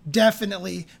Nintendo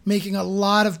definitely making a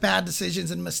lot of bad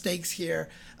decisions and mistakes here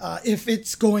if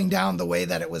it's going down the way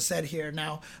that it was said here.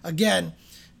 Now, again,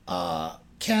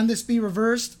 can this be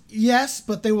reversed? Yes,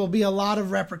 but there will be a lot of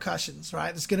repercussions,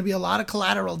 right? There's going to be a lot of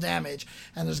collateral damage,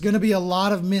 and there's going to be a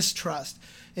lot of mistrust.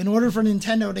 In order for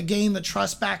Nintendo to gain the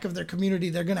trust back of their community,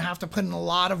 they're going to have to put in a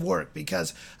lot of work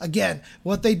because, again,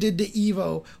 what they did to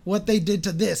Evo, what they did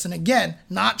to this, and again,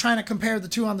 not trying to compare the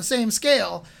two on the same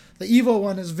scale, the Evo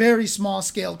one is very small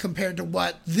scale compared to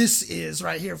what this is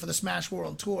right here for the Smash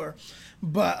World Tour.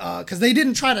 But because they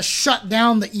didn't try to shut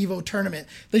down the Evo tournament.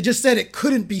 They just said it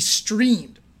couldn't be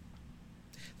streamed.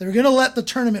 They were going to let the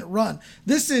tournament run.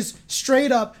 This is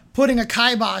straight up putting a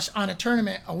kibosh on a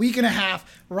tournament a week and a half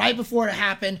right before it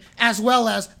happened, as well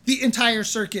as the entire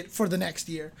circuit for the next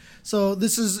year. So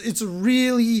it's a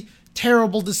really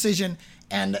terrible decision.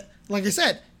 And like I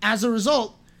said, as a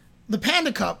result, the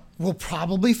Panda Cup will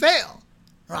probably fail,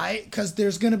 right? Because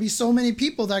there's going to be so many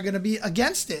people that are going to be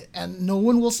against it, and no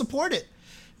one will support it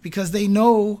because they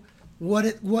know what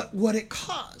it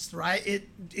caused, right?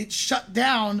 It shut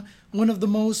down one of the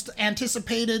most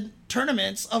anticipated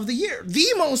tournaments of the year, the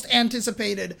most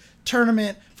anticipated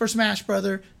tournament for Smash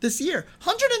Brother this year.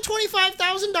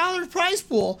 $125,000 prize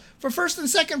pool for first and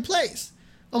second place.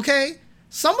 Okay,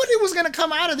 somebody was going to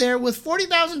come out of there with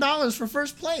 $40,000 for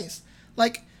first place.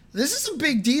 Like, this is a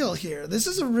big deal here. This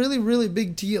is a really, really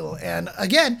big deal. And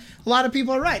again, a lot of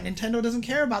people are right. Nintendo doesn't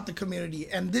care about the community.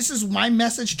 And this is my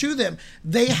message to them.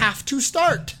 They have to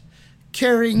start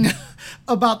caring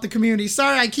about the community.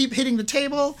 Sorry, I keep hitting the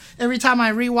table every time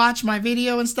I rewatch my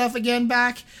video and stuff again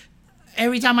back.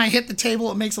 Every time I hit the table,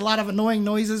 it makes a lot of annoying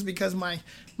noises because my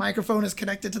microphone is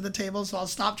connected to the table. So I'll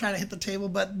stop trying to hit the table.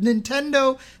 But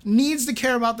Nintendo needs to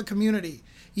care about the community.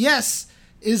 Yes.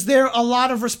 Is there a lot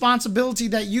of responsibility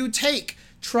that you take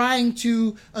trying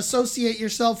to associate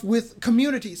yourself with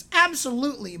communities?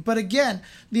 Absolutely. But again,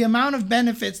 the amount of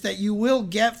benefits that you will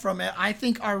get from it, I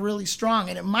think, are really strong.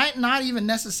 And it might not even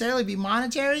necessarily be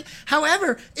monetary.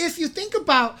 However, if you think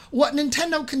about what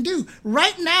Nintendo can do,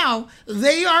 right now,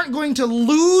 they aren't going to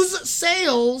lose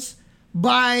sales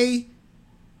by,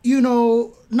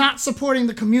 not supporting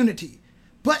the community.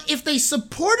 But if they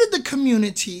supported the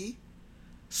community,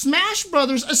 Smash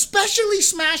Brothers, especially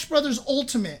Smash Brothers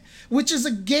Ultimate, which is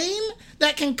a game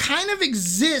that can kind of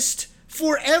exist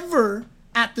forever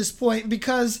at this point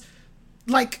because,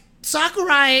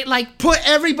 Sakurai, put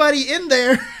everybody in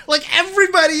there.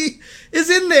 Everybody is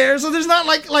in there. So there's not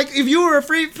like if you were a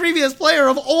previous player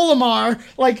of Olimar,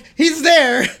 he's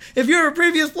there. If you're a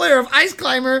previous player of Ice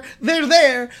Climber, they're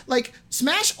there.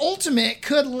 Smash Ultimate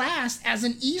could last as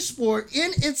an esport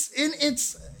in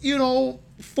its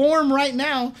form right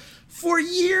now for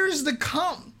years to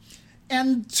come.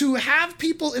 And to have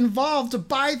people involved, to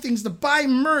buy things, to buy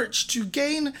merch, to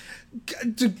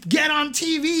get on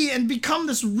TV and become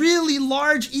this really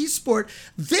large esport,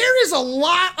 there is a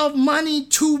lot of money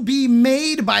to be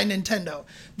made by Nintendo.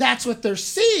 That's what they're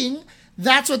seeing.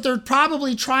 That's what they're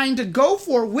probably trying to go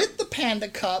for with the Panda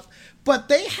Cup. But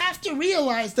they have to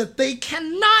realize that they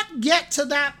cannot get to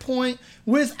that point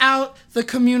without the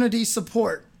community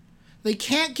support. They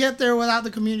can't get there without the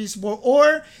community support.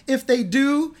 Or if they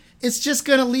do, it's just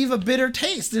going to leave a bitter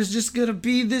taste. There's just going to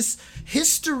be this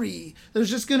history.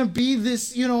 There's just going to be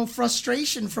this,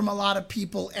 frustration from a lot of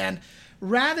people. And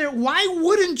rather, why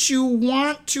wouldn't you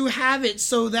want to have it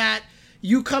so that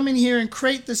you come in here and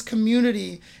create this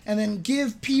community and then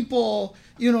give people,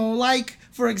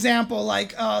 for example,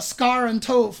 Scar and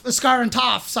Toph,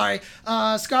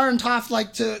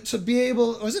 to be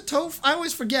able, was it Toph? I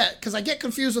always forget because I get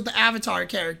confused with the Avatar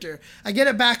character. I get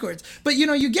it backwards. But,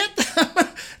 you get them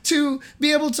to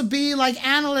be able to be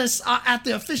analysts at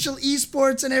the official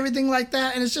esports and everything like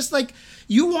that. And it's just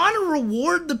you want to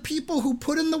reward the people who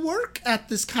put in the work at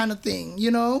this kind of thing,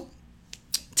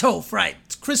 Toph, right?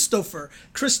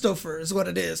 Christopher is what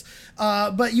it is.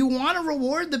 But you want to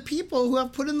reward the people who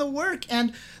have put in the work,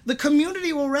 and the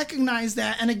community will recognize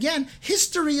that. And again,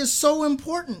 history is so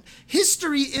important.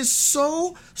 History is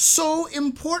so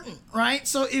important, right?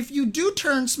 So if you do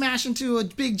turn Smash into a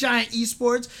big giant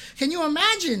esports, can you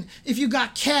imagine if you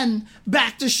got Ken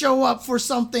back to show up for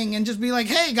something and just be like,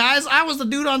 hey guys, I was the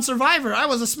dude on Survivor. I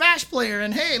was a Smash player,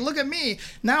 and hey, look at me.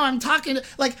 Now I'm talking to,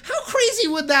 how crazy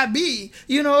would that be?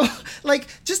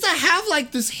 Just to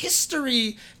have this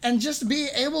history and just be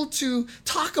able to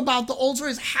talk about the old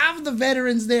stories, have the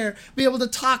veterans there, be able to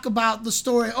talk about the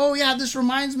story. Oh yeah, this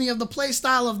reminds me of the play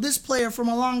style of this player from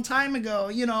a long time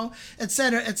ago, et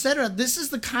cetera, et cetera. This is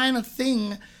the kind of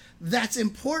thing that's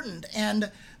important. And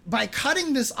by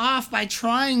cutting this off, by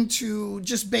trying to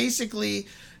just basically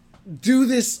do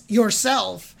this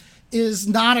yourself is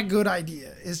not a good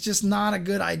idea. It's just not a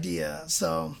good idea.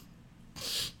 So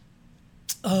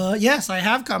yes, I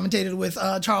have commentated with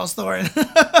Charles Thorin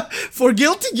for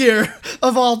Guilty Gear,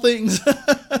 of all things.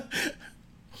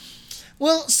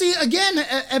 Well, see, again,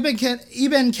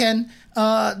 Eben Ken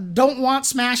don't want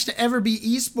Smash to ever be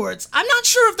esports. I'm not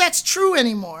sure if that's true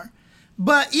anymore.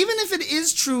 But even if it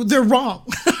is true, they're wrong.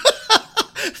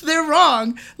 They're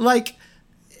wrong.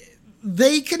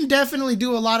 They can definitely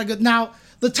do a lot of good. Now,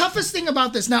 the toughest thing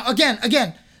about this, again,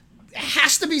 it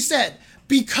has to be said,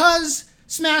 because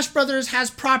Smash Brothers has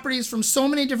properties from so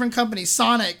many different companies.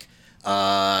 Sonic,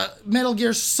 Metal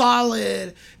Gear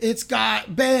Solid, it's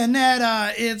got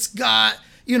Bayonetta, it's got,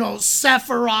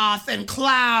 Sephiroth and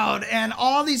Cloud and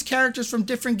all these characters from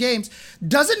different games.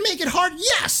 Does it make it hard?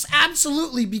 Yes,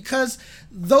 absolutely, because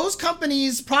those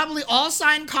companies probably all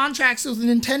signed contracts with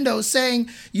Nintendo saying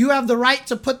you have the right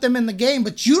to put them in the game,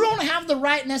 but you don't have the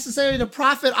right necessarily to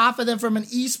profit off of them from an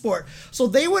esport. So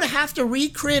they would have to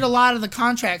recreate a lot of the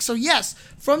contracts. So yes,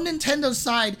 from Nintendo's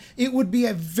side, it would be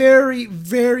a very,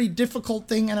 very difficult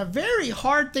thing and a very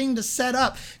hard thing to set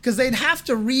up, because they'd have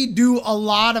to redo a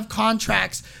lot of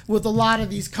contracts with a lot of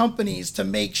these companies to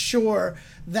make sure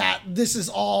that this is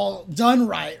all done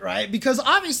right? Because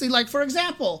obviously, like, for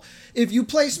example, if you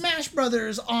play Smash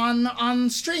Brothers on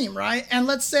stream, right? And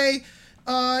let's say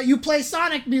you play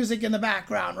Sonic music in the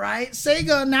background, right?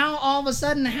 Sega now all of a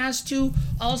sudden has to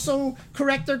also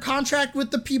correct their contract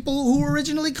with the people who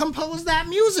originally composed that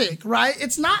music, right?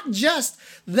 It's not just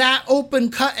that open,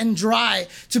 cut, and dry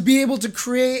to be able to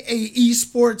create a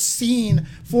esports scene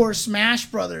for Smash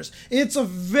Brothers. It's a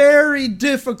very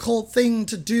difficult thing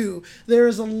to do. There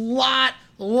is a lot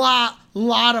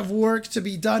of work to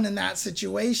be done in that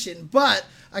situation. But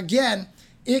again,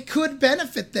 it could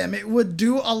benefit them. It would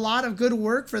do a lot of good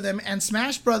work for them, and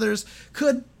Smash Brothers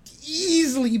could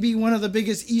easily be one of the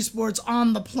biggest esports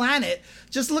on the planet.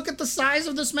 Just look at the size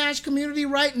of the Smash community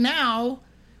right now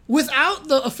without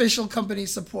the official company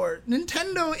support.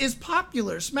 Nintendo is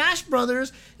popular. Smash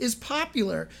Brothers is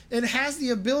popular. It has the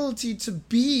ability to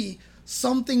be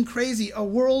something crazy, a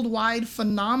worldwide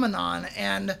phenomenon,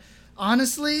 and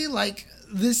honestly, like,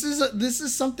 this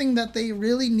is something that they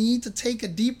really need to take a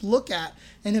deep look at.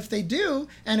 And if they do,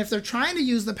 and if they're trying to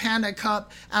use the Panda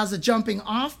Cup as a jumping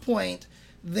off point,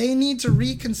 they need to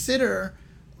reconsider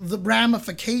the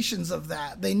ramifications of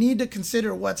that. They need to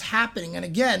consider what's happening. And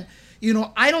again,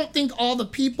 I don't think all the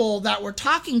people that were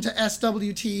talking to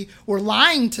SWT were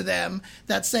lying to them,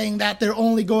 that saying that they're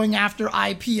only going after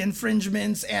IP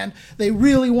infringements and they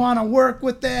really want to work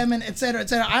with them and et cetera, et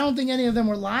cetera. I don't think any of them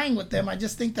were lying with them. I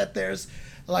just think that there's,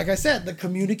 like I said, the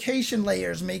communication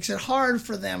layers makes it hard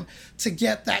for them to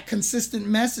get that consistent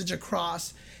message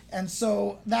across. And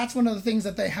so that's one of the things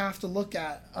that they have to look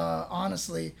at,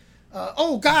 honestly.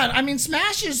 Oh, God, I mean,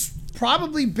 Smash is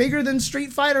probably bigger than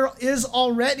Street Fighter is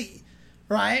already.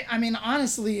 Right? I mean,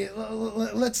 honestly,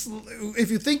 if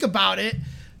you think about it,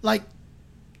 like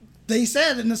they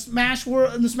said in the Smash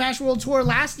World Tour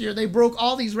last year, they broke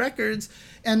all these records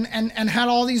and had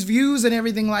all these views and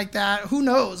everything like that. Who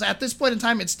knows? At this point in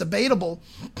time, it's debatable.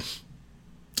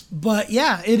 But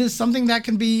yeah, it is something that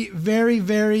can be very,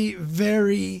 very,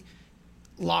 very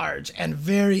large and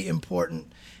very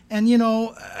important. And,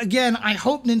 again, I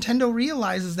hope Nintendo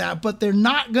realizes that, but they're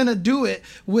not going to do it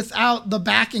without the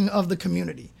backing of the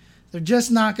community. They're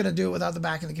just not going to do it without the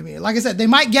backing of the community. Like I said, they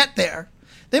might get there.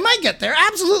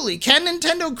 Absolutely. Can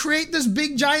Nintendo create this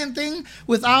big giant thing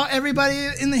without everybody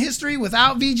in the history,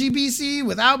 without VGBC,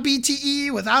 without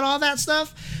BTE, without all that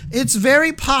stuff? It's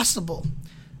very possible.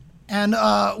 And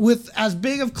with as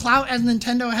big of clout as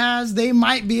Nintendo has, they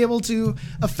might be able to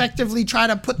effectively try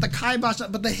to put the kibosh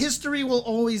up, but the history will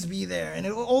always be there, and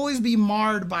it will always be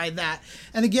marred by that.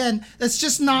 And again, that's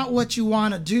just not what you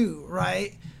want to do,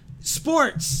 right?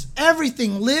 Sports,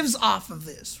 everything lives off of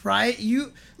this, right?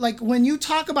 When you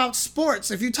talk about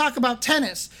sports, if you talk about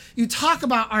tennis, you talk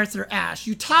about Arthur Ashe,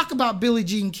 you talk about Billie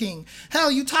Jean King.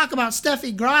 Hell, you talk about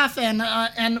Steffi Graf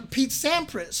and Pete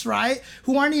Sampras, right?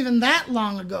 Who aren't even that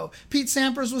long ago. Pete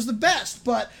Sampras was the best,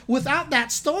 but without that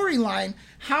storyline,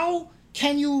 how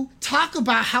can you talk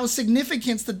about how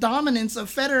significant the dominance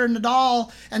of Federer, Nadal,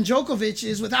 and Djokovic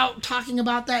is without talking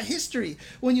about that history?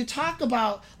 When you talk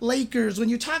about Lakers, when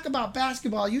you talk about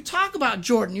basketball, you talk about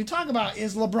Jordan. You talk about,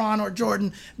 is LeBron or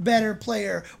Jordan better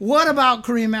player? What about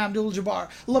Kareem Abdul-Jabbar?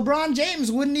 LeBron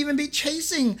James wouldn't even be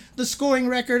chasing the scoring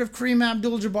record of Kareem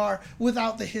Abdul-Jabbar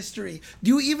without the history.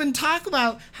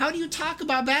 How do you talk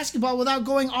about basketball without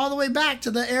going all the way back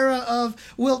to the era of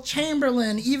Wilt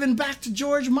Chamberlain, even back to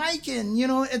George Mikan?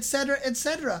 Et cetera, et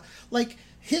cetera. Like,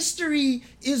 history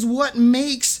is what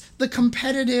makes the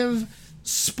competitive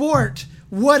sport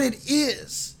what it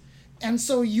is. And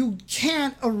so you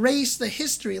can't erase the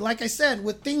history. Like I said,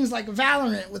 with things like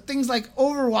Valorant, with things like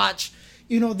Overwatch,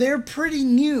 they're pretty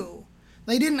new.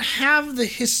 They didn't have the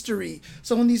history.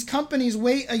 So when these companies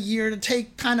wait a year to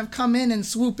come in and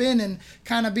swoop in and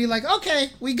kind of be like,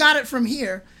 okay, we got it from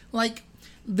here. Like,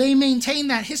 they maintain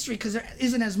that history because there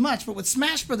isn't as much. But with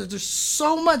Smash Brothers, there's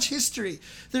so much history.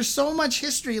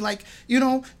 Like,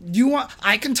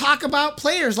 I can talk about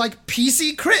players like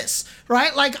PC Chris,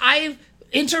 right? Like, I've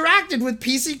interacted with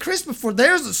PC Chris before.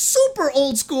 There's a super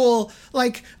old school,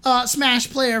 Smash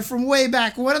player from way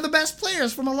back. One of the best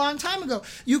players from a long time ago.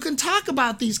 You can talk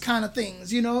about these kind of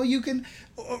things, you can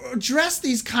address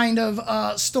these kind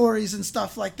of stories and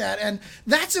stuff like that. And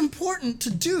that's important to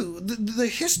do. The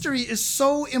history is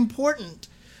so important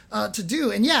to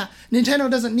do. And yeah,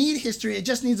 Nintendo doesn't need history. It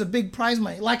just needs a big prize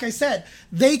money. Like I said,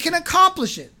 they can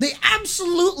accomplish it. They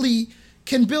absolutely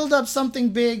can build up something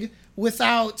big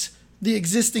without the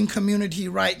existing community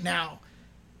right now.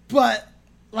 But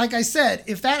like I said,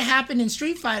 if that happened in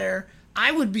Street Fighter,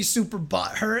 I would be super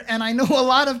butthurt. And I know a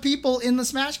lot of people in the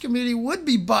Smash community would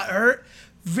be butthurt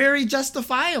very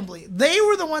justifiably. They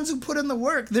were the ones who put in the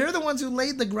work. They're the ones who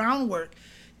laid the groundwork.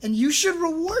 And you should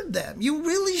reward them. You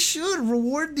really should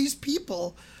reward these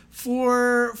people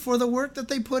for the work that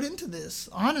they put into this,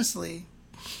 honestly.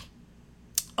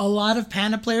 A lot of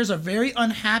Panda players are very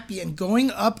unhappy and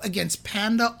going up against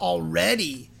Panda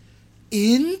already.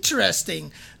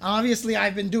 Interesting. Obviously,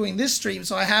 I've been doing this stream,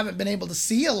 so I haven't been able to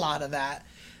see a lot of that.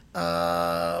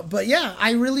 But yeah,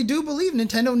 I really do believe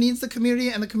Nintendo needs the community,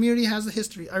 and the community has the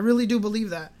history. I really do believe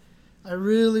that. I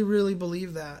really, really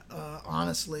believe that,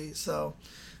 honestly. So,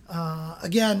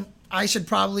 again, I should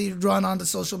probably run onto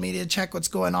social media, check what's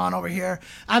going on over here.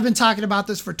 I've been talking about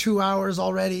this for 2 hours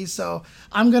already, so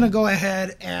I'm going to go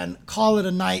ahead and call it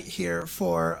a night here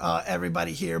for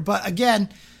everybody here. But again,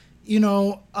 you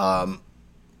know,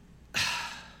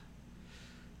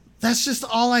 that's just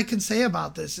all I can say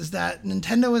about this, is that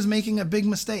Nintendo is making a big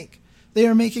mistake. They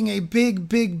are making a big,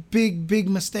 big, big, big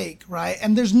mistake, right?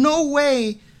 And there's no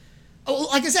way,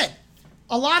 like I said,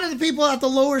 a lot of the people at the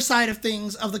lower side of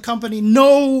things of the company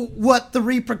know what the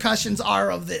repercussions are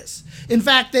of this. In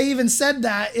fact, they even said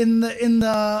that in the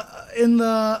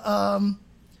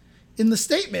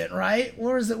statement, right?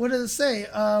 Where is it? What does it say?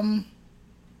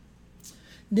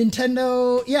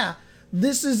 Nintendo, yeah.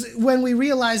 This is when we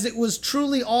realized it was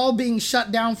truly all being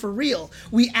shut down for real.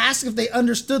 We asked if they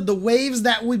understood the waves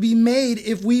that would be made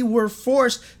if we were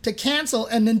forced to cancel,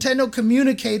 and Nintendo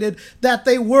communicated that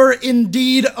they were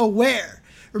indeed aware.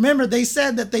 Remember, they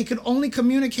said that they could only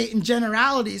communicate in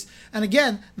generalities. And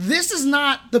again, this is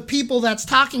not the people that's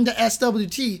talking to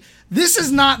SWT. This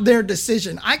is not their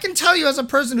decision. I can tell you, as a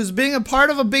person who's being a part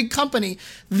of a big company,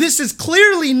 this is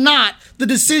clearly not the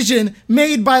decision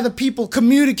made by the people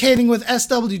communicating with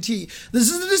SWT. This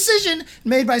is the decision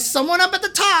made by someone up at the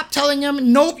top telling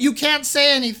them, nope, you can't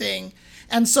say anything.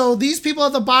 And so these people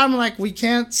at the bottom are like, we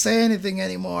can't say anything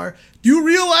anymore. Do you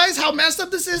realize how messed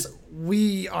up this is?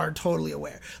 We are totally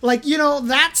aware. Like, you know,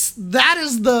 that's the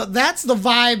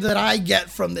vibe that I get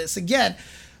from this. Again,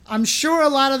 I'm sure a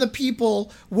lot of the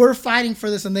people were fighting for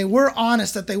this, and they were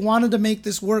honest that they wanted to make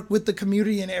this work with the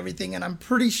community and everything. And I'm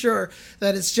pretty sure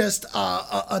that it's just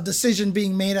a decision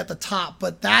being made at the top.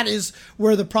 But that is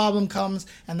where the problem comes,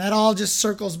 and that all just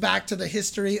circles back to the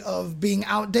history of being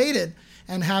outdated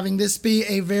and having this be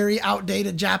a very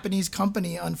outdated Japanese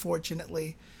company,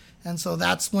 unfortunately. And so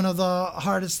that's one of the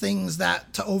hardest things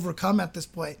to overcome at this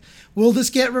point. Will this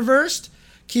get reversed?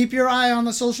 Keep your eye on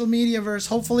the social media verse.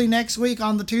 Hopefully next week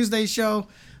on the Tuesday show,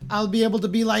 I'll be able to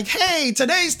be like, hey,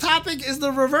 today's topic is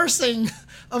the reversing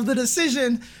of the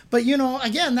decision. But, you know,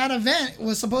 again, that event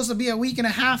was supposed to be a week and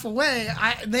a half away.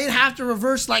 They'd have to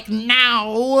reverse like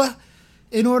now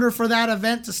in order for that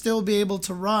event to still be able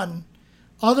to run.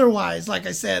 Otherwise, like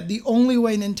I said, the only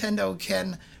way Nintendo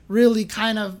can really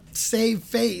kind of save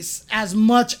face as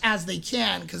much as they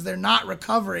can, because they're not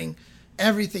recovering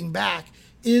everything back,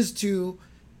 is to,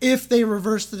 if they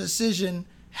reverse the decision,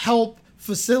 help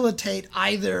facilitate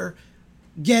either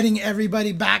getting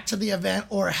everybody back to the event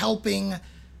or helping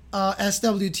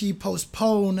SWT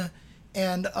postpone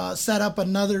and set up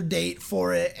another date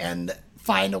for it and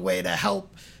find a way to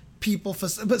help people.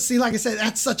 But see, like I said,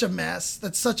 that's such a mess.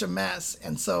 That's such a mess.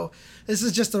 And so this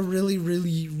is just a really,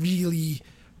 really, really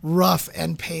rough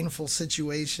and painful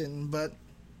situation. But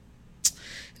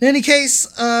in any case,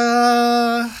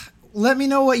 let me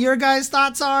know what your guys'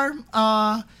 thoughts are.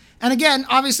 And again,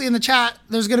 obviously in the chat,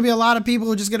 there's going to be a lot of people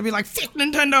who are just going to be like, fuck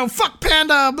Nintendo, fuck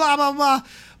Panda, blah, blah, blah.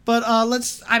 But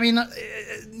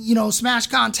Smash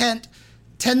content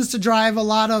tends to drive a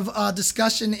lot of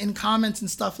discussion in comments and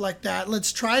stuff like that.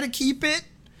 Let's try to keep it.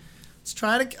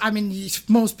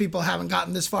 Most people haven't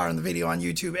gotten this far in the video on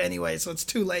YouTube anyway, so it's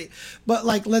too late. But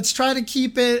let's try to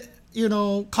keep it,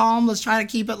 calm. Let's try to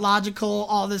keep it logical,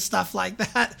 all this stuff like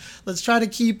that. Let's try to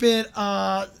keep it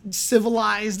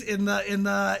civilized in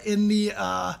the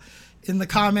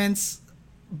comments.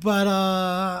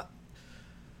 But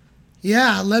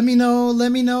yeah, let me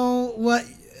know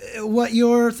what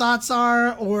your thoughts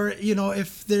are, or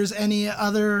if there's any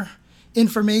other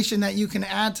information that you can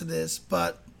add to this.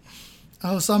 But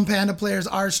some Panda players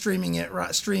are streaming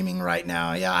right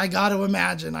now. Yeah, I got to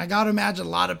imagine a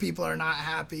lot of people are not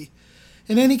happy.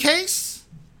 In any case,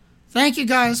 thank you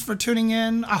guys for tuning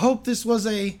in. I hope this was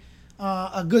a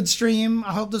good stream.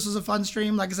 I hope this was a fun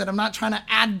stream. Like I said, I'm not trying to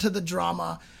add to the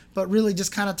drama, but really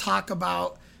just kind of talk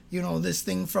about, this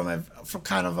thing from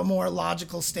kind of a more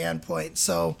logical standpoint.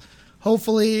 So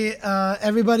hopefully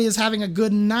everybody is having a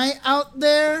good night out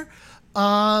there.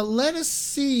 Let us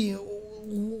see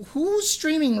who's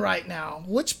streaming right now.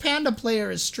 Which Panda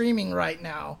player is streaming right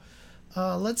now?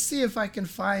 Let's see if I can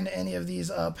find any of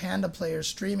these Panda players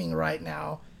streaming right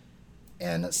now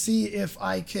and see if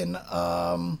I can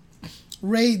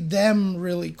raid them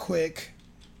really quick.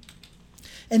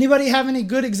 Anybody have any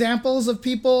good examples of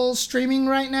people streaming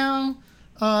right now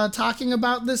talking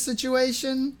about this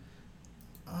situation?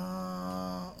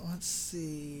 Let's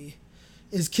see.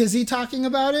 Is Kizzy talking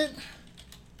about it?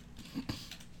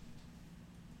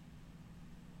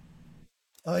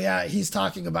 Oh yeah, he's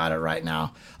talking about it right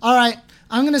now. All right,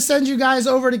 I'm gonna send you guys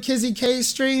over to Kizzy K's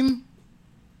stream.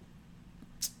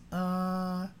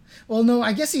 Well, no,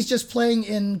 I guess he's just playing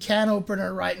in Can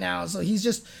Opener right now. So he's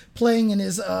just playing in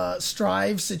his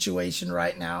Strive situation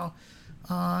right now.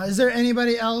 Is there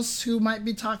anybody else who might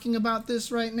be talking about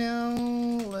this right now?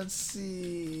 Let's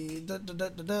see.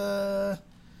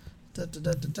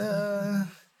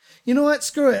 You know what?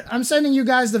 Screw it. I'm sending you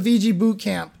guys the VG boot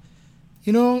camp.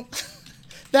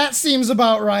 That seems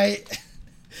about right.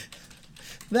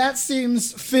 That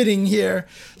seems fitting here.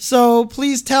 So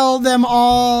please tell them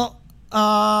all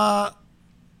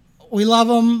we love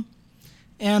them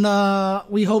and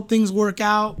we hope things work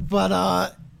out.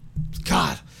 But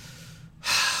God,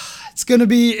 it's gonna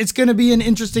be an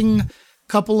interesting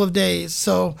couple of days.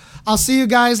 So I'll see you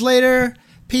guys later.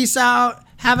 Peace out.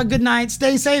 Have a good night.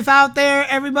 Stay safe out there,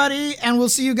 everybody, and we'll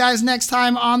see you guys next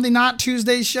time on the Not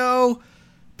Tuesday show.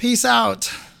 Peace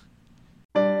out.